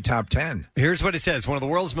sexy top 10. Here's what it says. One of the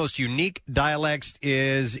world's most unique dialects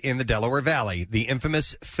is in the Delaware Valley, the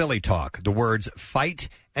infamous Philly talk. The words fight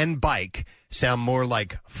and bike sound more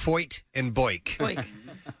like foit and boik.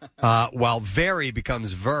 While very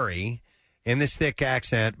becomes vurry in this thick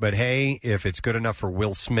accent, but hey, if it's good enough for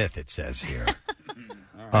Will Smith, it says here.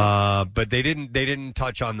 But they didn't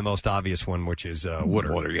touch on the most obvious one, which is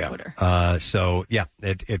Wooder. Wooder, yeah. So yeah,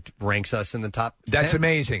 it ranks us in the top. That's 10.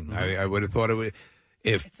 amazing. I would have thought it would.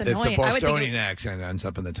 If the annoying. I would think Bostonian accent ends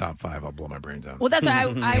up in the top 5, I'll blow my brains out. Well, that's why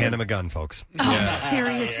I hand him a gun, folks. Oh,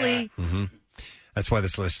 seriously? Mm-hmm. That's why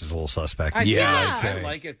this list is a little suspect. I'd say. I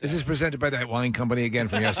like it. This is presented by that wine company again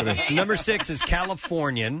from yesterday. Number 6 is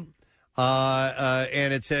Californian.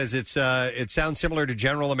 And it says it sounds similar to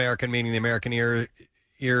General American, meaning the American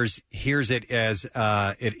ears hears it as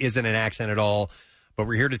it isn't an accent at all. But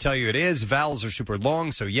we're here to tell you it is. Vowels are super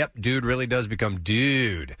long, so yep, dude really does become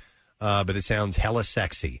dude. But it sounds hella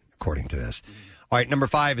sexy, according to this. All right, number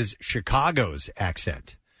 5 is Chicago's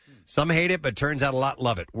accent. Some hate it, but turns out a lot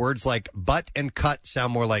love it. Words like butt and cut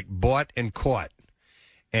sound more like bought and caught.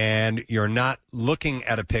 And you're not looking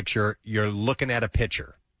at a picture, you're looking at a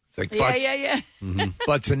picture. It's like yeah. Mm-hmm.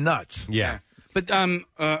 Butts and nuts. Yeah. But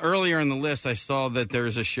earlier in the list, I saw that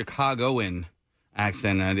there's a Chicagoan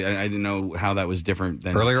accent. I didn't know how that was different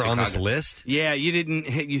than Earlier Chicago. on this list? Yeah,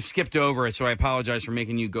 you skipped over it, so I apologize for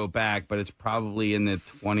making you go back, but it's probably in the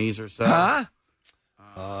 20s or so. Huh?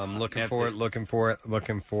 Looking for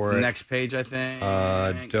it. Next page, I think.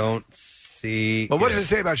 Don't see. Well, what does it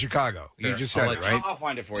say about Chicago? You Here, just I'll said it, let right? I'll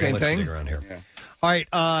find it for you. Same I'll let you thing? dig around here. All right,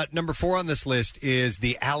 number 4 on this list is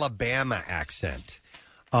the Alabama accent.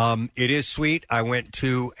 It is sweet. I went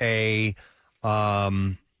to a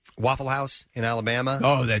Waffle House in Alabama.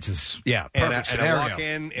 Oh, that's perfect and I scenario. walk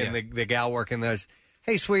in, and the gal working there's,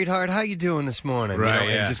 hey, sweetheart, how you doing this morning? Right,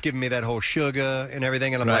 and just giving me that whole sugar and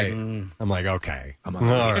everything, and I'm like, okay, I'm on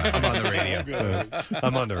the radio.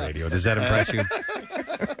 I'm on the radio. Does that impress you?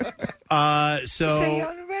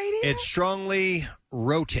 So it's strongly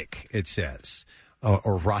rhotic, it says. Or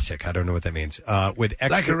erotic, I don't know what that means. With extra,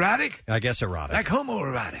 Like erotic? I guess erotic. Like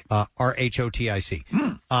homoerotic.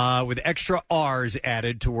 RHOTIC. With extra R's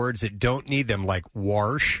added to words that don't need them, like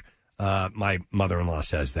warsh. My mother-in-law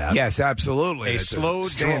says that. Yes, absolutely. A It's slow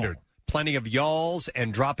standard. drawl. Plenty of y'alls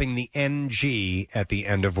and dropping the NG at the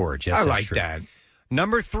end of words. Yes, I that's like true. that.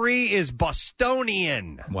 Number 3 is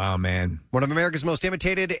Bostonian. Wow, man. One of America's most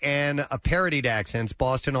imitated and parodied accents,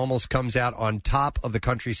 Boston almost comes out on top of the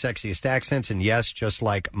country's sexiest accents. And yes, just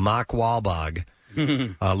like Mark Wahlberg,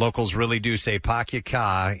 locals really do say "Pak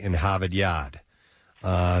ka" in Harvard Yard.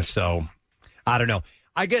 So, I don't know.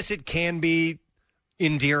 I guess it can be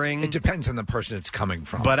endearing. It depends on the person it's coming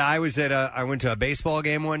from. But I went to a baseball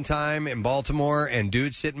game one time in Baltimore, and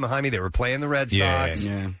dudes sitting behind me, they were playing the Red Sox,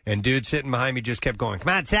 and dudes sitting behind me just kept going,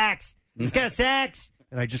 "Come on, Sox! Let's go, Sox!"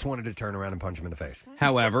 And I just wanted to turn around and punch him in the face.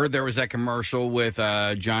 However, there was that commercial with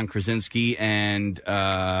John Krasinski and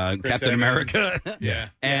Captain America. Yeah.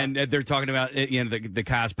 And they're talking about the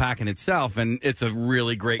car's packing itself, and it's a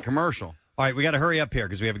really great commercial. All right, we got to hurry up here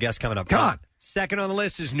because we have a guest coming up. Come on. Second on the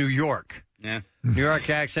list is New York. Yeah. New York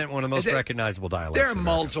accent, one of the most recognizable dialects. There are in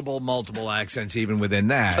America. multiple accents even within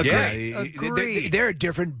that. Agreed. There are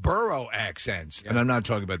different borough accents, and I'm not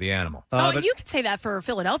talking about the animal. You could say that for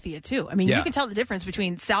Philadelphia, too. I mean, you can tell the difference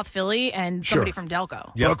between South Philly and somebody from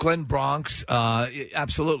Delco. Brooklyn, Bronx,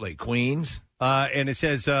 absolutely. Queens. And it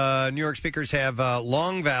says New York speakers have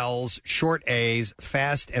long vowels, short A's,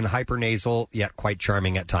 fast and hypernasal, yet quite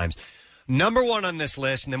charming at times. Number 1 on this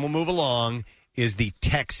list, and then we'll move along, is the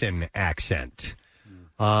Texan accent.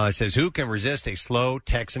 It says, who can resist a slow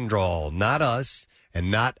Texan drawl? Not us, and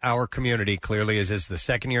not our community. Clearly, as this is the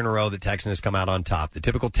second year in a row that Texan has come out on top. The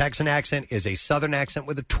typical Texan accent is a Southern accent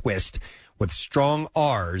with a twist, with strong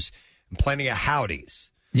R's and plenty of howdies.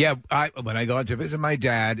 Yeah, when I go out to visit my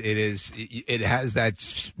dad, it has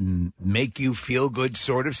that make you feel good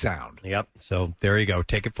sort of sound. Yep. So there you go.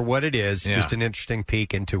 Take it for what it is. Yeah. Just an interesting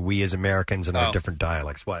peek into we as Americans and our different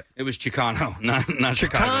dialects. What? It was Chicano, not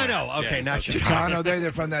Chicago. Chicano. Okay, not Chicago. Chicano,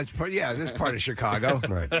 they're from that part. Yeah, this part of Chicago.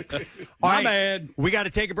 Right. All right. We got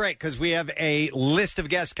to take a break because we have a list of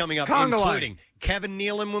guests coming up, including Kevin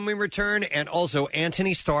Nealon when we return, and also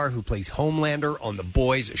Anthony Starr, who plays Homelander on The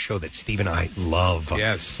Boys, a show that Steve and I love.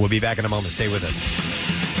 Yes. We'll be back in a moment. Stay with us.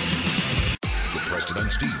 The Preston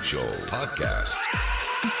and Steve Show podcast.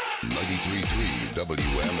 93.3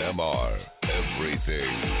 WMMR.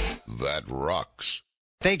 Everything that rocks.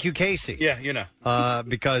 Thank you, Casey. Yeah,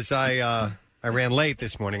 because I ran late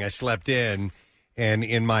this morning. I slept in, and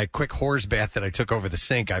in my quick horse bath that I took over the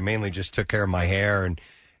sink, I mainly just took care of my hair,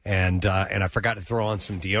 and I forgot to throw on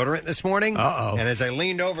some deodorant this morning. Uh-oh. And as I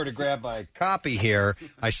leaned over to grab my copy here,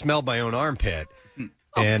 I smelled my own armpit.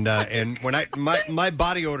 And when my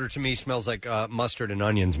body odor to me smells like mustard and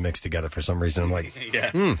onions mixed together for some reason. I'm like,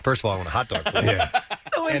 first of all, I want a hot dog.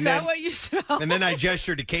 So is that what you smell? And then I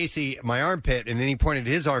gestured to Casey my armpit, and then he pointed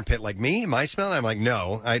to his armpit like, me? Am I smelling? I'm like,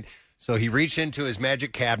 no. So he reached into his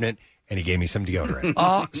magic cabinet, and he gave me some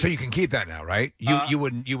deodorant. So you can keep that now, right? You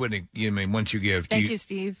wouldn't. You mean once you give? Thank you,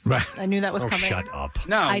 Steve. Right. I knew that was coming. Shut up.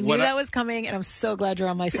 No, I knew that was coming, and I'm so glad you're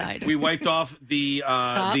on my side. We wiped off the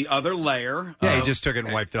other layer. Yeah, he just took it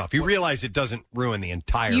and wiped it off. You realize it doesn't ruin the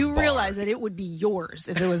entire You bar. realize that it would be yours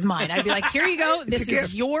if it was mine. I'd be like, here you go. This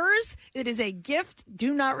is yours. It is a gift.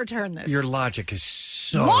 Do not return this. Your logic is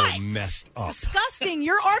so messed up. Disgusting.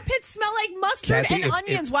 Your armpits smell like mustard Kathy, and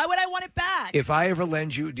onions. Why would I want it back? If I ever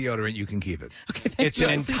lend you deodorant, you can keep it. It's an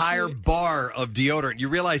entire bar of deodorant. You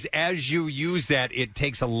realize as you use that, it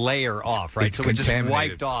takes a layer off, right? It's So it just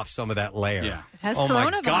contaminated. wiped off some of that layer. Yeah. Has oh, my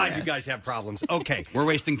coronavirus. God, you guys have problems. Okay. We're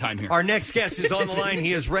wasting time here. Our next guest is on the line.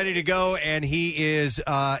 He is ready to go, and he has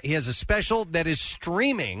a special that is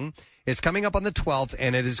streaming. It's coming up on the 12th,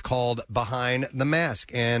 and it is called Behind the Mask.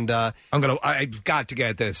 And I've got to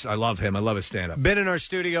get this. I love him. I love his stand-up. Been in our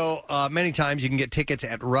studio many times. You can get tickets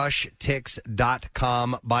at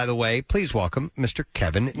rushtix.com. By the way, please welcome Mr.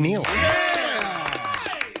 Kevin Neal to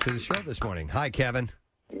the show this morning. Hi, Kevin.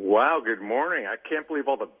 Wow, good morning. I can't believe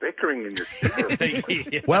all the bickering in your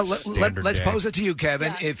studio. Well, let's pose it to you,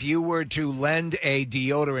 Kevin. If you were to lend a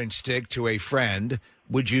deodorant stick to a friend,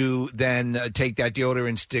 would you then take that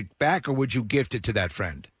deodorant stick back, or would you gift it to that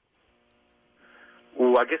friend?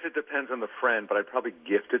 Well, I guess it depends on the friend, but I'd probably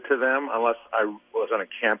gift it to them unless I was on a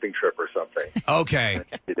camping trip or something. Okay.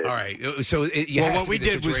 All right. So what we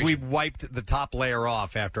did was we wiped the top layer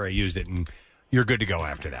off after I used it, and you're good to go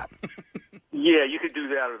after that. Yeah, you could do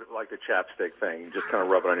that with like the chapstick thing. Just kind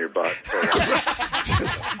of rub it on your butt.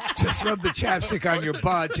 just rub the chapstick on your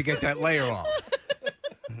butt to get that layer off.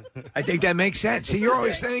 I think that makes sense. See, you're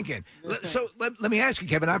always thinking. So let me ask you,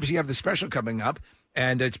 Kevin, obviously you have the special coming up,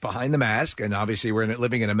 and it's Behind the Mask, and obviously we're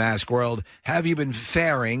living in a mask world. Have you been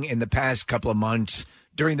faring in the past couple of months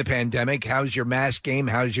during the pandemic? How's your mask game?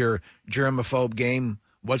 How's your germaphobe game?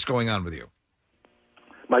 What's going on with you?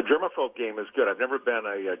 My germaphobe game is good. I've never been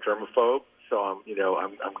a germaphobe, so I'm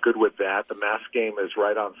good with that. The mask game is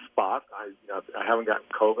right on spot. I haven't gotten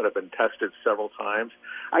COVID. I've been tested several times.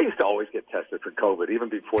 I used to always get tested for COVID, even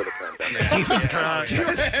before the pandemic.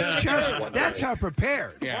 That's how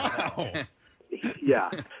prepared. Yeah.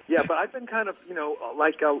 Yeah, but I've been kind of,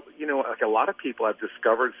 like a lot of people, I've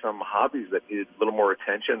discovered some hobbies that needed a little more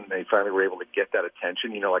attention. They finally were able to get that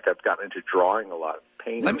attention. Like I've gotten into drawing a lot,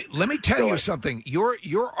 painting. Let me tell you something. Your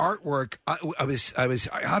artwork.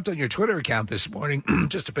 I hopped on your Twitter account this morning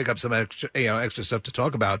just to pick up some extra stuff to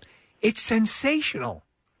talk about. It's sensational.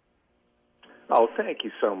 Oh, thank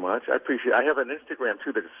you so much. I appreciate it. I have an Instagram,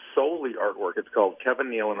 too, that's solely artwork. It's called Kevin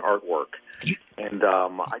Neal and Artwork. And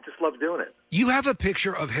I just love doing it. You have a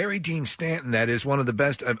picture of Harry Dean Stanton that is one of the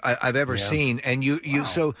best I've ever seen. And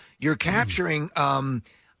so you're capturing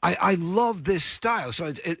I love this style. So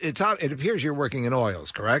it appears you're working in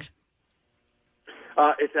oils, correct?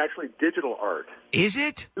 It's actually digital art. Is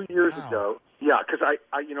it? 2 years ago. Yeah, because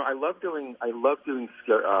I love doing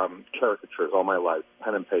caricatures all my life,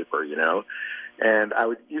 pen and paper, and I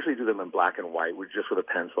would usually do them in black and white, just with a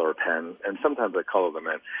pencil or a pen, and sometimes I color them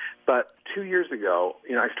in. But 2 years ago,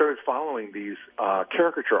 I started following these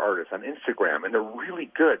caricature artists on Instagram, and they're really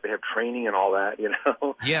good. They have training and all that,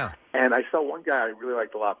 Yeah. And I saw one guy I really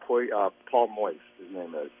liked a lot, Paul Moyse, his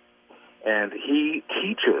name is, and he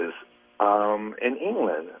teaches in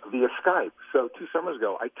England via Skype. So 2 summers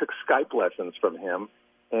ago, I took Skype lessons from him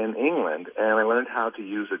in England, and I learned how to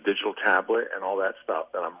use a digital tablet and all that stuff.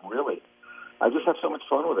 And I just have so much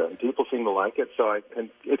fun with it, and people seem to like it.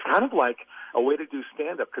 And it's kind of like a way to do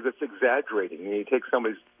stand-up because it's exaggerating. You take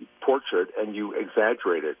somebody's portrait and you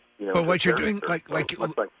exaggerate it. But what you're doing, like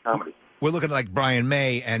comedy. We're looking like Brian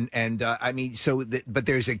May, and I mean, but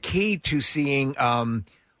there's a key to seeing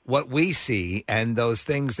what we see, and those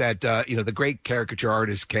things that the great caricature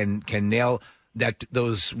artists can nail. That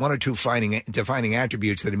those one or two defining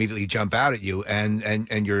attributes that immediately jump out at you,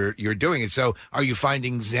 and you're doing it. So, are you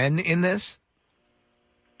finding zen in this?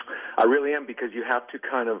 I really am, because you have to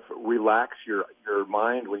kind of relax your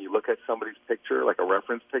mind when you look at somebody's picture, like a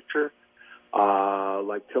reference picture.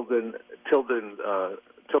 like Tilda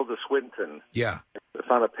Swinton. Yeah. I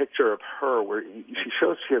found a picture of her where she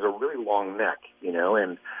shows she has a really long neck,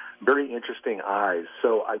 and very interesting eyes.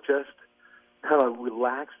 So I just kind of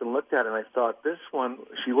relaxed and looked at it, and I thought, this one,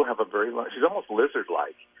 she will have a very long, she's almost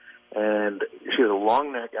lizard-like, and she has a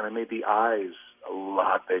long neck, and I made the eyes a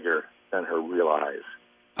lot bigger than her real eyes.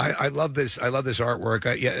 I love this. I love this artwork.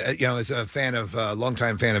 As a fan of,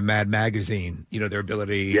 longtime fan of Mad Magazine, their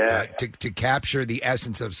ability to capture the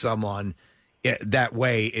essence of someone that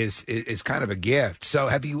way is kind of a gift. So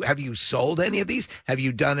have you sold any of these? Have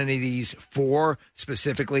you done any of these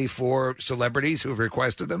specifically for celebrities who have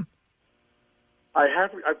requested them? I've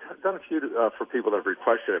done a few for people that have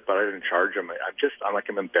requested it, but I didn't charge them.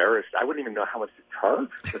 I'm embarrassed. I wouldn't even know how much to charge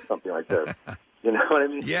for something like this. You know what I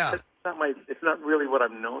mean? Yeah. It's not really what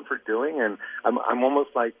I'm known for doing, and I'm almost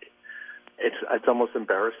like it's almost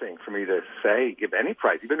embarrassing for me to give any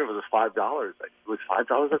price, even if it was $5. Was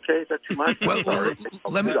 $5 okay? Is that too much?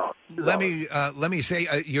 Let me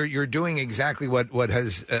say you're doing exactly what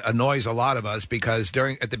has annoys a lot of us, because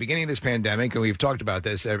at the beginning of this pandemic, and we've talked about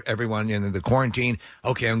this, everyone in the quarantine.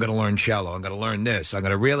 Okay, I'm going to learn cello. I'm going to learn this. I'm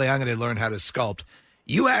going to learn how to sculpt.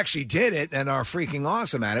 You actually did it and are freaking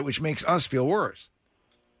awesome at it, which makes us feel worse.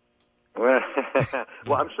 Well,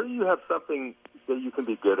 I'm sure you have something that you can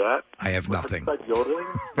be good at. I have nothing. Like yodeling?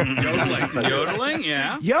 Yodeling,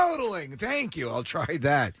 yeah. Yodeling, thank you. I'll try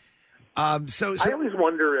that. I always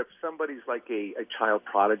wonder if somebody's like a child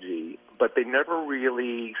prodigy, but they never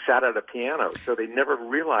really sat at a piano, so they never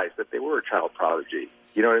realized that they were a child prodigy.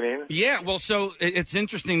 You know what I mean? Yeah, well, so it's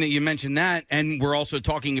interesting that you mentioned that, and we're also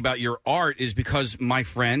talking about your art, is because my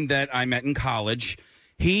friend that I met in college,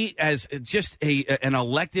 he, as just an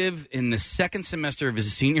elective in the second semester of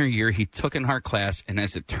his senior year, he took an art class, and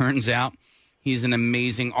as it turns out, he's an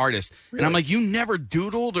amazing artist. Really? And I'm like, you never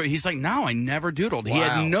doodled? Or he's like, no, I never doodled. Wow. He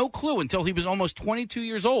had no clue until he was almost 22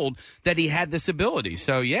 years old that he had this ability.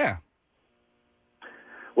 So, yeah.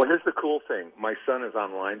 Well, here's the cool thing. My son is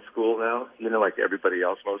online school now, like everybody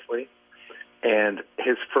else mostly. And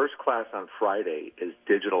his first class on Friday is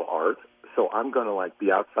digital art. So I'm going to be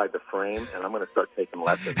outside the frame, and I'm going to start taking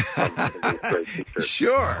lessons from his great teacher.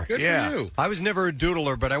 Sure. Good for you. I was never a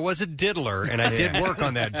doodler, but I was a diddler, and I did work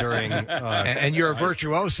on that during... and you're a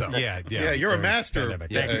virtuoso. Yeah. Yeah, you're a master.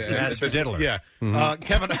 Master diddler. Yeah. Mm-hmm.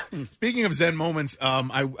 Kevin, speaking of Zen moments,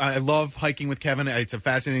 I love hiking with Kevin. It's a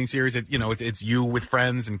fascinating series. It's you with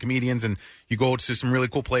friends and comedians, and you go to some really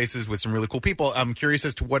cool places with some really cool people. I'm curious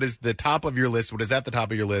as to what is the top of your list, what is at the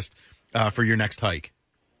top of your list for your next hike?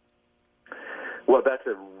 Well, that's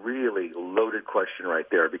a really loaded question right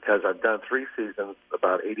there, because I've done 3 seasons,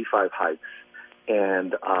 about 85 hikes,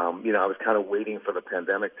 and, I was kind of waiting for the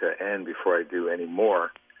pandemic to end before I do any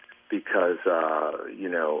more, because,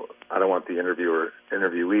 I don't want the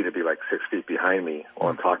interviewee to be 6 feet behind me while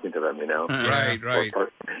I'm talking to them, Right.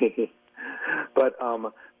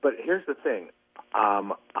 But here's the thing.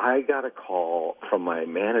 I got a call from my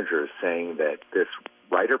manager saying that this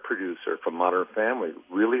writer-producer from Modern Family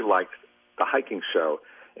really liked the hiking show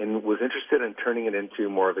and was interested in turning it into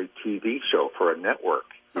more of a TV show for a network,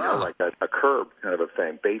 like a Curb kind of a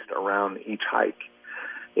thing based around each hike.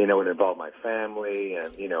 It involved my family,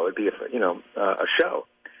 and it'd be a show.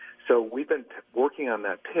 So we've been working on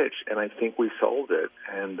that pitch, and I think we sold it,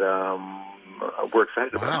 and we're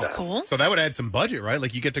excited about that. That's cool. So that would add some budget, right?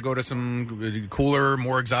 Like you get to go to some cooler,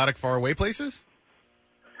 more exotic, faraway places.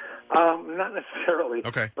 Not necessarily.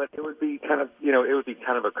 Okay. But it would be kind of,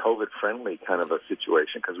 a COVID-friendly kind of a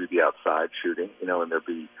situation, because we'd be outside shooting, and there'd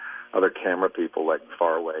be other camera people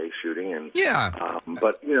far away shooting. And yeah.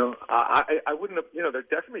 But I wouldn't have. There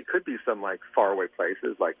definitely could be some faraway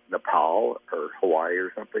places like Nepal or Hawaii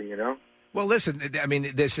or something. Well, listen, I mean,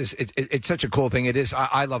 it's such a cool thing. It is.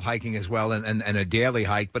 I love hiking as well, and a daily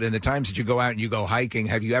hike. But in the times that you go out and you go hiking,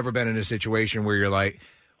 have you ever been in a situation where you're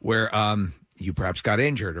you perhaps got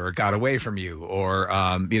injured or it got away from you, or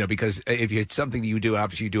because if it's something that you do,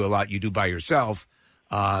 obviously you do a lot, you do by yourself,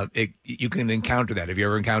 you can encounter that. Have you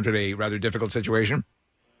ever encountered a rather difficult situation?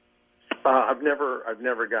 I've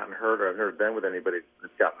never gotten hurt, or I've never been with anybody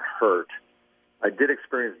that's gotten hurt. I did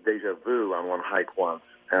experience deja vu on one hike once,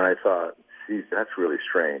 and I thought, geez, that's really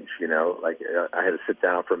strange. I had to sit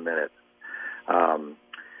down for a minute.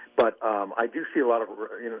 But I do see a lot of,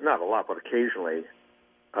 not a lot, but occasionally.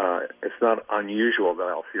 It's not unusual that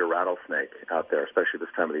I'll see a rattlesnake out there, especially this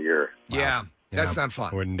time of the year. Yeah, that's not fun.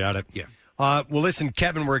 I wouldn't doubt it. Yeah. Well, listen,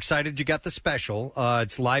 Kevin, we're excited you got the special.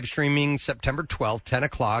 It's live streaming September 12th, 10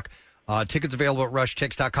 o'clock. Tickets available at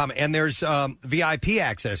rushtix.com. And there's VIP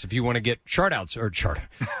access if you want to get shout-outs or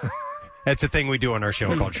That's a thing we do on our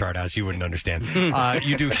show called Chart House. You wouldn't understand.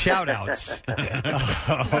 You do shout-outs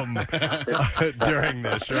during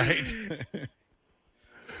this, right?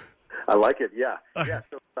 I like it, yeah. Yeah,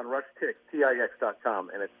 so it's on RushTix.com,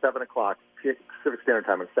 and it's 7 o'clock Pacific Standard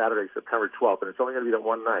Time on Saturday, September 12th, and it's only going to be that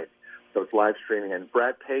one night. So it's live streaming, and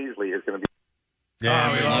Brad Paisley is going to be...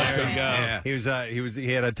 Yeah, we lost him. Yeah.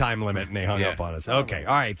 He had a time limit, and they hung up on us. Okay,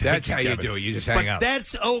 all right. That's how you do it. You just hang up. But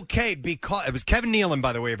that's okay, because it was Kevin Nealon,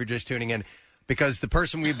 by the way, if you're just tuning in, because the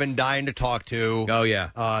person we've been dying to talk to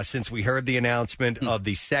since we heard the announcement of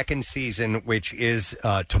the second season, which is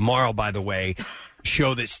tomorrow, by the way,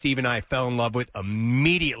 show that Steve and I fell in love with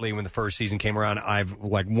immediately when the first season came around. I've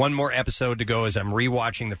one more episode to go as I'm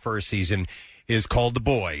rewatching the first season, is called The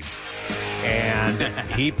Boys. And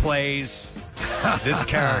he plays this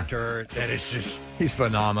character that is just... He's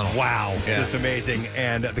phenomenal. Wow. Yeah. Just amazing.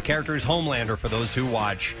 And the character is Homelander for those who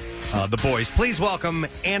watch The Boys. Please welcome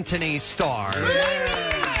Anthony Starr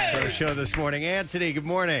for the show this morning. Anthony, good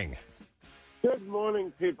morning. Good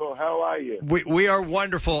morning, people. How are you? We are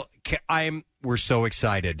wonderful. We're so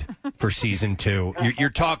excited for season 2.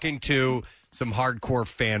 You're talking to some hardcore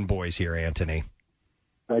fanboys here, Anthony.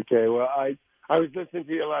 Okay, well, I was listening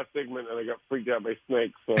to your last segment and I got freaked out by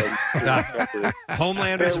snakes. So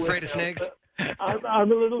Homelander's afraid of snakes?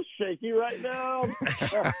 I'm a little shaky right now.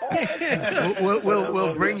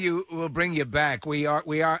 We'll bring you back.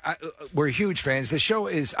 We're huge fans. The show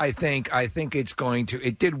is, I think it's going to.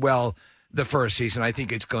 It did well the first season. I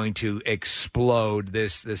think it's going to explode the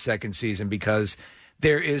second season because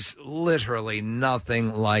there is literally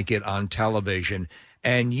nothing like it on television.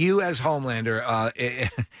 And you, as Homelander,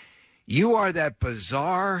 you are that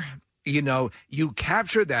bizarre. You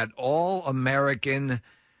capture that all-American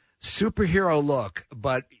superhero look,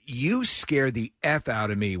 but you scare the F out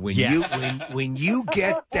of me when you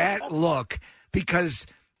get that look because,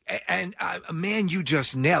 man, you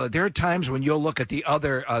just nail it. There are times when you'll look at the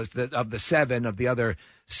other of the 7 of the other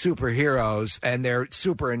superheroes, and they're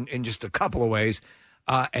super in just a couple of ways,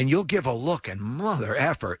 and you'll give a look, and mother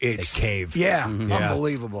effer, it's they cave. Yeah,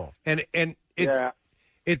 unbelievable. And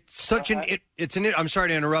it's such I'm sorry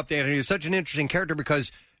to interrupt, Anthony. It's such an interesting character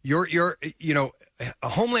because you're a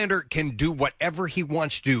Homelander can do whatever he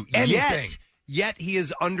wants to do. Anything. Yet he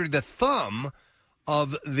is under the thumb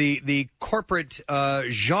of the corporate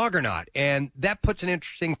juggernaut, and that puts an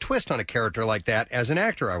interesting twist on a character like that as an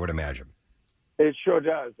actor, I would imagine. It sure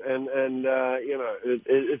does, and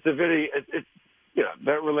it's a very it's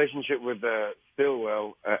that relationship with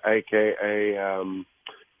Stillwell, aka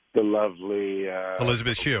the lovely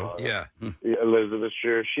Elizabeth Shue. Elizabeth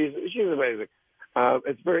Shue. She's amazing.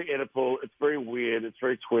 It's very Oedipal. It's very weird. It's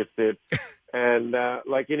very twisted, and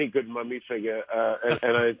like any good mummy figure.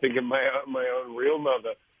 And I think of my own real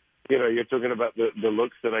mother. You're talking about the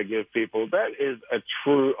looks that I give people. That is a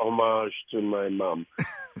true homage to my mom,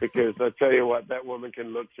 because I tell you what, that woman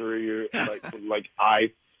can look through you like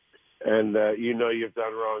ice, and you've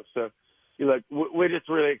done wrong. So, we're just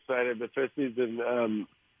really excited. The first season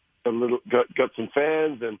got some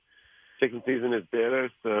fans, and second season is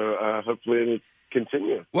better. So hopefully it'll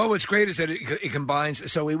continue. Well, what's great is that it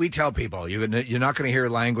combines. So we tell people you're not going to hear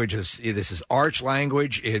language. This is arch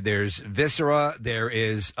language. There's viscera. There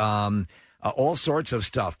is all sorts of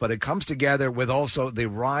stuff, but it comes together with also the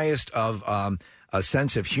riot of a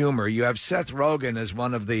sense of humor. You have Seth Rogen as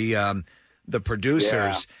one of the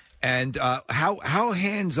producers. Yeah. And how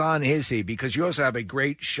hands-on is he? Because you also have a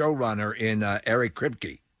great showrunner in Eric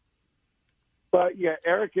Kripke. Well, yeah,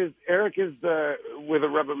 Eric is where the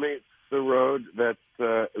rubber meets the road.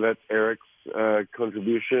 That's Eric's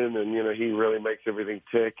contribution, and he really makes everything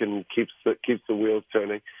tick and keeps the wheels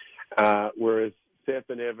turning. Whereas Seth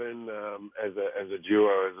and Evan, as a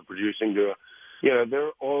duo, as a producing duo,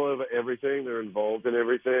 they're all over everything. They're involved in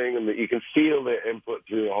everything, and you can feel their input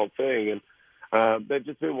through the whole thing. And they've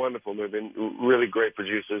just been wonderful. They've been really great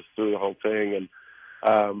producers through the whole thing. And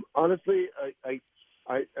honestly,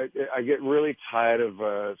 I get really tired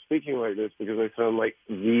of speaking like this because I sound like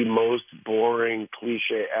the most boring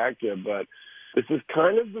cliche actor, but this is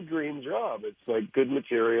kind of the dream job. It's like good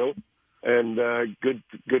material and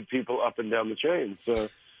good people up and down the chain. So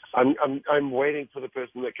I'm waiting for the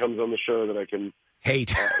person that comes on the show that I can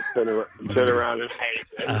hate, turn around and hate,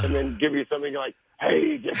 and then give you something like,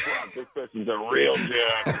 hey, guess what? This person's a real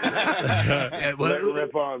jerk.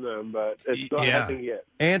 Rip on them, but it's not happening yet.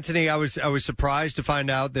 Anthony, I was surprised to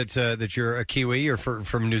find out that you're a Kiwi or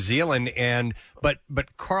from New Zealand, but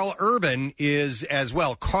Carl Urban is as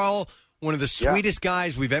well. Carl, one of the sweetest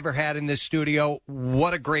guys we've ever had in this studio.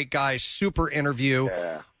 What a great guy! Super interview.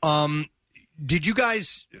 Yeah. did you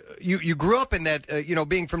guys? You grew up in that,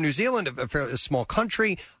 being from New Zealand, a fairly small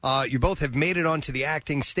country. You both have made it onto the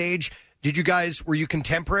acting stage. Were you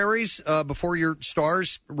contemporaries before your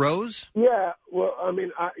stars rose? Yeah, well, I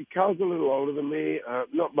mean, Carl's a little older than me,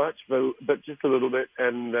 not much, but just a little bit.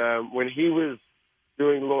 And when he was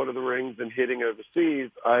doing Lord of the Rings and hitting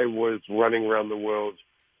overseas, I was running around the world,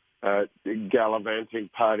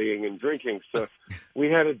 gallivanting, partying, and drinking. So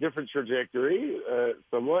we had a different trajectory,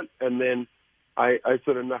 somewhat. And then I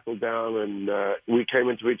sort of knuckled down, and we came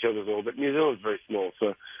into each other's orbit. New Zealand's very small,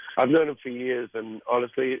 so I've known him for years, and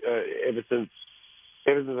honestly, ever since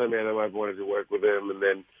I met him, I've wanted to work with him. And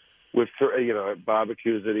then we've,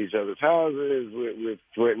 barbecues at each other's houses. We've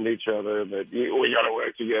threatened each other that we got to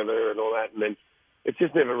work together and all that. And then it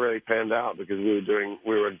just never really panned out because we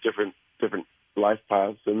were on different life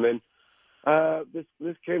paths. And then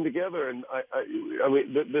this came together, and I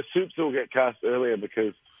mean, the suits all get cast earlier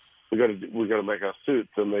because we got to make our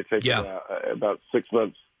suits, and they take about 6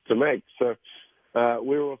 months to make. So.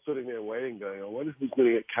 We were all sitting there waiting, going, "Oh, when is this going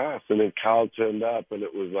to get cast?" And then Carl turned up, and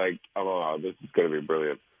it was like, "Oh, this is going to be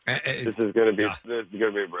brilliant. This is going to be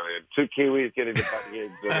brilliant." 2 Kiwis getting to butt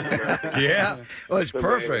heads. Yeah, well, it's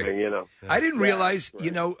perfect. Amazing, I didn't realize,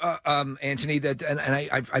 Anthony, that, and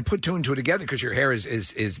I put two and two together because your hair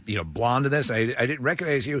is blonde in this. I didn't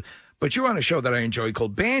recognize you, but you're on a show that I enjoy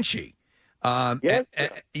called Banshee.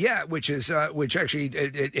 Which actually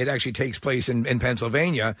it actually takes place in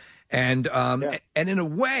Pennsylvania, and in a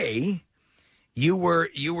way, you were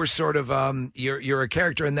sort of you're a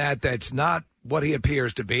character in that's not what he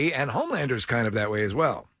appears to be, and Homelander's kind of that way as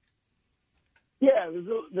well. Yeah,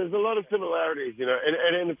 there's a lot of similarities,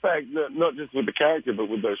 and in fact, not just with the character, but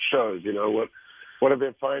with those shows. What I've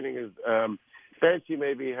been finding is Banshee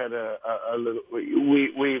maybe had a little.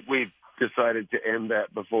 We decided to end that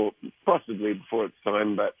possibly before its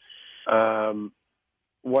time. But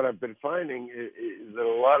what I've been finding is that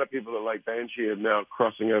a lot of people that like Banshee are now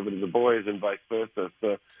crossing over to The Boys and vice versa.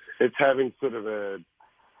 So it's having sort of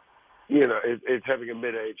it's having a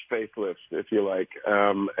mid-age facelift, if you like,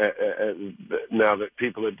 now that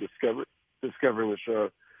people are discovering the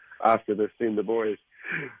show after they've seen The Boys,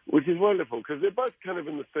 which is wonderful because they're both kind of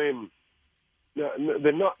in the same. No,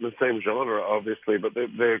 they're not in the same genre, obviously, but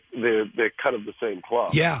they're kind of the same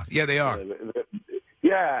cloth. Yeah, they are.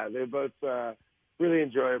 They're both really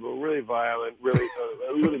enjoyable, really violent, really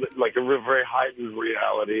a little bit like a very heightened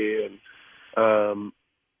reality, and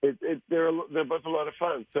they're both a lot of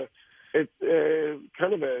fun. So it's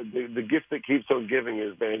kind of the gift that keeps on giving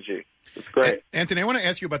is Banshee. It's great. Anthony, I want to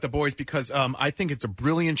ask you about The Boys because I think it's a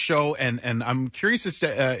brilliant show, and I'm curious as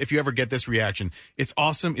to if you ever get this reaction. It's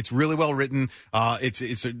awesome. It's really well written.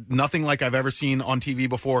 It's nothing like I've ever seen on TV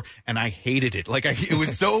before, and I hated it. It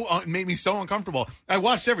was it made me so uncomfortable. I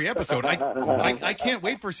watched every episode. I can't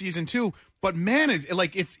wait for season 2. But man,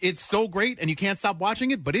 it's so great, and you can't stop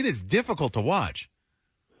watching it. But it is difficult to watch.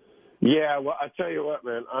 Yeah, well, I tell you what,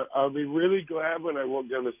 man, I'll be really glad when I walk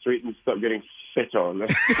down the street and stop getting spit on.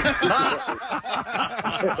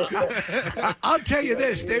 I'll tell you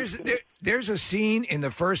this: there's a scene in the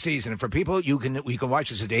first season, and for people we can watch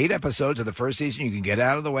this at 8 episodes of the first season. You can get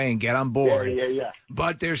out of the way and get on board. Yeah.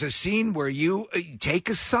 But there's a scene where you take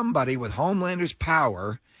somebody with Homelander's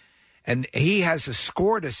power, and he has a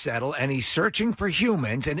score to settle, and he's searching for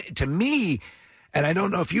humans. And to me. And I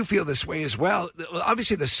don't know if you feel this way as well.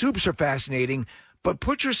 Obviously, the soups are fascinating, but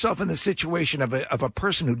put yourself in the situation of a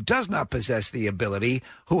person who does not possess the ability,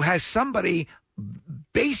 who has somebody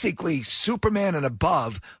basically Superman and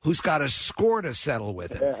above who's got a score to settle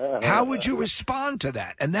with him. How would you respond to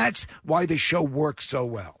that? And that's why the show works so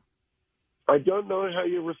well. I don't know how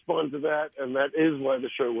you respond to that, and that is why the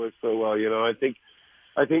show works so well.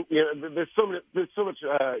 I think there's so much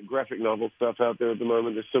graphic novel stuff out there at the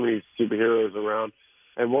moment. There's so many superheroes around,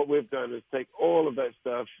 and what we've done is take all of that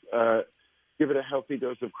stuff, give it a healthy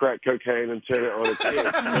dose of crack cocaine, and turn it on its head.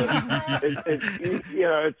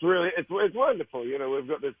 It's wonderful. We've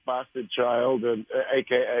got this bastard child, and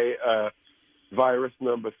AKA virus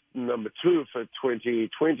number 2 for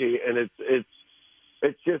 2020, and it's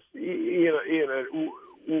just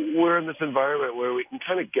we're in this environment where we can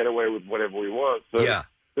kind of get away with whatever we want. So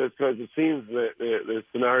those kinds of scenes, the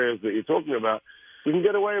scenarios that you're talking about, we can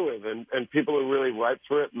get away with, and people are really ripe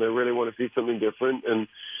for it, and they really want to see something different. And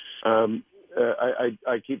I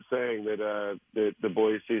keep saying that The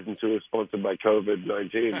Boys season 2 is sponsored by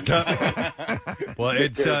COVID-19. Well,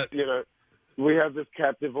 it's we have this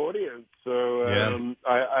captive audience, so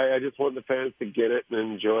I just want the fans to get it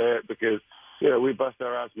and enjoy it because we bust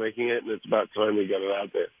our ass making it, and it's about time we got it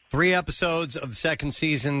out there. 3 episodes of the second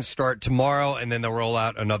season start tomorrow, and then they'll roll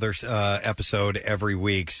out another episode every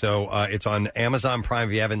week. So it's on Amazon Prime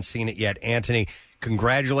if you haven't seen it yet. Anthony,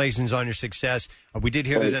 congratulations on your success. We did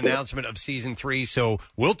hear there's an announcement of season 3, so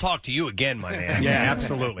we'll talk to you again, my man. Yeah.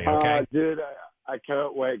 Absolutely. Okay, dude, I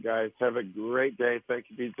can't wait, guys. Have a great day. Thank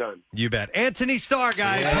you for your time. You bet. Anthony Starr,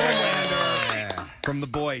 guys, Homelander from The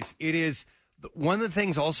Boys. It is one of the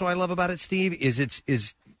things also I love about it, Steve,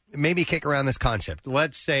 is maybe kick around this concept.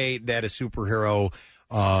 Let's say that a superhero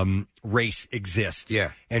race exists.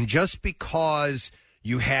 Yeah. And just because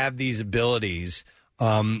you have these abilities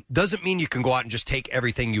doesn't mean you can go out and just take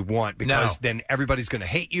everything you want, because then everybody's going to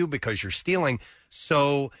hate you because you're stealing.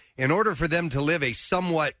 So in order for them to live a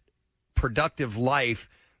somewhat productive life,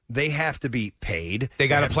 they have to be paid. They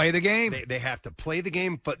got to play the game. They have to play the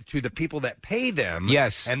game, but to the people that pay them.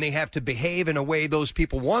 Yes. And they have to behave in a way those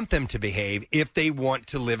people want them to behave if they want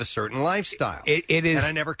to live a certain lifestyle. It is. And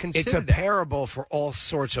I never considered It's a that. parable for all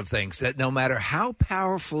sorts of things, that no matter how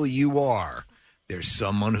powerful you are, there's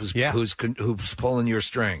someone who's pulling your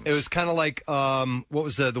strings. It was kind of like, what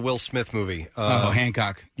was the Will Smith movie?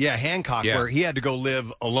 Hancock. Yeah, Hancock, where he had to go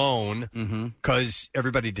live alone because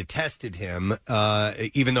everybody detested him.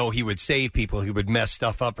 Even though he would save people, he would mess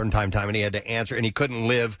stuff up from time to time, and he had to answer, and he couldn't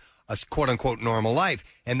live a quote-unquote normal life.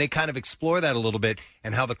 And they kind of explore that a little bit,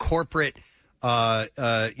 and how the corporate,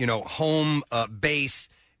 home base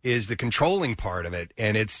is the controlling part of it,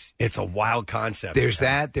 and it's a wild concept. There's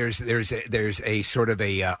that. There's a sort of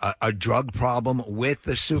a drug problem with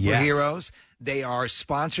the superheroes. Yes. They are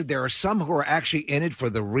sponsored. There are some who are actually in it for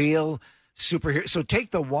the real superhero. So take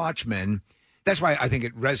The Watchmen. That's why I think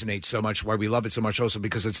it resonates so much. Why we love it so much, also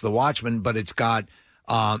because it's The Watchmen, but it's got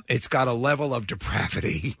a level of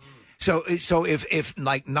depravity. So if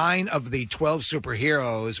like 9 of the 12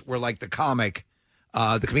 superheroes were like the comic.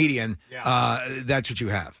 The comedian, that's what you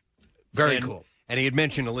have. Very cool. And he had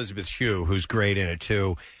mentioned Elizabeth Shue, who's great in it,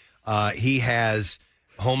 too.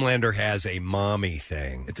 Homelander has a mommy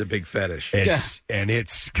thing. It's a big fetish.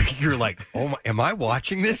 You're like, oh, am I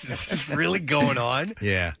watching this? Is this really going on?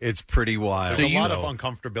 Yeah. It's pretty wild. There's a lot of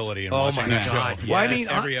uncomfortability in watching that show. God, Well, I mean,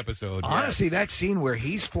 every episode. Honestly, that scene where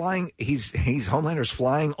he's flying, he's Homelander's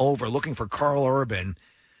flying over looking for Carl Urban.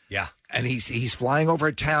 Yeah. And he's flying over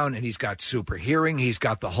a town, and he's got super hearing. He's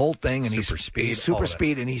got the whole thing, and he's super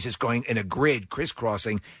speed, and he's just going in a grid,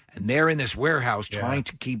 crisscrossing. And they're in this warehouse trying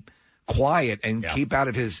to keep quiet and keep out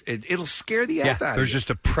of his. It'll scare the F out of you. There's just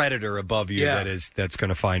a predator above you that's going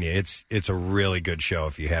to find you. It's a really good show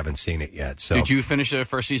if you haven't seen it yet. So did you finish the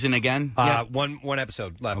first season again? One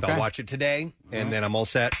episode left. Okay. I'll watch it today, and then I'm all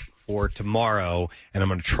set for tomorrow. And I'm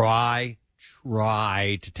going to try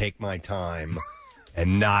to take my time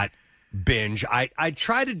and not binge. I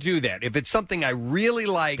try to do that. If it's something I really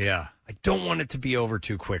like, I don't want it to be over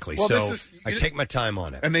too quickly. Well, so I take my time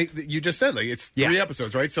on it. And you just said it's 3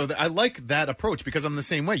 episodes, right? So I like that approach because I'm the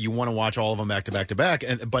same way. You want to watch all of them back to back to back,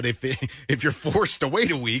 but if you're forced to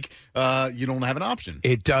wait a week, you don't have an option.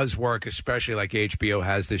 It does work, especially like HBO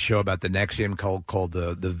has this show about the Nexium called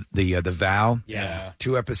the Vow. Yes.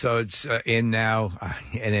 2 episodes in now,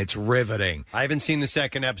 and it's riveting. I haven't seen the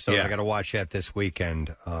second episode. I got to watch that this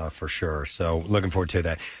weekend for sure. So looking forward to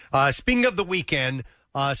that. Speaking of the weekend.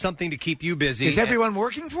 Something to keep you busy. Is everyone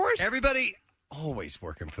working for it? Everybody always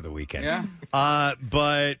working for the weekend. Yeah.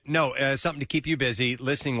 But no, something to keep you busy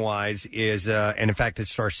listening-wise is, and in fact, it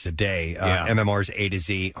starts today. MMR's A to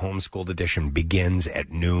Z Homeschooled Edition begins at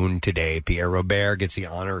noon today. Pierre Robert gets the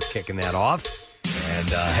honor of kicking that off and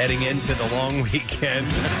heading into the long weekend.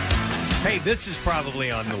 Hey, this is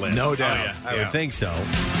probably on the list. No doubt. I would think so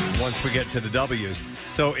once we get to the W's.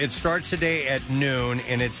 So it starts today at noon,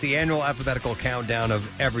 and it's the annual alphabetical countdown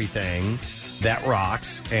of everything that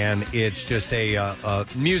rocks. And it's just a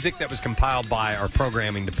music that was compiled by our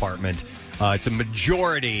programming department. It's a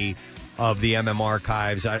majority of the MM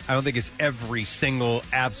archives. I don't think it's every single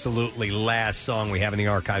absolutely last song we have in the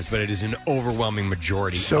archives, but it is an overwhelming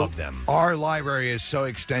majority of them. Our library is so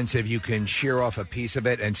extensive, you can shear off a piece of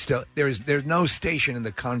it, and still there's no station in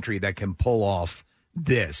the country that can pull off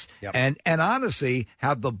this and honestly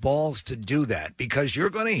have the balls to do that, because you're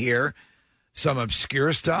going to hear some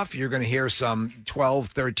obscure stuff. You're going to hear some 12,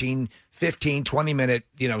 13, 15, 20-minute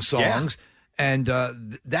songs, and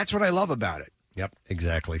that's what I love about it. Yep,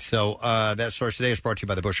 exactly. So that source today is brought to you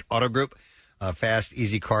by the Bush Auto Group. Fast,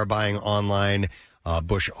 easy car buying online,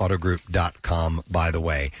 bushautogroup.com, by the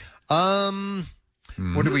way.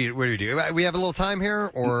 What do we do? We have a little time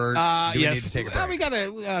here, or do we yes. need to take a break? We got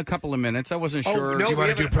a couple of minutes. I wasn't sure. No, do you want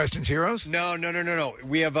to do a- Preston's Heroes? No.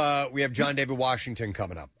 We have John David Washington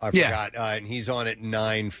coming up. I Yeah. forgot, and he's on at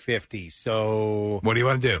 9:50. So What do you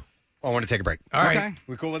want to do? I want to take a break. All right. Okay.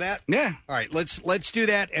 We cool with that? Yeah. All right. Let's do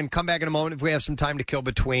that and come back in a moment. If we have some time to kill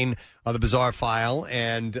between the Bizarre File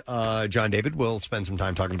and John David, we'll spend some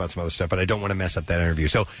time talking about some other stuff. But I don't want to mess up that interview.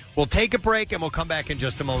 So we'll take a break and we'll come back in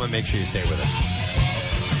just a moment. Make sure you stay with us.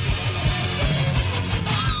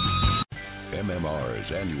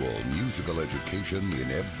 MMR's annual musical education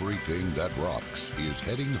in everything that rocks is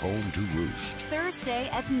heading home to roost. Thursday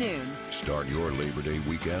at noon. Start your Labor Day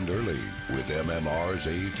weekend early with MMR's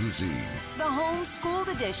A to Z. The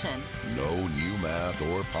homeschooled edition. No new math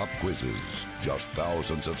or pop quizzes, just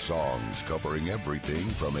thousands of songs covering everything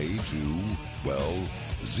from A to, well,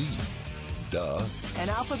 Z. Duh. An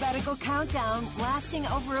alphabetical countdown lasting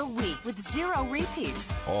over a week with 0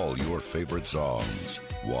 repeats. All your favorite songs.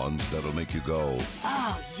 Ones that'll make you go,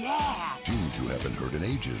 Oh, yeah. tunes you haven't heard in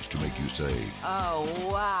ages to make you say, Oh,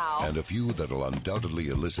 wow. and a few that'll undoubtedly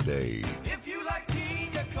elicit a If you like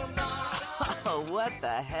pina colada. Oh, what the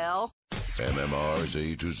hell? MMR's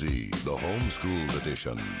A to Z, the homeschooled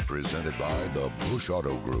edition, presented by the Bush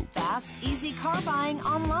Auto Group. Fast, easy car buying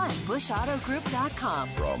online. BushAutoGroup.com.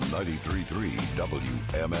 From 93.3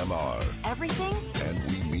 WMMR. Everything? And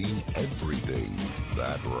we mean everything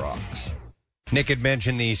that rocks. Nick had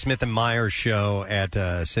mentioned the Smith & Myers show at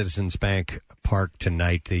Citizens Bank Park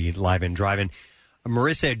tonight, the live-in drive-in.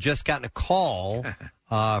 Marissa had just gotten a call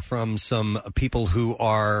from some people who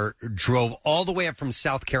drove all the way up from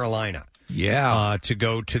South Carolina. Yeah. To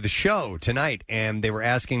go to the show tonight. And they were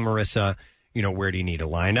asking Marissa, where do you need to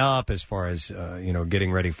line up as far as,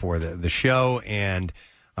 getting ready for the show. And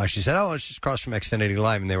she said, it's just across from Xfinity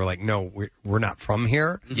Live. And they were like, no, we're not from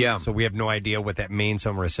here. Yeah. So we have no idea what that means.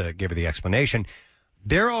 So Marissa gave her the explanation.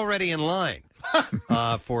 They're already in line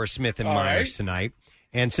for Smith & Myers tonight.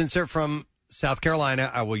 And since they're from South Carolina,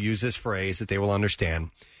 I will use this phrase that they will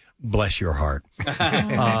understand. Bless your heart.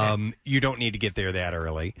 You don't need to get there that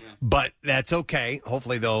early, but that's okay.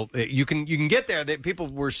 Hopefully, you can get there. People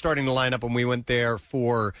were starting to line up when we went there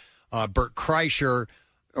for Bert Kreischer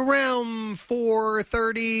around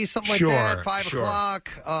 4:30, something like that, 5 o'clock.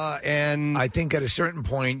 And I think at a certain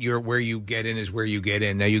point, where you get in is where you get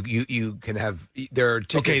in. Now you can have there are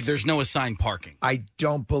tickets. Okay, there's no assigned parking. I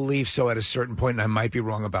don't believe so. At a certain point, and I might be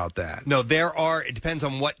wrong about that. No, there are. It depends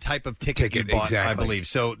on what type of ticket you bought, exactly. I believe.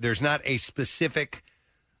 So there's not a specific,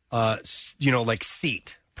 like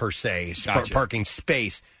seat per se, parking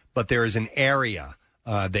space, but there is an area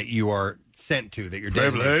that you are sent to that you're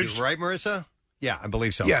designated to. Right, Marissa? Yeah, I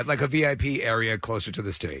believe so. Yeah, like a VIP area closer to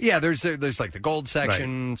the stage. Yeah, there's like the gold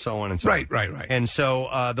section, so on and so on. Right. And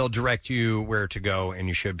so they'll direct you where to go, and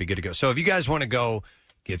you should be good to go. So if you guys want to go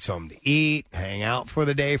get something to eat, hang out for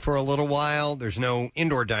the day for a little while, there's no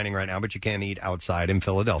indoor dining right now, but you can eat outside in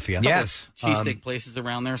Philadelphia. Yes. Cheesesteak places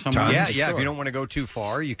around there somewhere? Yeah. Sure. If you don't want to go too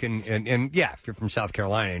far, you can. And if you're from South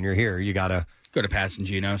Carolina and you're here, you got to go to Pat's and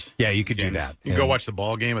Gino's. Yeah, you could do that. You can go watch the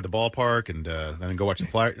ball game at the ballpark and then go watch the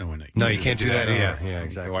Flyers. No, you can't do that. Yeah,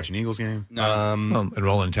 exactly. Go watch an Eagles game.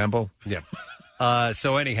 Enroll in Temple. Yeah.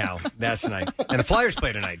 So anyhow, that's tonight. And the Flyers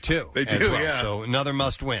play tonight, too. They do, well. yeah. So another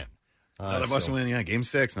must win. Another must win, yeah. Game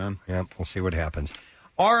 6, man. Yeah, we'll see what happens.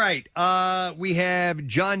 All right. We have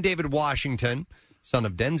John David Washington, son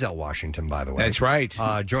of Denzel Washington, by the way. That's right.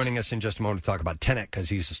 Joining us in just a moment to talk about Tenet because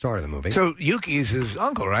he's the star of the movie. So Yuki's his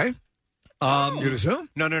uncle, right? You'd assume?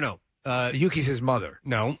 No. Yuki's his mother.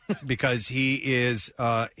 No, because he is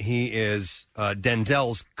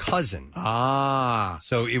Denzel's cousin.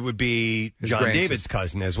 So it would be His John grandsister. David's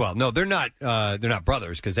cousin as well. No, they're not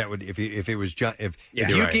brothers because that would if it was John if Yeah,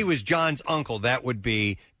 Yuki right. was John's uncle, that would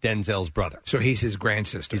be Denzel's brother. So he's his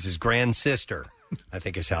grandsister. He's his grandsister. I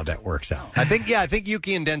think is how that works out. I think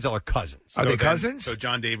Yuki and Denzel are cousins. Are they cousins? So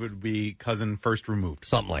John David would be cousin first removed.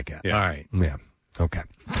 Something like that. Yeah. All right. Yeah. Okay.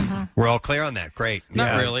 We're all clear on that. Great.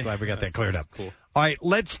 Not really. Glad we got that cleared up. Cool. All right,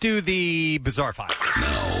 let's do the Bizarre File.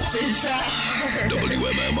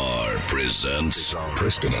 WMMR presents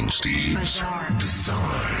Preston and Steve's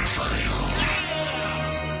Bizarre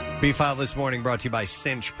File. B-File this morning brought to you by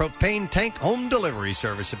Cinch Propane Tank Home Delivery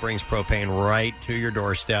Service. It brings propane right to your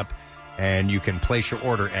doorstep, and you can place your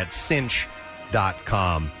order at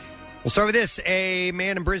cinch.com. We'll start with this. A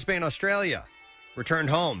man in Brisbane, Australia, returned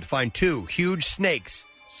home to find 2 huge snakes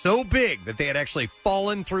so big that they had actually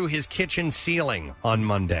fallen through his kitchen ceiling on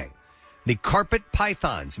Monday. The carpet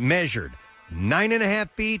pythons measured 9.5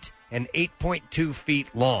 feet and 8.2 feet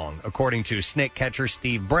long, according to snake catcher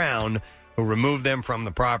Steve Brown, who removed them from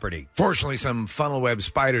the property. Fortunately, some funnel web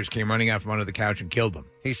spiders came running out from under the couch and killed them.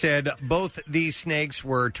 He said both these snakes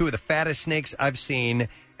were two of the fattest snakes I've seen,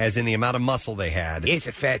 as in the amount of muscle they had. It's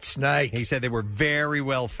a fat snake. He said they were very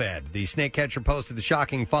well fed. The snake catcher posted the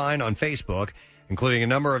shocking find on Facebook, including a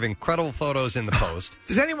number of incredible photos in the post.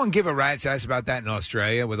 Does anyone give a rat's ass about that in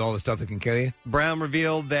Australia with all the stuff that can kill you? Brown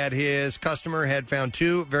revealed that his customer had found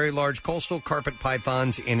two very large coastal carpet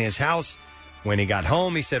pythons in his house. When he got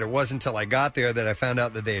home, he said, it wasn't until I got there that I found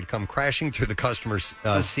out that they had come crashing through the customer's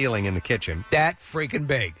ceiling in the kitchen. That freaking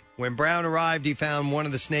big. When Brown arrived, he found one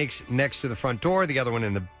of the snakes next to the front door, the other one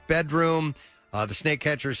in the bedroom. The snake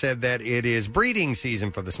catcher said that it is breeding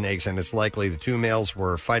season for the snakes, and it's likely the two males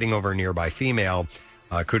were fighting over a nearby female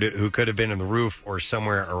who could have been in the roof or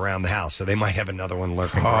somewhere around the house. So they might have another one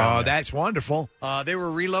lurking around. Oh, that's wonderful. They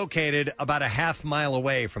were relocated about a half mile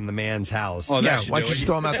away from the man's house. Oh, yeah, why don't you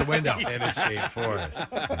throw them out the window? In a state forest.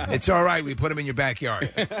 It's all right. We put them in your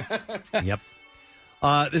backyard. Yep.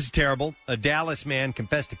 This is terrible. A Dallas man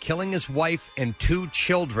confessed to killing his wife and two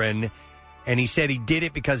children, and he said he did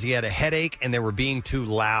it because he had a headache and they were being too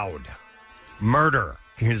loud. Murder.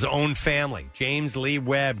 His own family. James Lee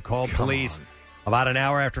Webb called police about an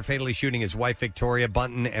hour after fatally shooting his wife, Victoria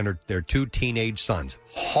Bunton, and their two teenage sons.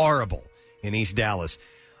 Horrible in East Dallas.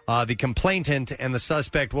 The complainant and the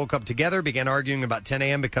suspect woke up together, began arguing about 10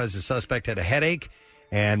 a.m. because the suspect had a headache,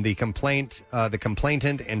 and the complainant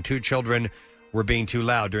and two children were being too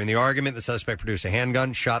loud. During the argument, the suspect produced a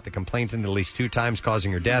handgun, shot the complainant at least 2 times,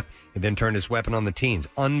 causing her death, and then turned his weapon on the teens.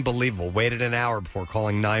 Unbelievable. Waited an hour before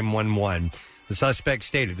calling 911. The suspect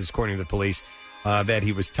stated, this according to the police, that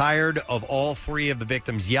he was tired of all 3 of the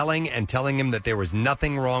victims yelling and telling him that there was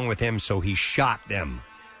nothing wrong with him, so he shot them.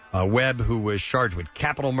 Webb, who was charged with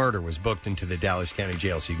capital murder, was booked into the Dallas County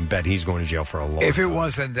Jail, so you can bet he's going to jail for a long time. If it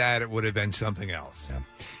wasn't that, it would have been something else. Yeah.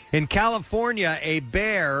 In California, a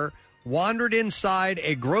bear wandered inside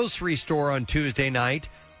a grocery store on Tuesday night,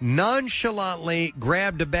 nonchalantly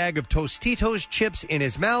grabbed a bag of Tostitos chips in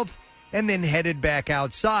his mouth, and then headed back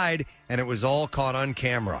outside, and it was all caught on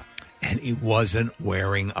camera. And he wasn't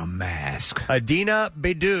wearing a mask. Adina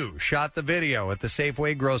Beidou shot the video at the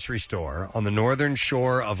Safeway grocery store on the northern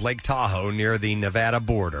shore of Lake Tahoe near the Nevada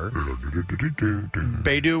border.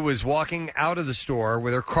 Beidou was walking out of the store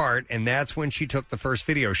with her cart, and that's when she took the first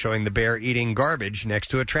video showing the bear eating garbage next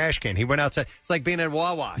to a trash can. He went outside. It's like being at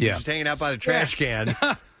Wawa. Yeah. He's just hanging out by the trash can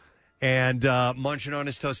and munching on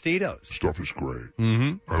his Tostitos. Stuff is great.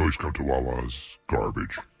 Mm-hmm. I always come to Wawa's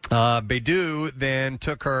garbage. Beidou then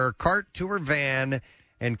took her cart to her van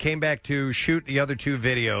and came back to shoot the other 2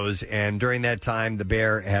 videos. And during that time, the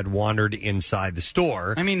bear had wandered inside the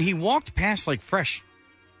store. I mean, he walked past fresh,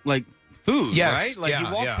 food, yes, right? He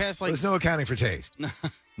walked past There's no accounting for taste.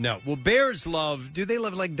 No. Well, bears do they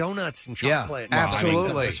love donuts and chocolate? Yeah,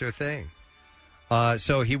 absolutely. That's their thing.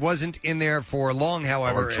 So he wasn't in there for long,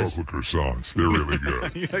 however. I like chocolate croissants. They're really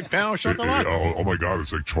good. You like pain au chocolat? Oh, my God.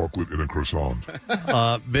 It's like chocolate in a croissant.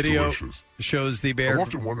 Video Delicious. shows the bear. I've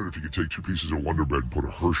often wondered if you could take 2 pieces of Wonder Bread and put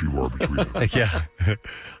a Hershey bar between them. Yeah.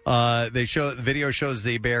 The video shows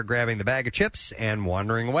the bear grabbing the bag of chips and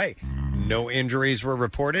wandering away. No injuries were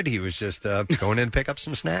reported. He was just going in to pick up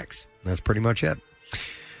some snacks. That's pretty much it.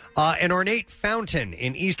 An ornate fountain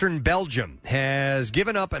in eastern Belgium has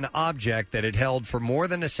given up an object that it held for more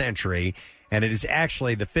than a century, and it is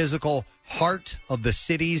actually the physical heart of the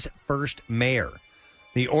city's first mayor.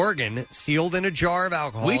 The organ, sealed in a jar of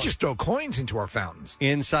alcohol... We just throw coins into our fountains.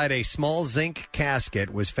 ...inside a small zinc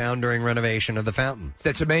casket was found during renovation of the fountain.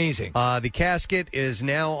 That's amazing. The casket is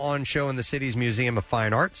now on show in the city's Museum of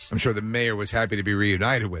Fine Arts. I'm sure the mayor was happy to be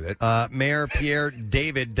reunited with it. Mayor Pierre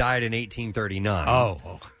David died in 1839.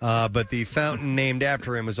 But the fountain named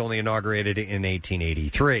after him was only inaugurated in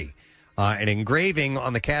 1883. An engraving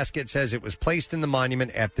on the casket says it was placed in the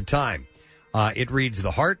monument at the time. It reads,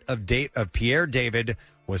 "The heart of Pierre David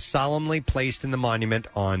was solemnly placed in the monument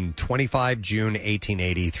on 25 June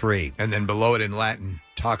 1883. And then below it in Latin,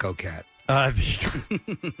 Taco Cat.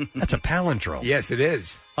 That's a palindrome. Yes, it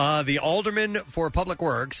is. The alderman for Public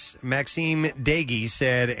Works, Maxime Daigy,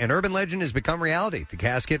 said, an urban legend has become reality. The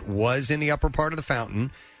casket was in the upper part of the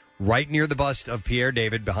fountain, right near the bust of Pierre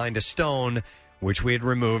David, behind a stone, which we had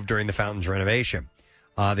removed during the fountain's renovation.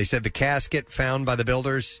 They said the casket found by the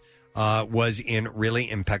builders was in really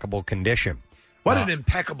impeccable condition. What an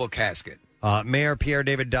impeccable casket. Mayor Pierre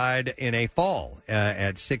David died in a fall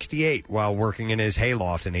at 68 while working in his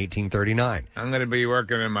hayloft in 1839. I'm going to be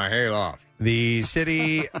working in my hayloft. The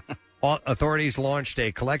city Authorities launched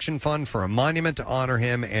a collection fund for a monument to honor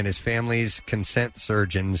him, and his family's consent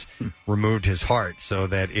surgeons removed his heart so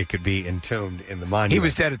that it could be entombed in the monument. He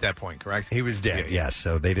was dead at that point, correct? He was dead, yes.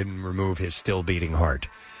 So they didn't remove his still beating heart.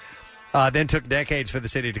 Then took decades for the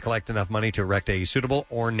city to collect enough money to erect a suitable,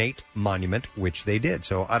 ornate monument, which they did.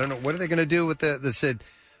 So I don't know. What are they going to do with the Sid?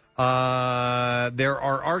 There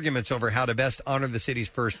are arguments over how to best honor the city's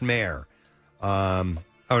first mayor.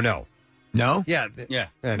 No. No? Yeah. Yeah.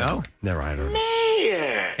 No? Never mind. I don't know.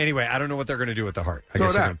 Mayor. Anyway, I don't know what they're going to do with the heart. I Throw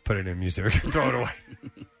guess it they're out. going to put it in a museum. Throw it away.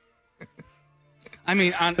 I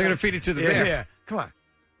mean, they're going to feed it to the bear. Yeah. Come on.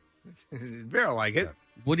 Bear will like it.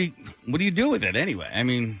 What do you do with it anyway? I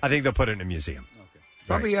mean, I think they'll put it in a museum.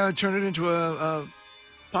 Probably turn it into a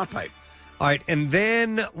pot pipe. All right, and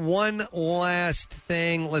then one last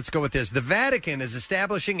thing. Let's go with this. The Vatican is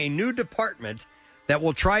establishing a new department that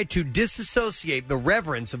will try to disassociate the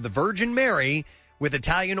reverence of the Virgin Mary with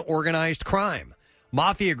Italian organized crime.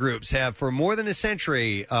 Mafia groups have, for more than a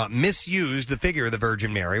century, misused the figure of the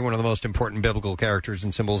Virgin Mary, one of the most important biblical characters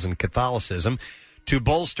and symbols in Catholicism, to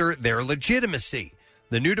bolster their legitimacy.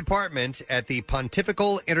 The new department at the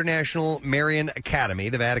Pontifical International Marian Academy,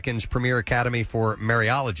 the Vatican's premier academy for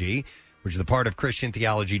Mariology, which is the part of Christian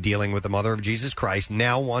theology dealing with the Mother of Jesus Christ,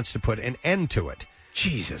 now wants to put an end to it.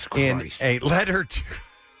 Jesus Christ. In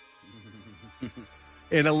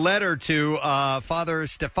a letter to Father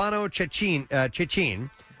Stefano Cecchine,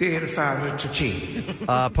 Dear Father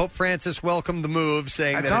Cecchine, Pope Francis welcomed the move,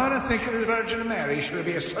 saying I that don't think the Virgin Mary should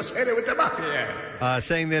be associated with the mafia.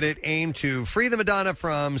 saying that it aimed to free the Madonna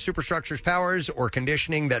from superstructure's powers or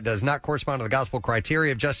conditioning that does not correspond to the gospel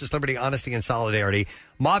criteria of justice, liberty, honesty, and solidarity.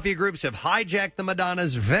 Mafia groups have hijacked the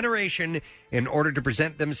Madonna's veneration in order to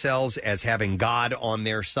present themselves as having God on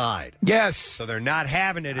their side. Yes. So they're not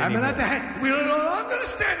having it anymore. We will no longer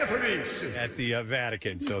stand for this. At the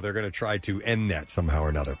Vatican. So they're going to try to end that somehow or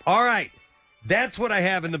another. All right. That's what I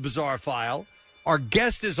have in the bizarre file. Our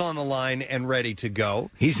guest is on the line and ready to go.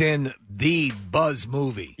 He's in the Buzz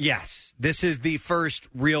movie. Yes. This is the first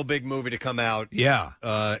real big movie to come out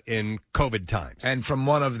in COVID times. And from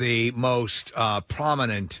one of the most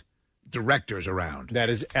prominent directors around. That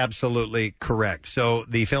is absolutely correct. So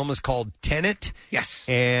the film is called Tenet. Yes.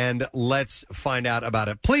 And let's find out about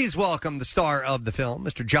it. Please welcome the star of the film,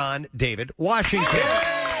 Mr. John David Washington,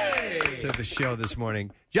 to the show this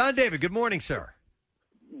morning. John David, good morning, sir.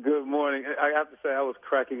 Good morning. I have to say I was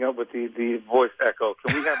cracking up with the voice echo.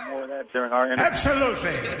 Can we have more of that during our interview? Absolutely.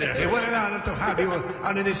 It was an honor to have you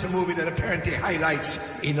on this movie that apparently highlights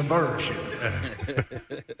inversion.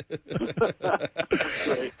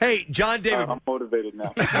 Hey, John David. I'm motivated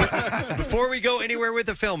now. Before we go anywhere with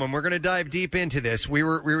the film, and we're going to dive deep into this, we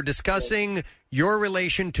were discussing your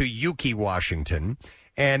relation to Yuki Washington,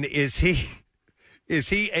 and is he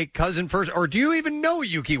a cousin first, or do you even know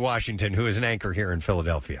Yuki Washington, who is an anchor here in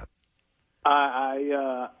Philadelphia? I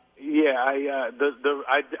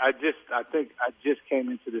think I just came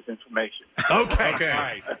into this information. Okay. All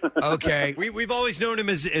right. Okay. We've always known him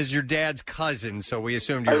as your dad's cousin, so we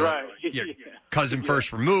assumed you were Right. your cousin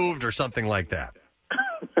first removed or something like that.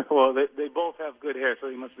 Well, they both have good hair, so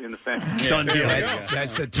he must be in the family. Done deal.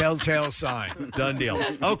 That's the telltale sign. Done deal.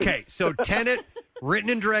 Okay, so Tenet, written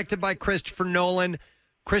and directed by Christopher Nolan.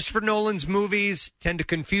 Christopher Nolan's movies tend to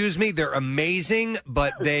confuse me. They're amazing,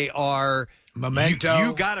 but they are Memento.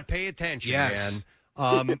 You got to pay attention, Yes.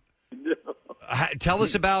 man. Tell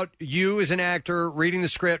us about you as an actor, reading the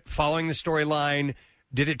script, following the storyline.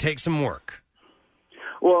 Did it take some work?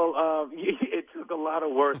 Well, it took a lot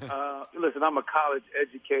of work. Listen, I'm a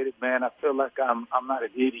college-educated man. I feel like I'm not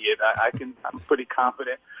an idiot. I'm pretty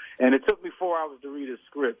confident. And it took me 4 hours to read a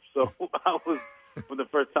script. So I was, for the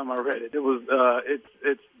first time I read it, it was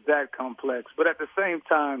it's that complex. But at the same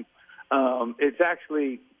time, it's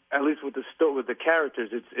actually, at least with the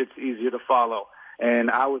characters, it's easier to follow.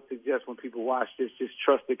 And I would suggest when people watch this, just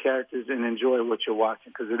trust the characters and enjoy what you're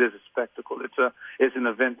watching, because it is a spectacle. It's an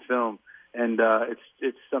event film. And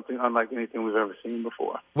it's something unlike anything we've ever seen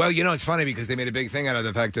before. Well, it's funny because they made a big thing out of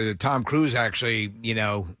the fact that Tom Cruise actually,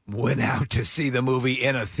 went out to see the movie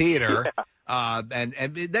in a theater. Yeah. And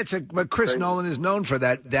that's what Chris Nolan is known for,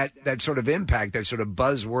 that sort of impact, that sort of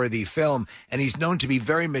buzzworthy film. And he's known to be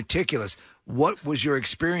very meticulous. What was your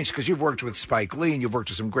experience? Because you've worked with Spike Lee and you've worked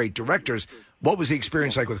with some great directors. What was the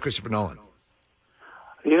experience like with Christopher Nolan?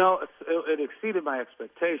 It exceeded my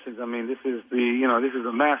expectations. I mean, this is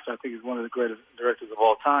a master. I think he's one of the greatest directors of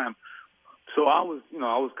all time. So I was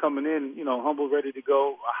coming in, humble, ready to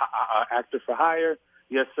go, actor for hire.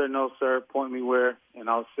 Yes, sir, no, sir, point me where, and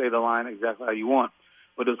I'll say the line exactly how you want.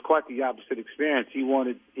 But it was quite the opposite experience. He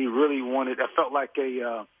really wanted, I felt like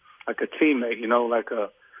teammate, you know, like a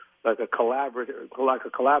collaborator.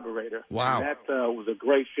 Wow. And that was a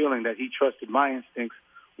great feeling that he trusted my instincts,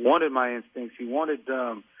 wanted my instincts. He wanted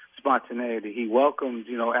spontaneity. He welcomed,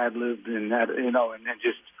 you know, ad-libbed and that, you know, and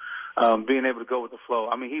just being able to go with the flow.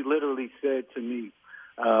 I mean, he literally said to me,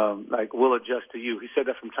 like, we'll adjust to you. He said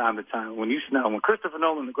that from time to time. When Christopher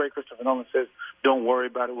Nolan, the great Christopher Nolan, says, don't worry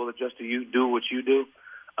about it, we'll adjust to you, do what you do,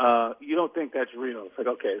 you don't think that's real. It's like,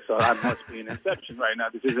 okay, so I must be in Inception right now.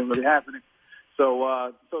 This isn't really happening. So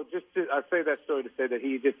I say that story to say that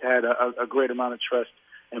he just had a great amount of trust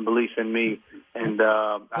and belief in me, and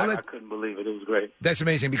I couldn't believe it. It was great. That's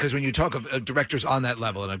amazing, because when you talk of directors on that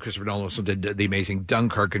level, and Christopher Nolan also did the amazing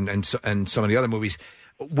Dunkirk and some of the other movies,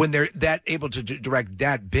 when they're that able to direct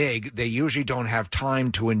that big, they usually don't have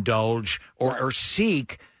time to indulge or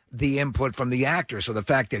seek the input from the actor. So the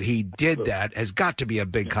fact that he did that has got to be a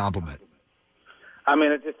big compliment. I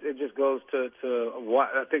mean, it just goes to why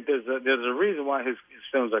I think there's a reason why his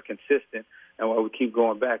films are consistent and why we keep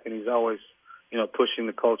going back, and he's always, you know, pushing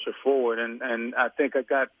the culture forward. And I think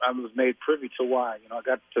I was made privy to why. You know, I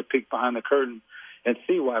got to peek behind the curtain and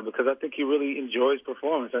see why, because I think he really enjoys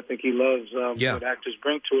performance. I think he loves what actors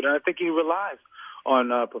bring to it, and I think he relies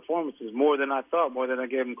on performances more than I thought, more than I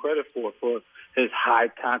gave him credit for his high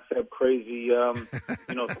concept, crazy, you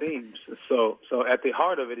know, themes. So at the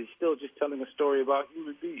heart of it, he's still just telling a story about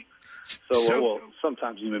human beings. So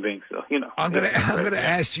sometimes human beings. So, you know, I'm gonna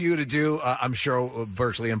ask you to do, I'm sure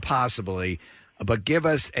virtually impossibly, but give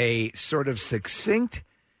us a sort of succinct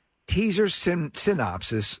teaser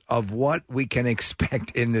synopsis of what we can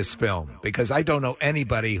expect in this film, because I don't know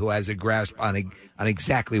anybody who has a grasp on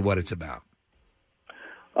exactly what it's about.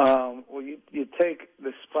 Well, you take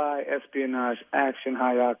the spy, espionage, action,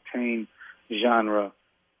 high-octane genre,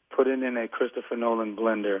 put it in a Christopher Nolan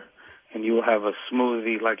blender, and you will have a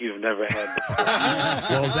smoothie like you've never had before.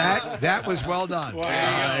 Well, that was well done. Wow.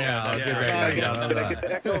 Can I get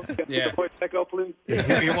the echo? Can I get the echo, please?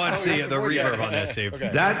 He wants the reverb on this, Steve. Okay.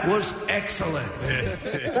 That was excellent.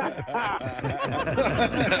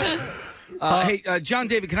 Hey, John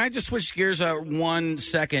David, can I just switch gears 1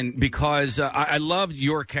 second? Because I loved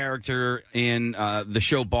your character in the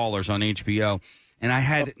show Ballers on HBO. And I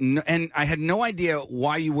had no idea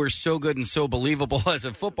why you were so good and so believable as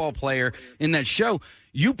a football player in that show.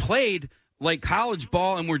 You played like college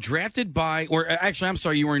ball and were drafted by, or actually, I'm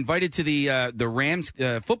sorry, you were invited to the Rams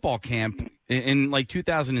football camp in like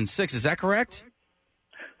 2006. Is that correct?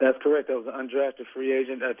 That's correct. I was an undrafted free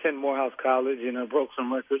agent. I attended Morehouse College, and I broke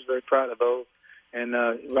some records. Very proud of those. And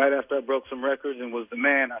right after I broke some records and was the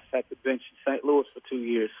man, I sat the bench in St. Louis for 2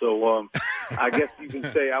 years. So I guess you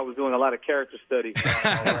can say I was doing a lot of character study.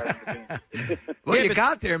 Well, you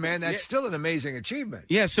got there, man. That's still an amazing achievement.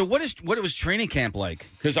 Yeah. So what was training camp like?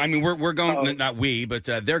 Because I mean, we're going not we, but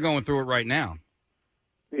they're going through it right now.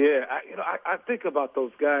 Yeah, I think about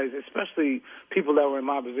those guys, especially people that were in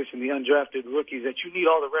my position, the undrafted rookies, that you need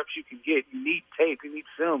all the reps you can get. You need tape, you need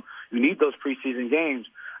film, you need those preseason games.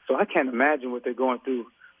 So I can't imagine what they're going through,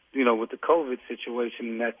 you know, with the COVID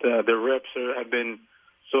situation, that the reps have been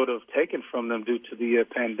sort of taken from them due to the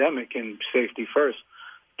pandemic and safety first.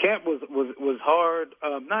 Camp was hard,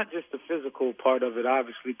 not just the physical part of it,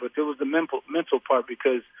 obviously, but there was the mental part,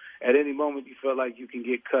 because at any moment you felt like you can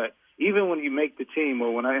get cut. Even when you make the team,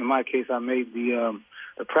 or in my case, I made the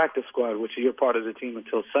practice squad, which you're part of the team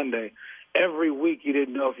until Sunday. Every week you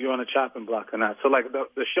didn't know if you're on a chopping block or not. So like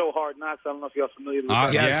the show Hard Knocks, I don't know if y'all familiar with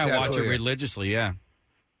that. Yeah, I watch it religiously, yeah.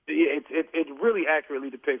 It really accurately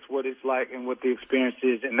depicts what it's like and what the experience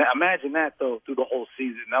is. And imagine that, though, through the whole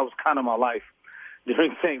season. That was kind of my life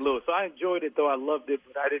during St. Louis. So I enjoyed it, though. I loved it,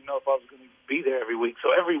 but I didn't know if I was going to be there every week. So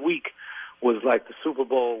every week was like the Super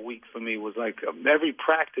Bowl week for me. Was like every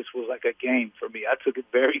practice was like a game for me. I took it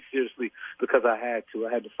very seriously because I had to.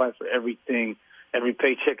 I had to fight for everything, every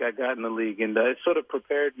paycheck I got in the league. And it sort of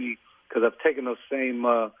prepared me, because I've taken those same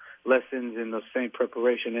lessons and the same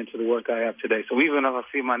preparation into the work I have today. So even if I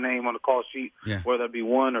see my name on the call sheet, whether it be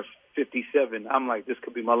 1 or 57, I'm like, this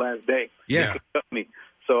could be my last day. Yeah. Me.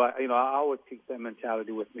 So I always keep that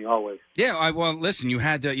mentality with me, always. Yeah. Well, listen, you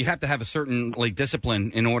have to have a certain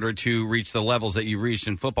discipline in order to reach the levels that you reached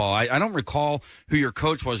in football. I don't recall who your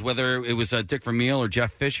coach was, whether it was Dick Vermeil or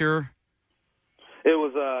Jeff Fisher. It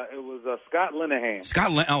was Scott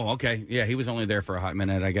Linehan. Oh, okay. Yeah, he was only there for a hot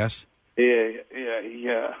minute, I guess. Yes.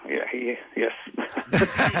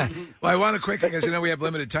 Well, I want to quickly, because I know we have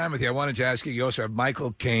limited time with you, I wanted to ask you also have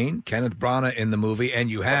Michael Caine, Kenneth Branagh in the movie, and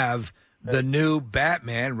you have the new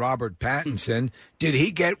Batman, Robert Pattinson. Did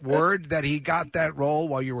he get word that he got that role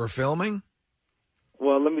while you were filming?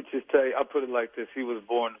 Well, let me just tell you, I'll put it like this. He was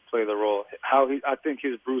born to play the role. I think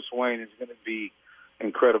his Bruce Wayne is going to be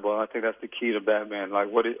incredible. And I think that's the key to Batman. Like,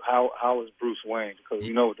 how is Bruce Wayne? Because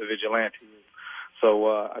we know what the vigilante is. So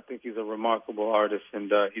I think he's a remarkable artist,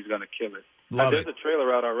 and he's going to kill it. There's a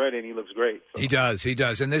trailer out already, and he looks great. So. He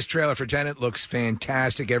does. And this trailer for Tenet looks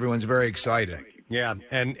fantastic. Everyone's very excited. Yeah,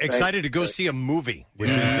 and excited to go see a movie, which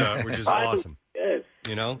is awesome. Yes.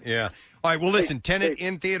 You know, yeah. All right, well, listen, Tenet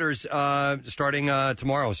in theaters starting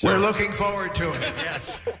tomorrow. So. We're looking forward to it.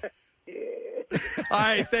 Yes. All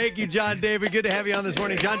right, thank you, John David. Good to have you on this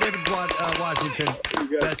morning. John David, Washington.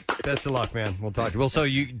 Best of luck, man. We'll talk to you. We'll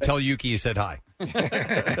tell Yuki you said hi. All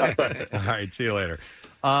right, see you later.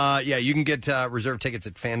 Yeah, you can get reserve tickets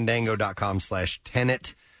at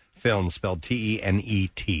fandango.com/Tenet. Film spelled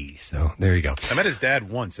Tenet. So there you go. I met his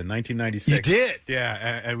dad once in 1996. You did?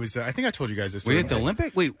 Yeah, I was. I think I told you guys this. Were you at the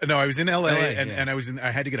Olympic? No, I was in L.A. and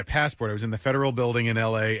I had to get a passport. I was in the Federal Building in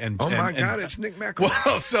L.A. And my God, it's Nick Macklin.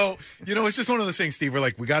 Well, so it's just one of those things, Steve.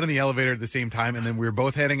 We got in the elevator at the same time, and then we were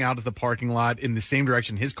both heading out of the parking lot in the same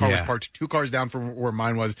direction. His car was parked 2 cars down from where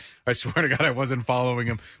mine was. I swear to God, I wasn't following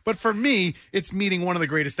him. But for me, it's meeting one of the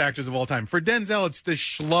greatest actors of all time. For Denzel, it's the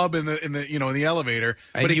schlub in the elevator.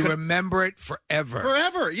 And but you remember it forever.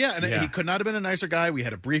 Forever, yeah. And he could not have been a nicer guy. We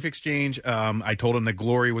had a brief exchange. I told him that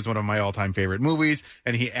Glory was one of my all-time favorite movies,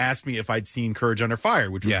 and he asked me if I'd seen Courage Under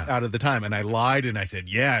Fire, which was out of the time. And I lied, and I said,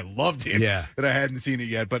 I loved it. Yeah. But I hadn't seen it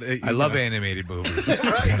yet. But I love animated movies.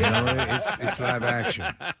 It's live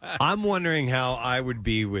action. I'm wondering how I would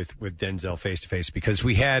be with Denzel face-to-face, because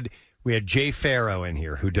we had Jay Farrow in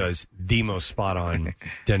here, who does the most spot-on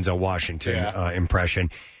Denzel Washington impression.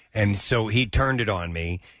 And so he turned it on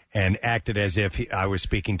me and acted as if I was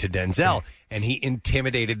speaking to Denzel, and he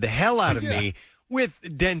intimidated the hell out of me with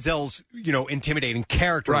Denzel's, intimidating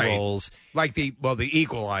character roles, like the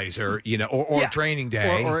Equalizer, or Training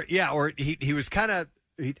Day, or he was kind of.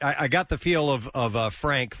 I got the feel of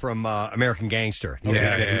Frank from American Gangster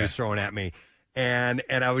that he was throwing at me. And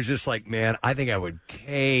I was just like, man, I think I would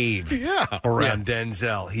cave around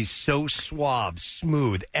Denzel. He's so suave,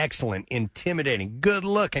 smooth, excellent, intimidating, good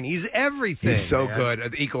looking. He's everything. He's so good.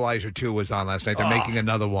 The Equalizer 2 was on last night. They're making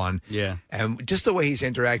another one. Yeah. And just the way he's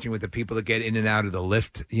interacting with the people that get in and out of the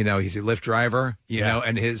lift. He's a lift driver,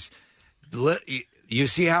 and his... You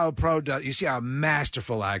see how a pro does... You see how a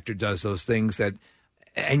masterful actor does those things that...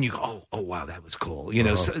 And you go, oh, wow, that was cool.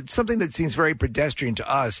 Something that seems very pedestrian to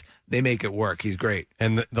us, they make it work. He's great.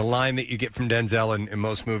 And the line that you get from Denzel in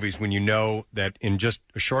most movies when you know that in just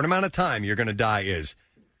a short amount of time you're going to die is,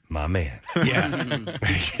 my man. Yeah.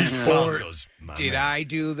 Did man. I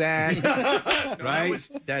do that? Right?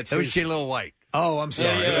 That was J. Lil White. Oh, I'm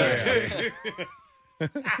sorry.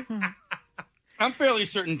 I'm fairly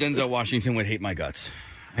certain Denzel Washington would hate my guts.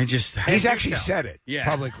 He's actually said it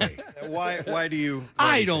publicly. Why do you?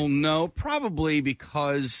 I don't know. Probably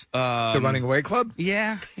because the Running Away Club.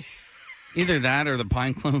 Yeah, either that or the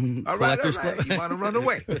Pine Cone Collectors Club. You want to run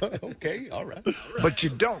away? Okay, all right. But you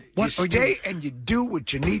don't. You stay and you do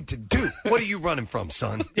what you need to do. What are you running from,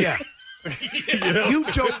 son? Yeah. You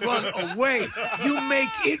don't run away. You make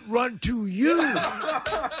it run to you.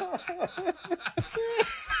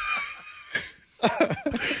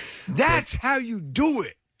 That's how you do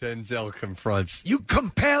it. Denzel confronts. You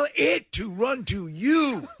compel it to run to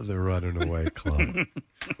you. The Running Away Club.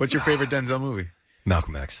 What's your favorite Denzel movie?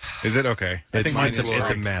 Malcolm X. Is it? Okay. I think it's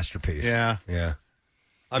a masterpiece. Yeah. Yeah.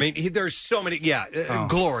 I mean, there's so many. Yeah.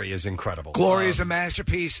 Glory is incredible. Glory is a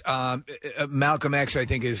masterpiece. Malcolm X, I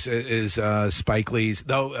think, is Spike Lee's.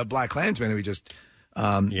 Though Black Klansman, we just.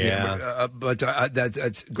 But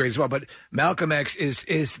that's great as well. But Malcolm X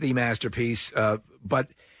is the masterpiece. But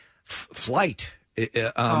Flight. He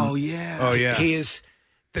is.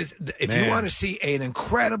 If you want to see an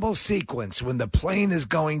incredible sequence when the plane is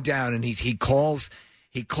going down and he calls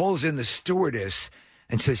in the stewardess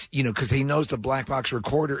and says, because he knows the black box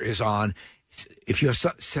recorder is on. If you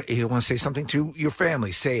want to say something to your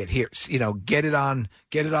family, say it here. Get it on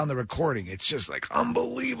the recording. It's just like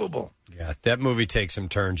unbelievable. Yeah, that movie takes some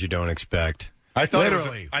turns you don't expect. I thought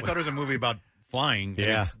it was a movie about flying.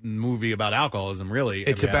 Yeah, it's a movie about alcoholism. Really,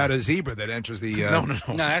 it's about a zebra that enters the. No,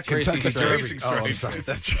 that's Kentucky Racing Stripes. Oh, I'm sorry.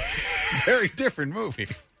 That's a very different movie.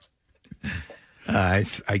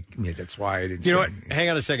 That's why I didn't. You know what? Hang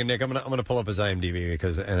on a second, Nick. I'm gonna pull up his IMDb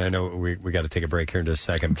and I know we got to take a break here in just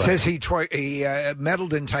a second. But... It says he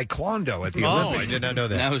medaled in Taekwondo at the Olympics. I did not know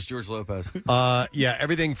that. That was George Lopez.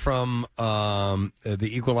 Everything from the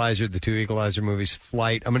Equalizer, the 2 Equalizer movies,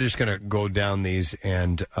 Flight. I'm just gonna go down these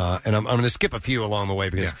and I'm gonna skip a few along the way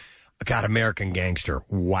because God, American Gangster.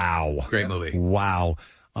 Wow, great movie. Wow.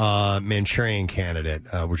 Manchurian Candidate,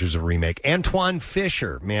 which was a remake. Antoine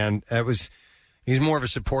Fisher, man, he's more of a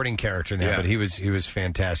supporting character in that, but he was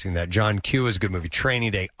fantastic in that. John Q is a good movie.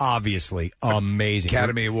 Training Day, obviously amazing.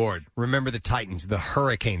 Academy Award. Remember the Titans, The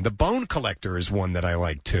Hurricane. The Bone Collector is one that I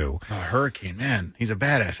like too. Hurricane, man, he's a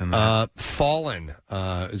badass in that. Fallen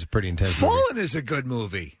is a pretty intense Fallen movie. is a good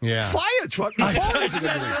movie. Yeah. Fire Truck. Fallen is a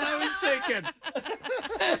good movie. That's what I was thinking.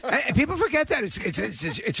 And people forget that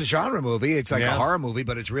it's a genre movie. It's like a horror movie,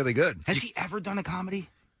 but it's really good. Has he ever done a comedy?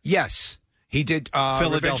 Yes, he did.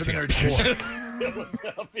 Philadelphia. Revenge of the Nerds 4.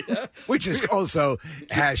 Which is also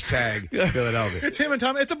hashtag Philadelphia. It's him and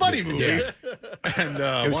Tom. It's a buddy movie. Yeah. And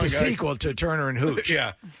it was a sequel to Turner and Hooch.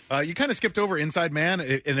 Yeah. You kind of skipped over Inside Man,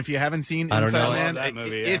 and if you haven't seen I don't Inside know. Man, That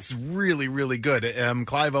movie, it's really, really good.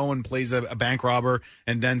 Clive Owen plays a bank robber,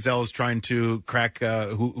 and Denzel's trying to crack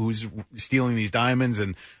who's stealing these diamonds,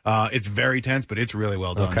 and it's very tense, but it's really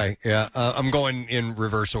well done. Okay, yeah. I'm going in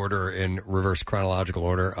reverse chronological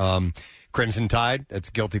order. Crimson Tide, that's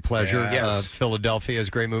Guilty Pleasure. Yes. Philadelphia is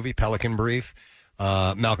a great movie. Pelican Brief.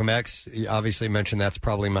 Malcolm X, you obviously mentioned, that's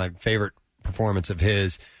probably my favorite performance of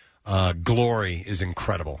his. Glory is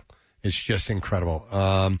incredible. It's just incredible.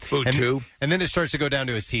 Too. And then it starts to go down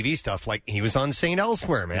to his TV stuff. Like, he was on St.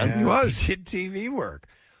 Elsewhere, man. Yeah. He was. He did TV work.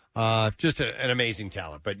 Just an amazing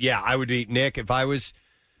talent. But yeah, I would be Nick if I was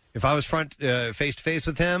front face to face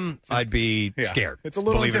with him. I'd be scared. It's a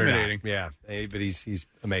little believe it or not. intimidating. Yeah, but he's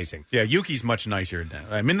amazing. Yeah, Yuki's much nicer.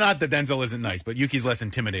 I mean, not that Denzel isn't nice, but Yuki's less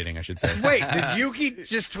intimidating, I should say. Wait, did Yuki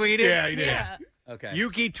just tweet it? Yeah, he did. Yeah. Okay.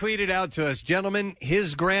 Yuki tweeted out to us, gentlemen,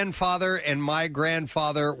 his grandfather and my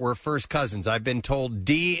grandfather were first cousins. I've been told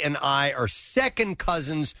D and I are second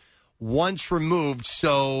cousins once removed,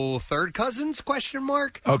 so third cousins, ?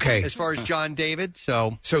 Okay. As far as John David,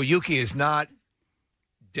 so Yuki is not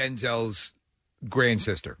Denzel's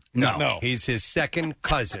grandsister. No. He's his second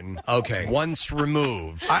cousin. Okay. Once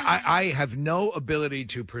removed. I have no ability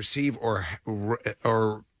to perceive or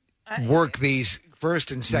work these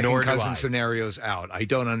first and second Nor do cousin I. scenarios out. I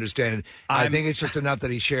don't understand. I think it's just enough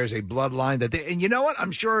that he shares a bloodline and you know what?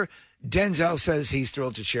 I'm sure Denzel says he's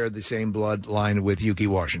thrilled to share the same bloodline with Yuki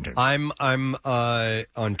Washington. I'm on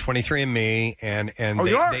 23andMe, and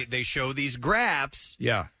you are? they show these graphs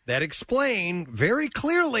Yeah. that explain very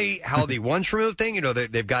clearly how the once removed thing. You know,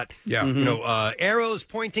 they've got arrows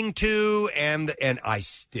pointing to, and I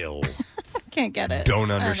still Can't get it. don't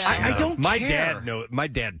understand. I don't My care. My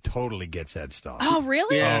dad totally gets that stuff. Oh,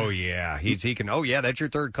 really? Oh yeah, he can. Oh yeah, that's your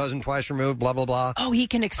third cousin twice removed. Blah blah blah. Oh, he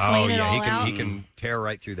can explain it all out. He can tear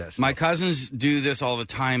right through that stuff. My cousins do this all the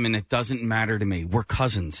time, and it doesn't matter to me. We're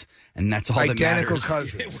cousins, and that's all Identical that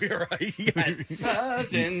matters. cousins. We're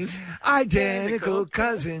cousins. Identical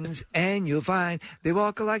cousins, and you'll find they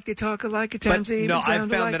walk alike, they talk alike, at times they even no, I've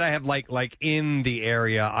sound found alike. that I have like in the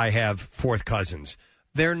area, I have fourth cousins.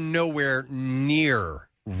 They're nowhere near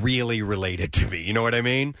really related to me. You know what I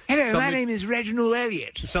mean? Hello, my name is Reginald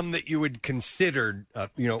Elliott. Some that you would consider,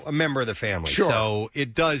 a member of the family. Sure. So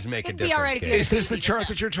it does make a It'd be difference. all right if Gabe. you- Is this the chart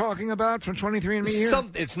that you're talking about from 23andMe here?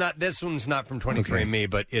 It's not. This one's not from 23andMe,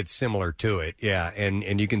 but it's similar to it. Yeah,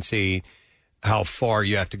 and you can see how far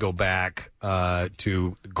you have to go back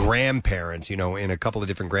to grandparents. You know, in a couple of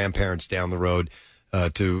different grandparents down the road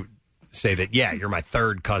to say that you're my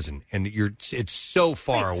third cousin, and it's so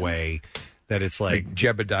far away that it's like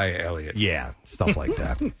Jebediah Elliott. Yeah, stuff like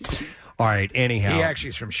that. All right. Anyhow, He actually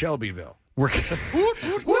is from Shelbyville.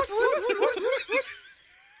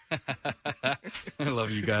 I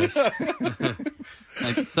love you guys.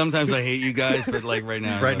 Sometimes I hate you guys, but like right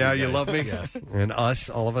now, Right now, you guys. love me? Yes. And us,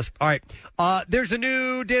 all of us. All right. There's a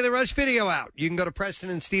new Daily Rush video out. You can go to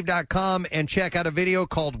PrestonandSteve.com and check out a video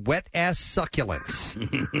called Wet Ass Succulents.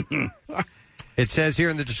 It says here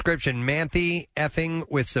in the description, Manthe effing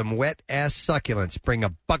with some wet ass succulents. Bring a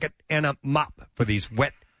bucket and a mop for these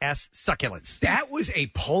wet ass succulents. That was a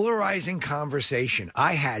polarizing conversation.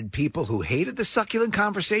 I had people who hated the succulent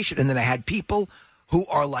conversation, and then I had people who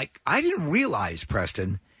are like, I didn't realize,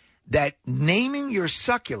 Preston, that naming your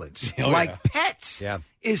succulents pets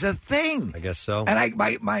is a thing. I guess so. And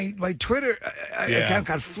my Twitter account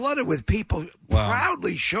got flooded with people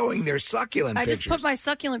proudly showing their succulent I pictures. just put my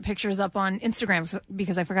succulent pictures up on Instagram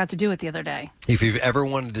because I forgot to do it the other day. If you've ever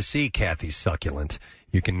wanted to see Kathy's succulent,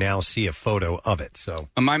 you can now see a photo of it. So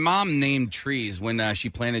My mom named trees when she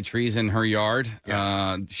planted trees in her yard.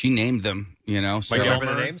 She named them, you know. So. Like, you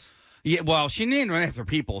remember the names? Yeah, well, she named them after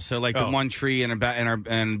people. So, like, the one tree in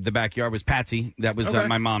the backyard was Patsy. That was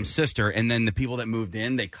my mom's sister. And then the people that moved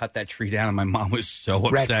in, they cut that tree down, and my mom was so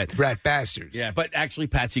upset. Rat bastards. Yeah, but actually,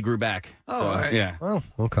 Patsy grew back. Oh, so, all right. Yeah. Oh,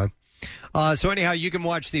 okay. So anyhow, you can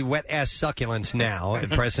watch the Wet Ass Succulents now at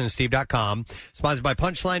PrestonandSteve.com. Sponsored by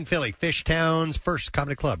Punchline Philly, Fishtown's first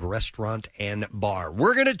comedy club, restaurant, and bar.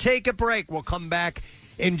 We're going to take a break. We'll come back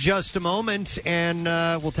in just a moment, and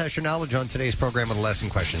we'll test your knowledge on today's program with a lesson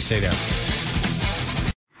question. Stay there.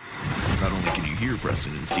 Not only can you hear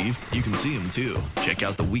Preston and Steve, you can see them too. Check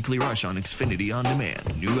out the Weekly Rush on Xfinity On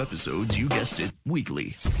Demand. New episodes, you guessed it,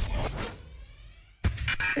 weekly.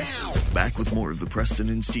 Back with more of the Preston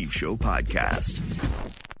and Steve Show podcast.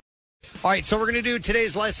 All right, so we're going to do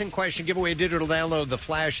today's lesson question, give away a digital download of The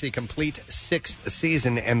Flash, the complete 6th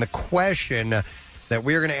season. And the question that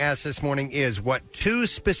we're going to ask this morning is, what 2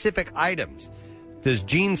 specific items does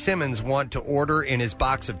Gene Simmons want to order in his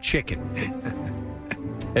box of chicken?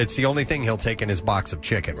 It's the only thing he'll take in his box of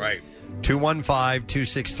chicken. Right.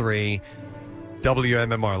 215-263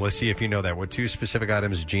 WMMR. Let's see if you know that. What 2 specific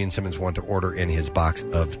items Gene Simmons want to order in his box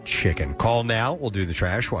of chicken? Call now. We'll do the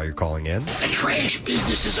trash while you're calling in. The trash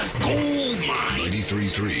business is a gold mine.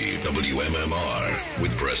 93.3 WMMR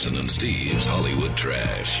with Preston and Steve's Hollywood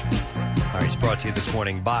Trash. All right, it's brought to you this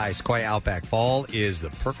morning by Sequoia Outback. Fall is the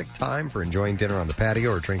perfect time for enjoying dinner on the patio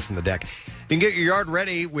or drinks on the deck. You can get your yard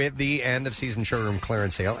ready with the end-of-season showroom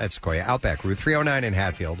clearance sale at Sequoia Outback, Route 309 in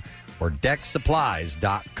Hatfield, or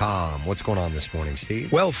decksupplies.com. What's going on this morning,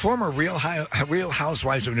 Steve? Well, former Real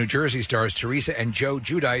Housewives of New Jersey stars Teresa and Joe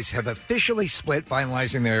Giudice have officially split,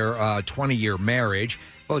 finalizing their 20-year marriage.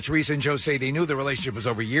 Well, Teresa and Joe say they knew the relationship was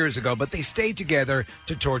over years ago, but they stayed together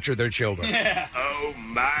to torture their children. Oh,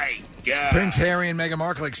 my God. Prince Harry and Meghan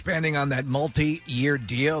Markle expanding on that multi-year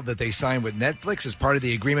deal that they signed with Netflix. As part of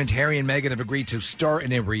the agreement, Harry and Meghan have agreed to star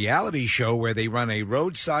in a reality show where they run a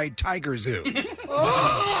roadside tiger zoo.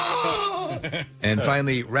 And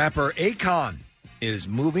finally, rapper Akon is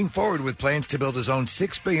moving forward with plans to build his own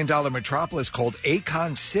 $6 billion metropolis called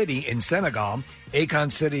Akon City in Senegal.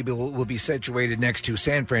 Akon City will be situated next to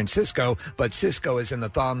San Francisco, but Cisco is in the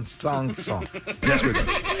thong song. Anyway,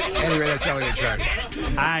 that's all I tried.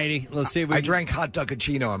 All righty, let's see if we I drank hot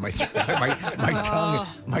duccaccino on my tongue.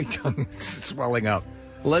 My tongue is swelling up.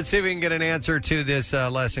 Let's see if we can get an answer to this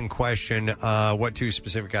lesson question. What 2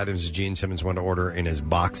 specific items does Gene Simmons want to order in his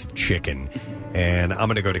box of chicken? And I'm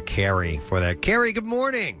going to go to Carrie for that. Carrie, good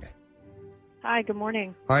morning. Hi, good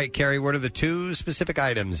morning. All right, Carrie, what are the 2 specific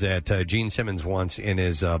items that Gene Simmons wants in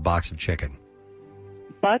his box of chicken?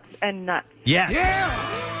 Butts and nuts. Yes. Yeah!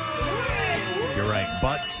 You're right,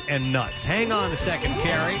 butts and nuts. Hang on a second,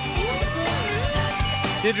 Carrie.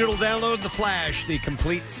 Digital download The Flash, the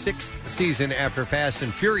complete 6th season after Fast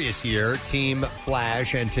and Furious year. Team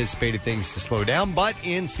Flash anticipated things to slow down, but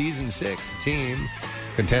in Season 6, the team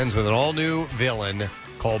contends with an all-new villain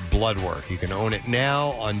called Bloodwork. You can own it now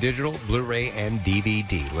on digital, Blu-ray, and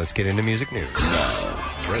DVD. Let's get into music news. Now,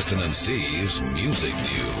 Preston and Steve's Music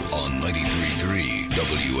News on 93.3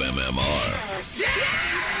 WMMR.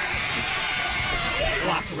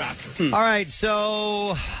 All right,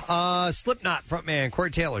 so Slipknot frontman Corey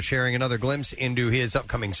Taylor sharing another glimpse into his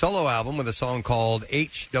upcoming solo album with a song called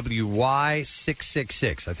HWY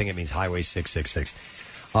 666. I think it means Highway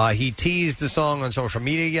 666. He teased the song on social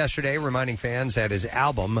media yesterday, reminding fans that his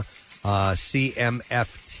album,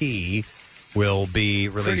 CMFT, will be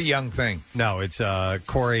released. Pretty young thing. No, it's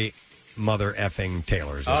Corey Mother Effing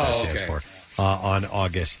Taylor is what that stands for. On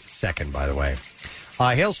August 2nd, by the way.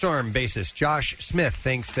 Hailstorm bassist Josh Smith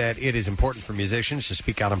thinks that it is important for musicians to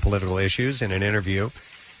speak out on political issues. In an interview,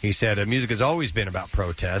 he said, music has always been about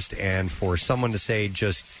protest, and for someone to say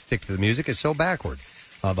just stick to the music is so backward.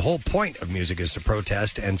 The whole point of music is to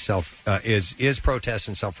protest and is protest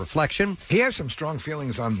and self-reflection. He has some strong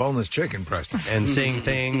feelings on boneless chicken, Preston. And saying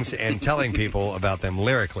things and telling people about them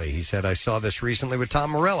lyrically. He said, I saw this recently with Tom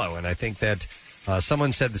Morello, and I think that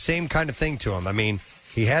someone said the same kind of thing to him. I mean,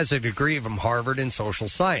 he has a degree from Harvard in social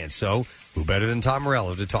science, so who better than Tom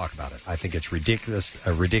Morello to talk about it? I think it's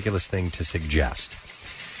a ridiculous thing to suggest.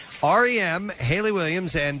 R.E.M., Haley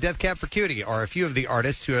Williams, and Death Cab for Cutie are a few of the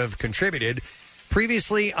artists who have contributed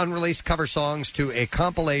previously unreleased cover songs to a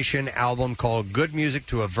compilation album called Good Music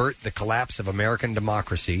to Avert the Collapse of American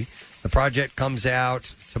Democracy. The project comes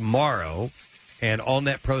out tomorrow, and all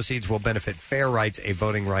net proceeds will benefit Fair Rights, a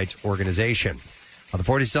voting rights organization. The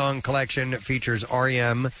 40-song collection features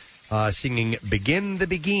R.E.M. Singing Begin the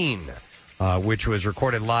Begin, which was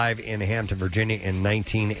recorded live in Hampton, Virginia in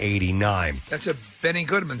 1989. That's a Benny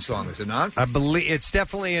Goodman song, is it not? I believe it's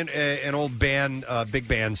definitely an old band, big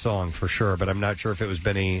band song for sure, but I'm not sure if it was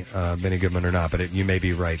Benny Goodman or not, but you may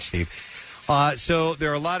be right, Steve. So there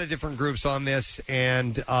are a lot of different groups on this,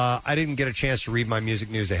 and I didn't get a chance to read my music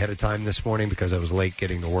news ahead of time this morning because I was late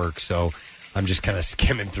getting to work, so I'm just kind of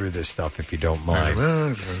skimming through this stuff, if you don't mind.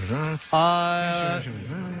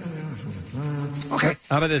 Okay.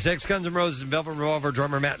 How about this? Ex-Guns N' Roses and Velvet Revolver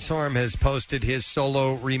drummer Matt Sorum has posted his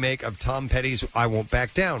solo remake of Tom Petty's I Won't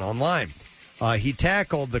Back Down online. He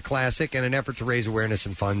tackled the classic in an effort to raise awareness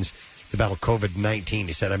and funds to battle COVID-19.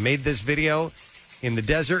 He said, I made this video in the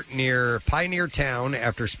desert near Pioneer Town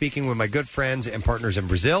after speaking with my good friends and partners in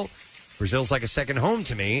Brazil. Brazil's like a second home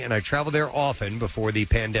to me, and I travel there often before the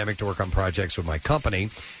pandemic to work on projects with my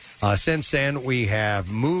company. Since then, we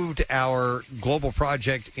have moved our global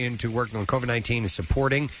project into working on COVID-19 and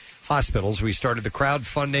supporting hospitals. We started the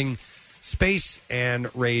crowdfunding space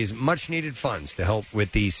and raise much-needed funds to help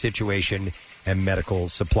with the situation and medical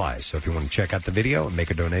supplies. So if you want to check out the video and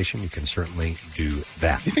make a donation, you can certainly do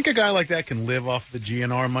that. You think a guy like that can live off the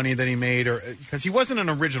GNR money that he made? Or because he wasn't an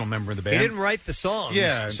original member of the band. He didn't write the songs,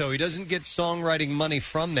 so he doesn't get songwriting money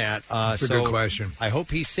from that. That's a good question. I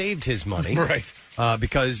hope he saved his money. Right.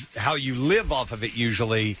 Because how you live off of it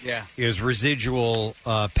usually is residual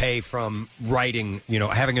pay from writing,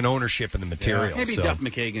 having an ownership in the material. Maybe so. Duff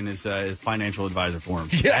McKagan is a financial advisor for him.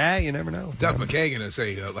 Yeah, you never know. Duff McKagan is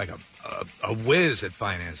a whiz at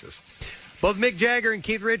finances. Both Mick Jagger and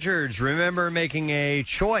Keith Richards remember making a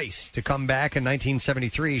choice to come back in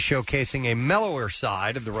 1973, showcasing a mellower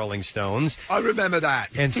side of the Rolling Stones. I remember that.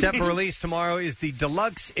 And set for release tomorrow is the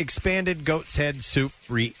deluxe expanded Goat's Head Soup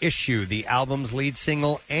reissue, the album's lead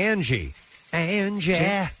single, Angie.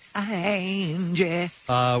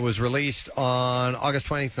 Was released on August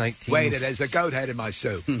 20th, 19... Wait, there's a goat head in my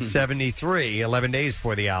soup. 73, 11 days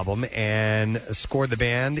before the album, and scored the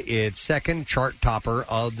band its second chart topper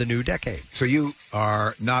of the new decade. So you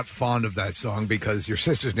are not fond of that song because your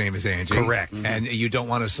sister's name is Angie. Correct. And you don't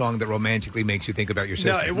want a song that romantically makes you think about your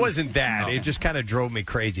sister. No, it wasn't that. It just kind of drove me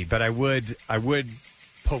crazy. But I would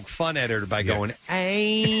poke fun at her by going,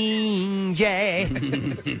 Angie.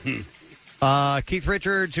 Keith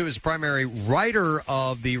Richards, who was the primary writer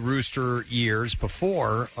of the Rooster Years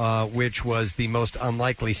before, which was the most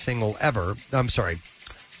unlikely single ever. I'm sorry,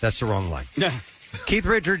 that's the wrong line. Keith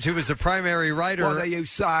Richards, who was the primary writer what are you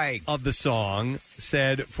saying? Of the song,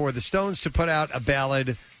 said, for the Stones to put out a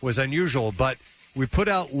ballad was unusual, but we put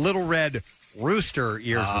out Little Red Rooster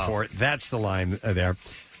years before. That's the line there.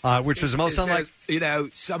 Which was the most unlike,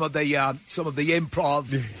 some of the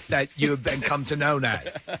improv that you have come to know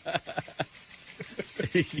as.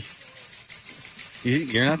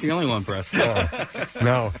 You're not the only one, Preston.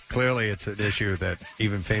 No, clearly it's an issue that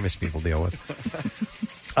even famous people deal with.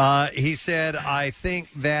 He said, I think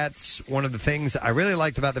that's one of the things I really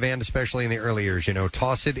liked about the band, especially in the early years.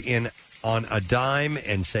 Toss it in on a dime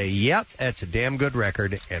and say, yep, that's a damn good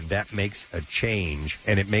record, and that makes a change.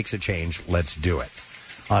 And it makes a change. Let's do it.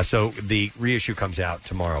 So the reissue comes out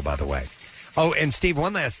tomorrow, by the way. Oh, and Steve,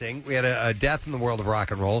 one last thing. We had a death in the world of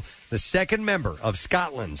rock and roll. The second member of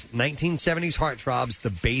Scotland's 1970s heartthrobs, the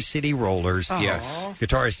Bay City Rollers. Aww. Yes.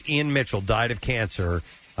 Guitarist Ian Mitchell died of cancer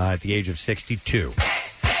at the age of 62.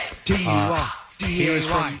 He was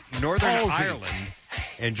from Northern Ireland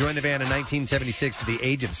and joined the band in 1976 at the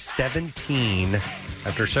age of 17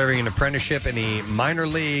 after serving an apprenticeship in a minor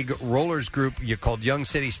league rollers group called Young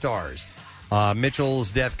City Stars.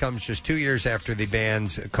 Mitchell's death comes just 2 years after the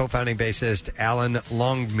band's co-founding bassist, Alan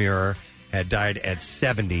Longmuir, had died at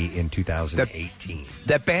 70 in 2018.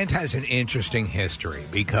 That band has an interesting history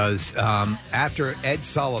because after Ed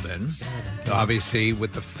Sullivan, obviously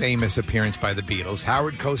with the famous appearance by the Beatles,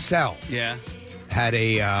 Howard Cosell had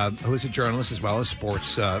who was a journalist as well as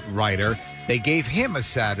sports writer. They gave him a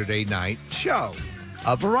Saturday night show,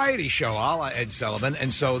 a variety show a la Ed Sullivan,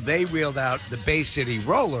 and so they reeled out the Bay City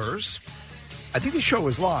Rollers. I think the show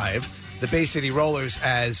was live. The Bay City Rollers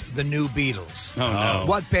as the new Beatles. Oh, no.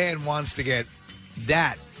 What band wants to get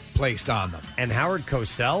that placed on them? And Howard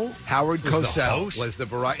Cosell? Howard Cosell host? was the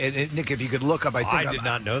variety. And Nick, if you could look up, I did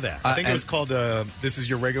not know that. I think it was called This Is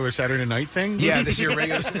Your Regular Saturday Night thing? Yeah, This Is Your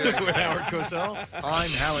Regular Saturday Night with Howard Cosell. I'm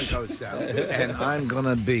Howard Cosell, and I'm going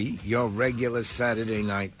to be your regular Saturday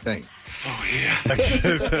night thing. Oh,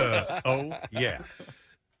 yeah. Oh, yeah.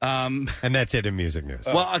 And that's it in music news.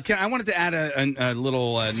 Well, I wanted to add a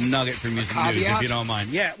little nugget for music news, if you don't mind.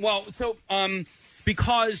 Yeah, well, so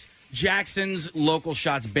because Jackson's Local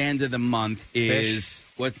Shots Band of the Month is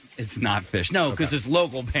what it's not Fish. No, because it's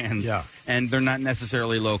local bands, and they're not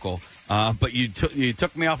necessarily local. But you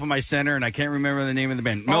took me off of my center, and I can't remember the name of the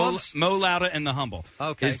band. Mo Lauda and the Humble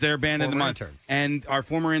is their band of the month. Intern. And our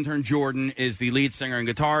former intern, Jordan, is the lead singer and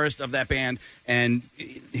guitarist of that band. And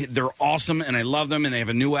they're awesome, and I love them. And they have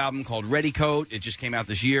a new album called Ready Coat. It just came out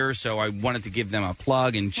this year, so I wanted to give them a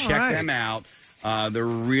plug and check them out. They're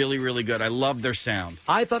really, really good. I love their sound.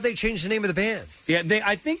 I thought they changed the name of the band. Yeah,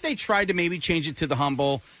 I think they tried to maybe change it to The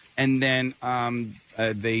Humble, and then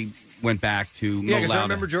they went back to Mo because Loud. I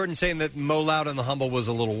remember Jordan saying that Mo Loud and the Humble was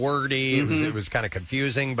a little wordy. Mhm. It was kind of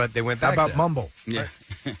confusing, but they went back. How about to Mumble? Yeah,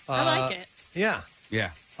 I like it. Yeah, yeah,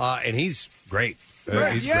 and he's great.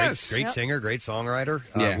 Right, He's yes. great Yep. singer, great songwriter.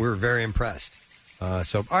 Yeah. We're very impressed.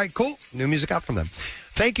 So, all right, cool. New music out from them.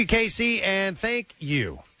 Thank you, Casey, and thank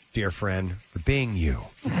you, dear friend, for being you.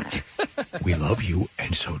 We love you,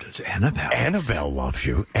 and so does Annabelle. Annabelle loves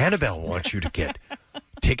you. Annabelle wants you to get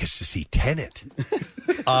tickets to see Tenet.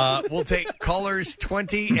 We'll take callers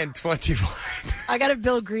 20 and 21. I got a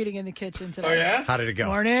Bill greeting in the kitchen today. Oh, yeah? How did it go?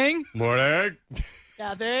 Morning. Morning.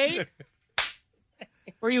 Kathy.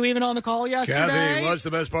 Were you even on the call yesterday? Kathy, what's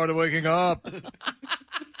the best part of waking up?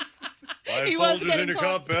 He was getting in your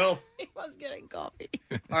cup, Bill. He was getting coffee.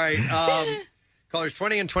 All right. Callers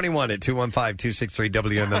 20 and 21 at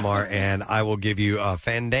 215-263-WMMR, and I will give you a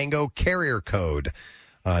Fandango carrier code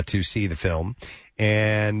to see the film.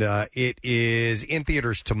 And it is in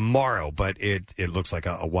theaters tomorrow, but it looks like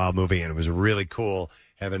a wild movie, and it was really cool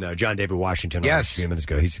having John David Washington on a few minutes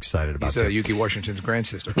ago. He's excited about it. He's Yuki Washington's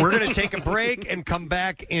grandsister. We're going to take a break and come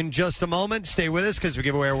back in just a moment. Stay with us because we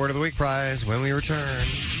give away our Word of the Week prize when we return.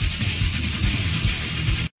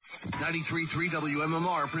 93.3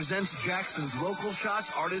 WMMR presents Jackson's Local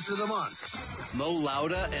Shots Artist of the Month, Mo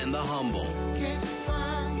Lauda and the Humble.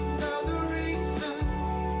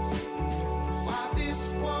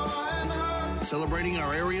 Celebrating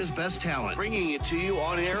our area's best talent, bringing it to you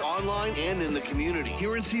on air, online, and in the community.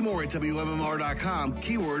 Hear and see more at WMMR.com,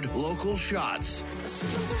 keyword local shots.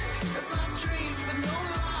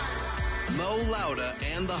 Mo Lauda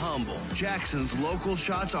and the Humble, Jackson's Local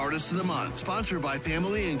Shots Artist of the Month, sponsored by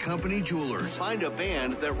Family and Company Jewelers. Find a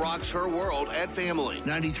band that rocks her world at Family.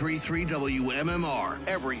 93.3 WMMR,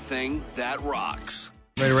 everything that rocks.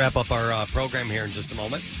 Ready to wrap up our program here in just a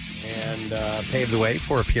moment and pave the way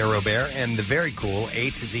for Pierre Robert and the very cool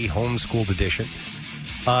A to Z Homeschooled Edition.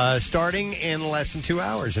 Starting in less than 2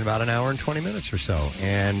 hours, in about an hour and 20 minutes or so.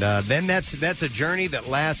 And then that's a journey that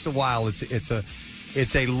lasts a while.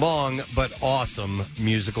 It's a long but awesome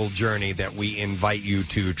musical journey that we invite you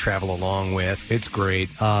to travel along with. It's great.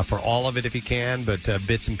 For all of it if you can, but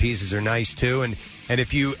bits and pieces are nice too. And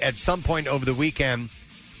if you, at some point over the weekend,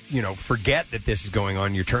 forget that this is going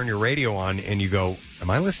on, you turn your radio on and you go, am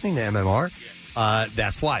I listening to MMR?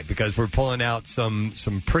 That's why, because we're pulling out some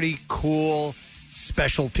pretty cool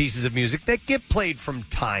special pieces of music that get played from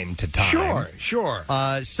time to time. Sure.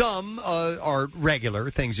 Some are regular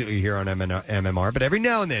things that you hear on MMR, but every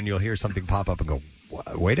now and then you'll hear something pop up and go,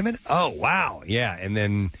 wait a minute? Oh, wow. Yeah. And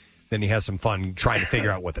then you have some fun trying to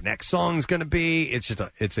figure out what the next song's going to be. It's just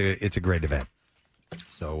it's a great event.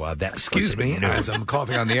 So that's excuse me as I'm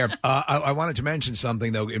coughing on the air. I wanted to mention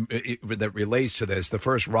something though that relates to this. The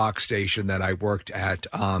first rock station that I worked at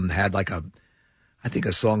had like a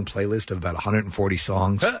song playlist of about 140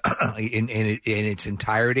 songs in its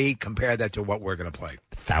entirety. Compare that to what we're going to play.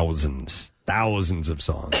 Thousands of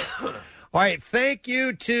songs. All right, thank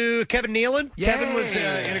you to Kevin Nealon. Yay. Kevin was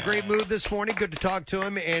in a great mood this morning. Good to talk to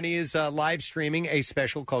him, and he is live streaming a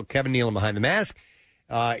special called Kevin Nealon Behind the Mask.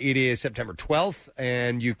 It is September 12th,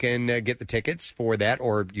 and you can get the tickets for that,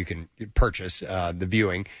 or you can purchase the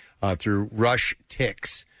viewing through Rush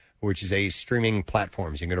Tix, which is a streaming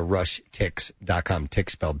platform. So you can go to rushtix.com, Tix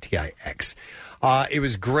spelled T-I-X. It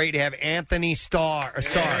was great to have Anthony Starr,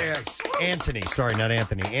 Anthony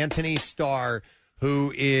Starr,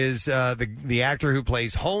 who is the actor who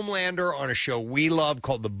plays Homelander on a show we love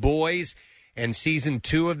called The Boys. And season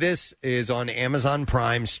 2 of this is on Amazon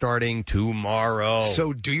Prime starting tomorrow.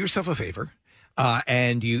 So do yourself a favor.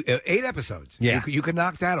 And you 8 episodes. Yeah. You can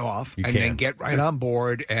knock that off then get right on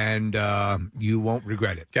board, and you won't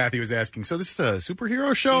regret it. Kathy was asking, so this is a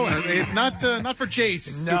superhero show? Not for Jace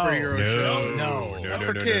superhero show. No. Not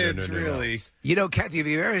for kids, really. You know, Kathy, have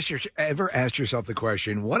you ever asked yourself the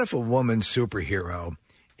question, what if a woman superhero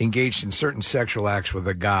engaged in certain sexual acts with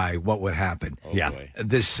a guy, what would happen? Yeah.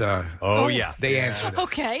 This, they answered it.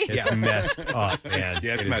 Okay. It's messed up, man.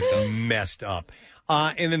 Yeah, it's messed up.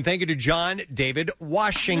 And then thank you to John David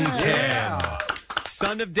Washington,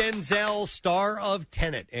 son of Denzel, star of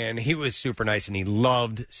Tenet. And he was super nice, and he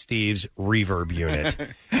loved Steve's reverb unit.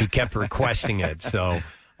 He kept requesting it. So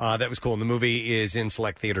that was cool. And the movie is in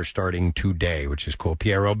select theaters starting today, which is cool.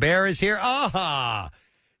 Pierre Robert is here. Aha!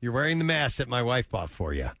 You're wearing the mask that my wife bought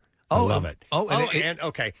for you. I love it.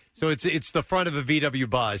 Okay. So it's the front of a VW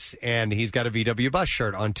bus, and he's got a VW bus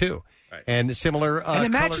shirt on too, and similar. And it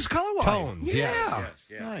matches color-wise. tones. Yeah.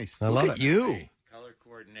 Yes. Nice. I love Look at you. Color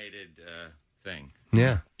coordinated thing.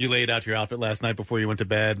 Yeah. You laid out your outfit last night before you went to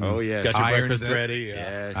bed. And Oh, yes. Got your Ironed breakfast it. ready.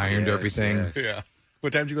 Yes, Ironed yes, everything. yes. Yeah.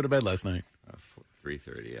 What time did you go to bed last night?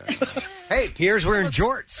 3:30. Hey, Pierre's wearing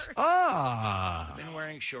jorts. Ah. I've been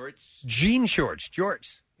wearing shorts. Jean shorts.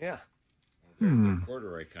 Jorts. Yeah.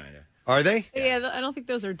 Corduroy kind of. Are they? Yeah, I don't think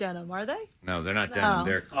those are denim, are they? No, they're not denim. Oh.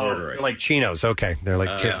 They're corduroy. They're like chinos. Okay. They're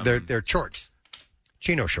like they're shorts.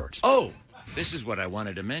 Chino shorts. Oh, this is what I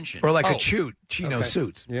wanted to mention. Or like a chino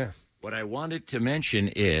suit. Yeah. What I wanted to mention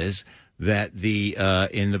is that the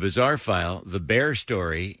in the bizarre file, the bear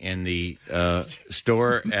story in the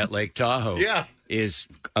store at Lake Tahoe is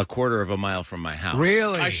a quarter of a mile from my house.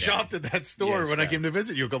 Really? I shopped at that store when I came to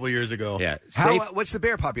visit you a couple of years ago. Yeah. What's the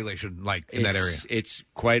bear population like in that area? It's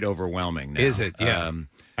quite overwhelming now. Is it? Yeah.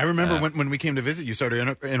 I remember when we came to visit you. Sorry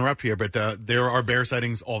to interrupt here, but there are bear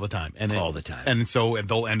sightings all the time, all the time, and so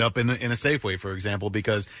they'll end up in a Safeway, for example,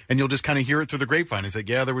 and you'll just kind of hear it through the grapevine. It's like,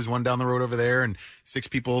 yeah, there was one down the road over there, and 6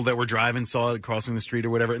 people that were driving saw it crossing the street or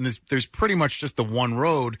whatever. And there's pretty much just the one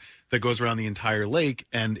road that goes around the entire lake,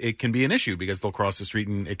 and it can be an issue because they'll cross the street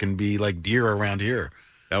and it can be like deer around here.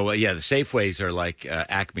 Oh, well, yeah, the Safeways are like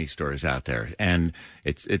Acme stores out there, and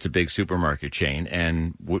it's a big supermarket chain,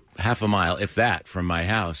 and half a mile, if that, from my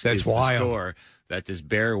house is the store that this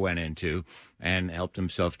bear went into and helped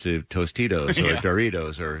himself to Tostitos or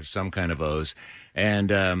Doritos or some kind of O's.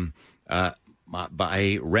 And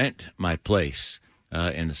I rent my place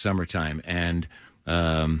in the summertime, and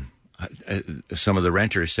some of the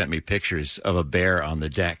renters sent me pictures of a bear on the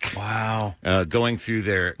deck. Wow. Going through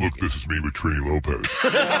their... Look, this is me with Trini Lopez.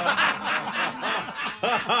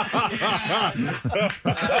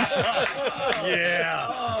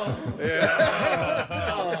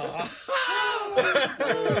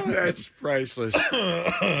 That's priceless.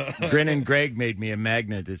 Grin and Greg made me a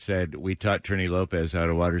magnet that said, "We taught Trini Lopez how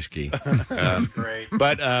to water ski." Great.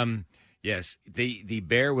 But, yes, the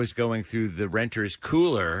bear was going through the renter's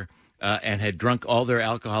cooler and had drunk all their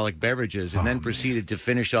alcoholic beverages and then proceeded to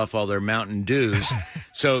finish off all their Mountain Dews.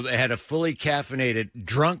 So they had a fully caffeinated,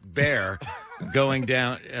 drunk bear going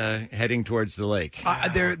down, heading towards the lake.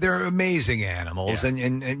 They're amazing animals,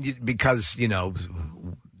 and because,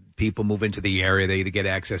 people move into the area, they get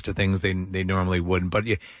access to things they normally wouldn't. But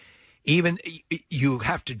you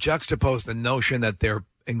have to juxtapose the notion that they're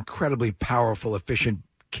incredibly powerful, efficient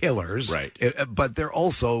killers, right? But they're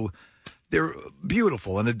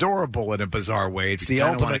beautiful and adorable in a bizarre way. It's the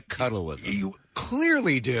ultimate. Want to cuddle with them. You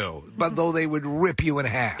clearly do, but though they would rip you in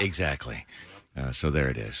half. Exactly. So there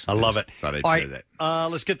it is. I love it. Thought I'd All say right, that.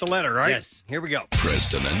 let's get the letter, right? Yes. Here we go.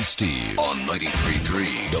 Preston and Steve on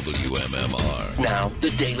 93.3 WMMR. Now,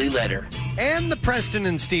 the Daily Letter. And the Preston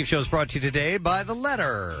and Steve show is brought to you today by the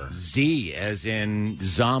letter Z, as in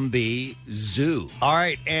zombie zoo. All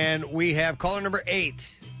right, and we have caller number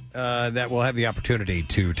 8 that will have the opportunity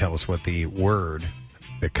to tell us what the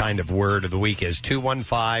kind of word of the week is.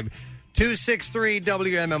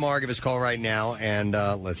 215-263-WMMR. Give us a call right now, and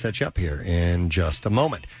let's set you up here in just a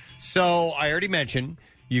moment. So I already mentioned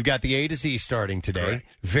you've got the A to Z starting today. Correct.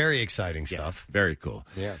 Very exciting stuff. Very cool.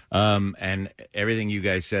 Yeah. And everything you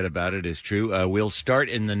guys said about it is true. We'll start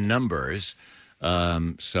in the numbers.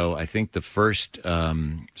 So I think the first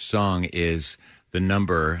song is the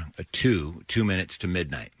number 2 minutes to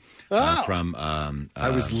midnight. From I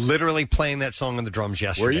was literally playing that song on the drums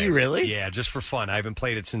yesterday. Were you really? Yeah, just for fun. I haven't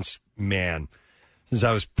played it since I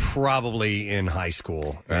was probably in high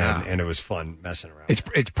school, and it was fun messing around.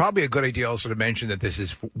 It's probably a good idea also to mention that this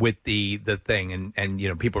is with the thing,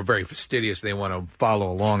 and people are very fastidious. They want to follow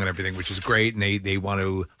along and everything, which is great, and they want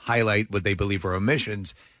to highlight what they believe are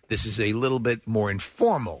omissions. This is a little bit more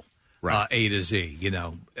informal, A to Z,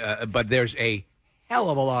 but there's a hell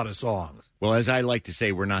of a lot of songs. Well, as I like to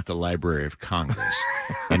say, we're not the Library of Congress.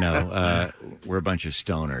 We're a bunch of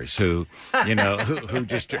stoners who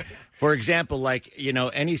just, for example, like,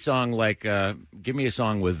 any song like, give me a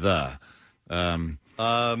song with The Way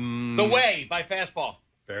by Fastball.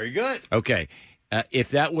 Very good. Okay. If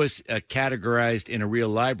that was categorized in a real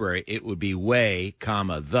library, it would be Way,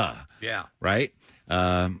 The. Yeah. Right?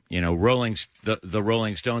 The Rolling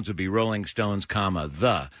Stones would be Rolling Stones,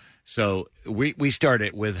 The. So we start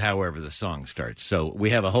it with however the song starts. So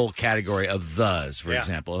we have a whole category of thes, for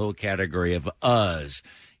example, a whole category of us,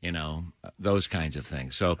 those kinds of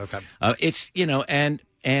things. So it's, and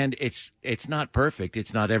it's not perfect.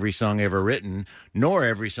 It's not every song ever written, nor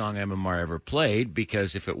every song MMR ever played,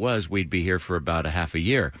 because if it was, we'd be here for about a half a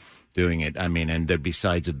year doing it. I mean, and there'd be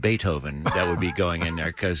sides of Beethoven that would be going in there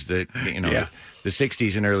because the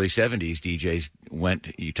 60s and early 70s DJs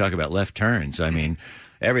you talk about left turns. I mean,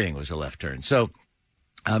 everything was a left turn. So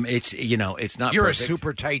It's it's not. You're perfect. a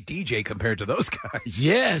super tight DJ compared to those guys.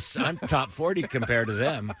 Yes, I'm top 40 compared to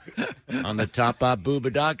them. On the top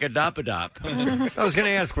boobadaka-dop-a-dop. I was going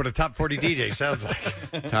to ask what a top 40 DJ sounds like.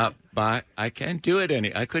 I can't do it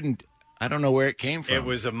I couldn't. I don't know where it came from. It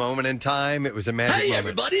was a moment in time. It was a magic moment.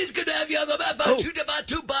 Everybody, it's good to have you on the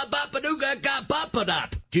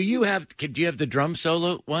Do you have the drum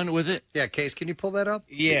solo one with it? Yeah, Case, can you pull that up?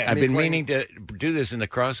 Yeah. I've been meaning to do this in the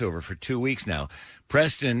crossover for 2 weeks now.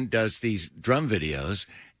 Preston does these drum videos,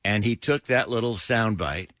 and he took that little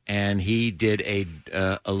soundbite and he did a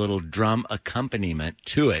little drum accompaniment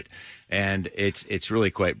to it, and it's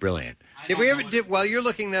really quite brilliant. Did we ever? While you're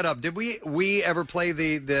looking that up, did we ever play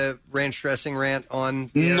the ranch dressing rant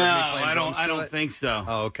on? No, I don't think so.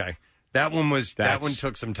 Oh, okay. That one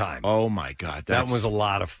took some time. Oh my God, that one was a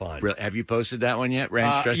lot of fun. Have you posted that one yet?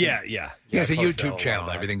 Ranch dressing? Yeah. He has a YouTube channel.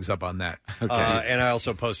 Everything's up on that. Okay. And I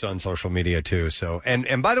also post on social media too. So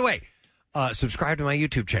and by the way, subscribe to my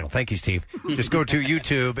YouTube channel. Thank you, Steve. Just go to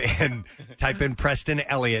YouTube and type in Preston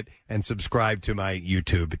Elliott and subscribe to my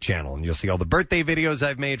YouTube channel, and you'll see all the birthday videos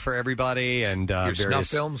I've made for everybody and Your various snuff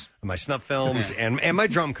films, my snuff films, and my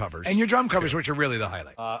drum covers, and your drum covers, which are really the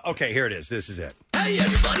highlight. Okay, here it is. This is it. Hey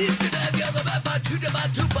everybody, it's good to have you on the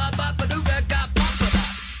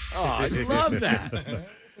Oh, I love that.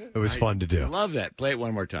 It was fun to do. Love that. Play it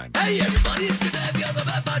one more time. Hey everybody, it's good to have you on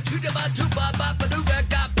the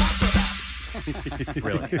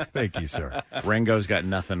Brilliant. Thank you, sir. Ringo's got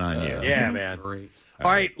nothing on you. Yeah, man.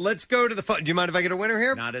 All right, let's go to the phone. Do you mind if I get a winner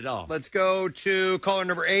here? Not at all. Let's go to caller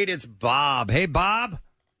number 8. It's Bob. Hey, Bob.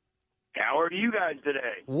 How are you guys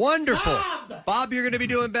today? Wonderful. Bob, you're going to be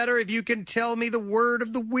doing better if you can tell me the word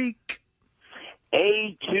of the week.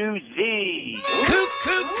 A to Z.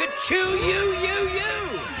 Cuckoo, ka-choo, you.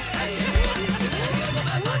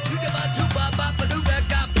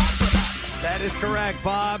 That is correct,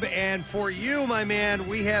 Bob. And for you, my man,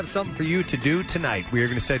 we have something for you to do tonight. We are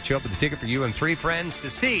going to set you up with a ticket for you and 3 friends to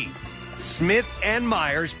see Smith and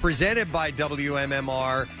Myers, presented by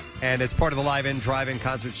WMMR. And it's part of the Live-In Drive-In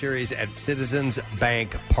concert series at Citizens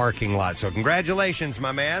Bank parking lot. So congratulations,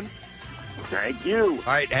 my man. Thank you.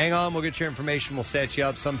 All right, hang on. We'll get your information. We'll set you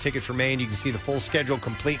up. Some tickets remain. You can see the full schedule,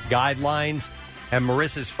 complete guidelines, and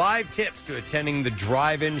Marissa's 5 tips to attending the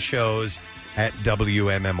drive-in shows at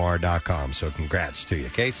WMMR.com. So congrats to you,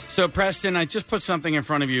 Case. So, Preston, I just put something in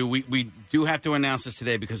front of you. We do have to announce this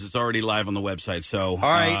today because it's already live on the website. So, all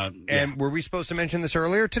right. And were we supposed to mention this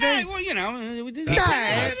earlier today? Well, you know. We did.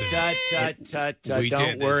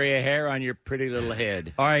 Don't worry a hair on your pretty little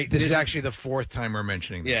head. All right. This is actually the 4th time we're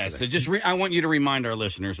mentioning this. Yeah, today. so just I want you to remind our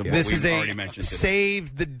listeners of what we've already mentioned today.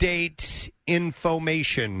 Save the date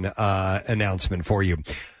information announcement for you.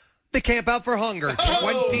 The Camp Out for Hunger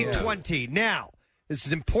 2020. Yeah. Now, this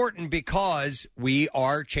is important because we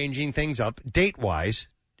are changing things up date-wise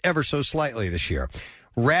ever so slightly this year.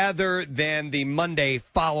 Rather than the Monday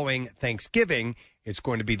following Thanksgiving, it's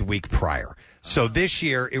going to be the week prior. So this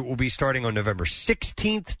year, it will be starting on November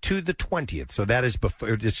 16th to the 20th. So that is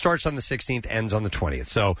before it starts on the 16th, ends on the 20th.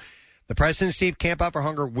 So the Preston and Steve Camp Out for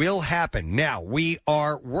Hunger will happen. Now, we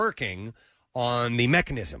are working on the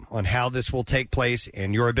mechanism on how this will take place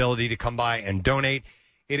and your ability to come by and donate.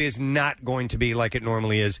 It is not going to be like it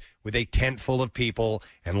normally is with a tent full of people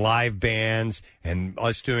and live bands and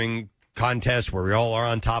us doing contests where we all are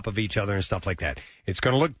on top of each other and stuff like that. It's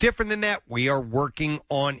going to look different than that. We are working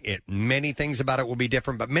on it. Many things about it will be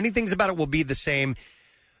different, but many things about it will be the same.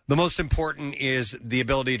 The most important is the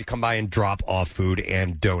ability to come by and drop off food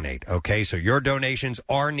and donate, okay? So your donations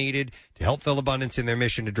are needed to help fill Abundance in their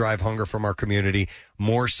mission to drive hunger from our community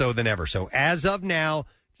more so than ever. So as of now,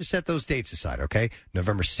 just set those dates aside, okay?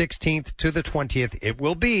 November 16th to the 20th. It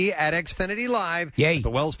will be at Xfinity Live at the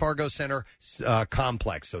Wells Fargo Center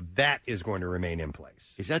complex. So that is going to remain in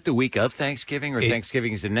place. Is that the week of Thanksgiving or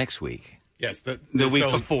Thanksgiving is the next week? Yes, the week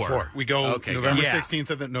before. We go November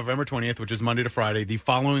 16th to November 20th, which is Monday to Friday. The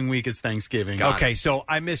following week is Thanksgiving. Okay, so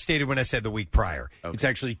I misstated when I said the week prior. Okay. It's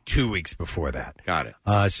actually 2 weeks before that. Got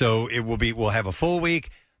it. So it will be. We'll have a full week.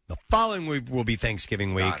 The following week will be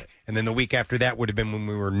Thanksgiving week, and then the week after that would have been when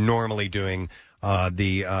we were normally doing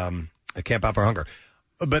the Camp Out for Hunger.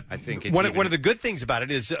 But I think it's one of the good things about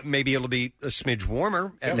it is maybe it'll be a smidge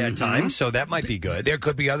warmer at that time, so that might be good. There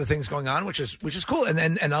could be other things going on, which is cool,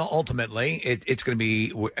 and ultimately it's going to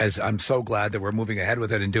be. As I'm so glad that we're moving ahead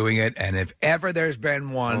with it and doing it. And if ever there's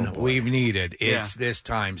been one we've needed, it's this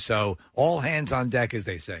time. So all hands on deck, as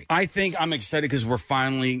they say. I think I'm excited because we're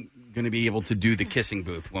finally going to be able to do the kissing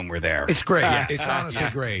booth when we're there. It's great. It's honestly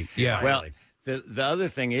great. Yeah. Well, The other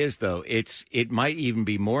thing is, though, it might even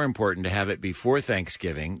be more important to have it before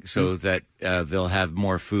Thanksgiving so that they'll have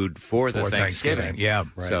more food for the Thanksgiving. Yeah,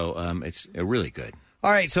 right. So it's really good.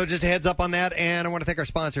 All right, so just a heads up on that, and I want to thank our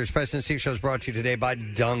sponsors. Preston and Steve Show is brought to you today by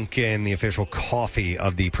Dunkin', the official coffee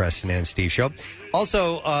of the Preston and Steve Show.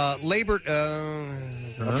 Also,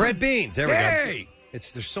 Fred Beans. There we go.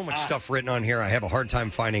 There's so much stuff written on here, I have a hard time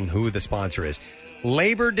finding who the sponsor is.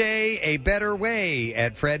 Labor Day, a better way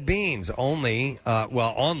at Fred Beans. Only,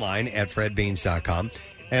 online at fredbeans.com.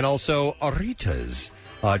 And also, Rita's.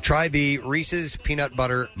 Try the Reese's Peanut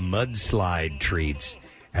Butter Mudslide Treats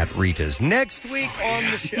at Rita's. Next week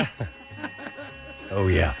on the show. Oh,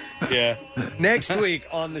 yeah. Yeah. Next week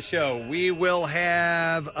on the show, we will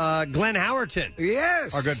have Glenn Howerton.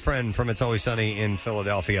 Yes. Our good friend from It's Always Sunny in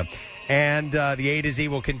Philadelphia. And the A to Z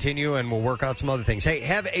will continue, and we'll work out some other things. Hey,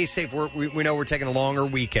 have a safe work. We know we're taking a longer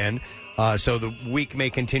weekend, so the week may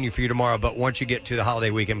continue for you tomorrow. But once you get to the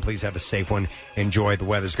holiday weekend, please have a safe one. Enjoy. The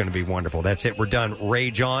weather's going to be wonderful. That's it. We're done.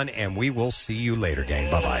 Rage on, and we will see you later, gang.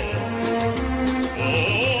 Bye-bye.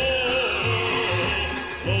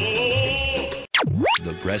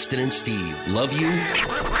 The Preston and Steve Love You,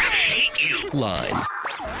 Hate You line.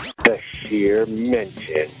 The sheer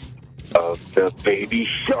mention of the Baby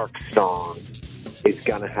Shark song is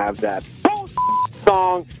going to have that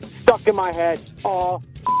song stuck in my head all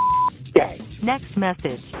day. Next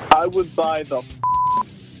message. I would buy the out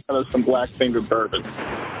of some Black Finger bourbon.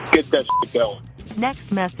 Get that shit going.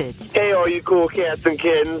 Next message. Hey, all you cool cats and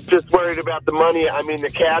kittens. Just worried about the money. I mean, the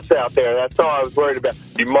cats out there. That's all I was worried about.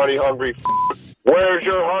 You money hungry. Where's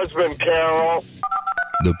your husband, Carol?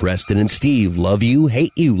 The Preston and Steve Love You,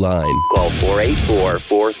 Hate You line. Call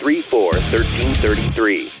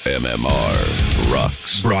 484-434-1333. MMR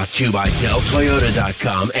rocks. Brought to you by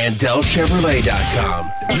DellToyota.com and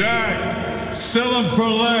DellChevrolet.com. Jack, sell them for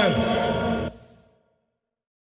less.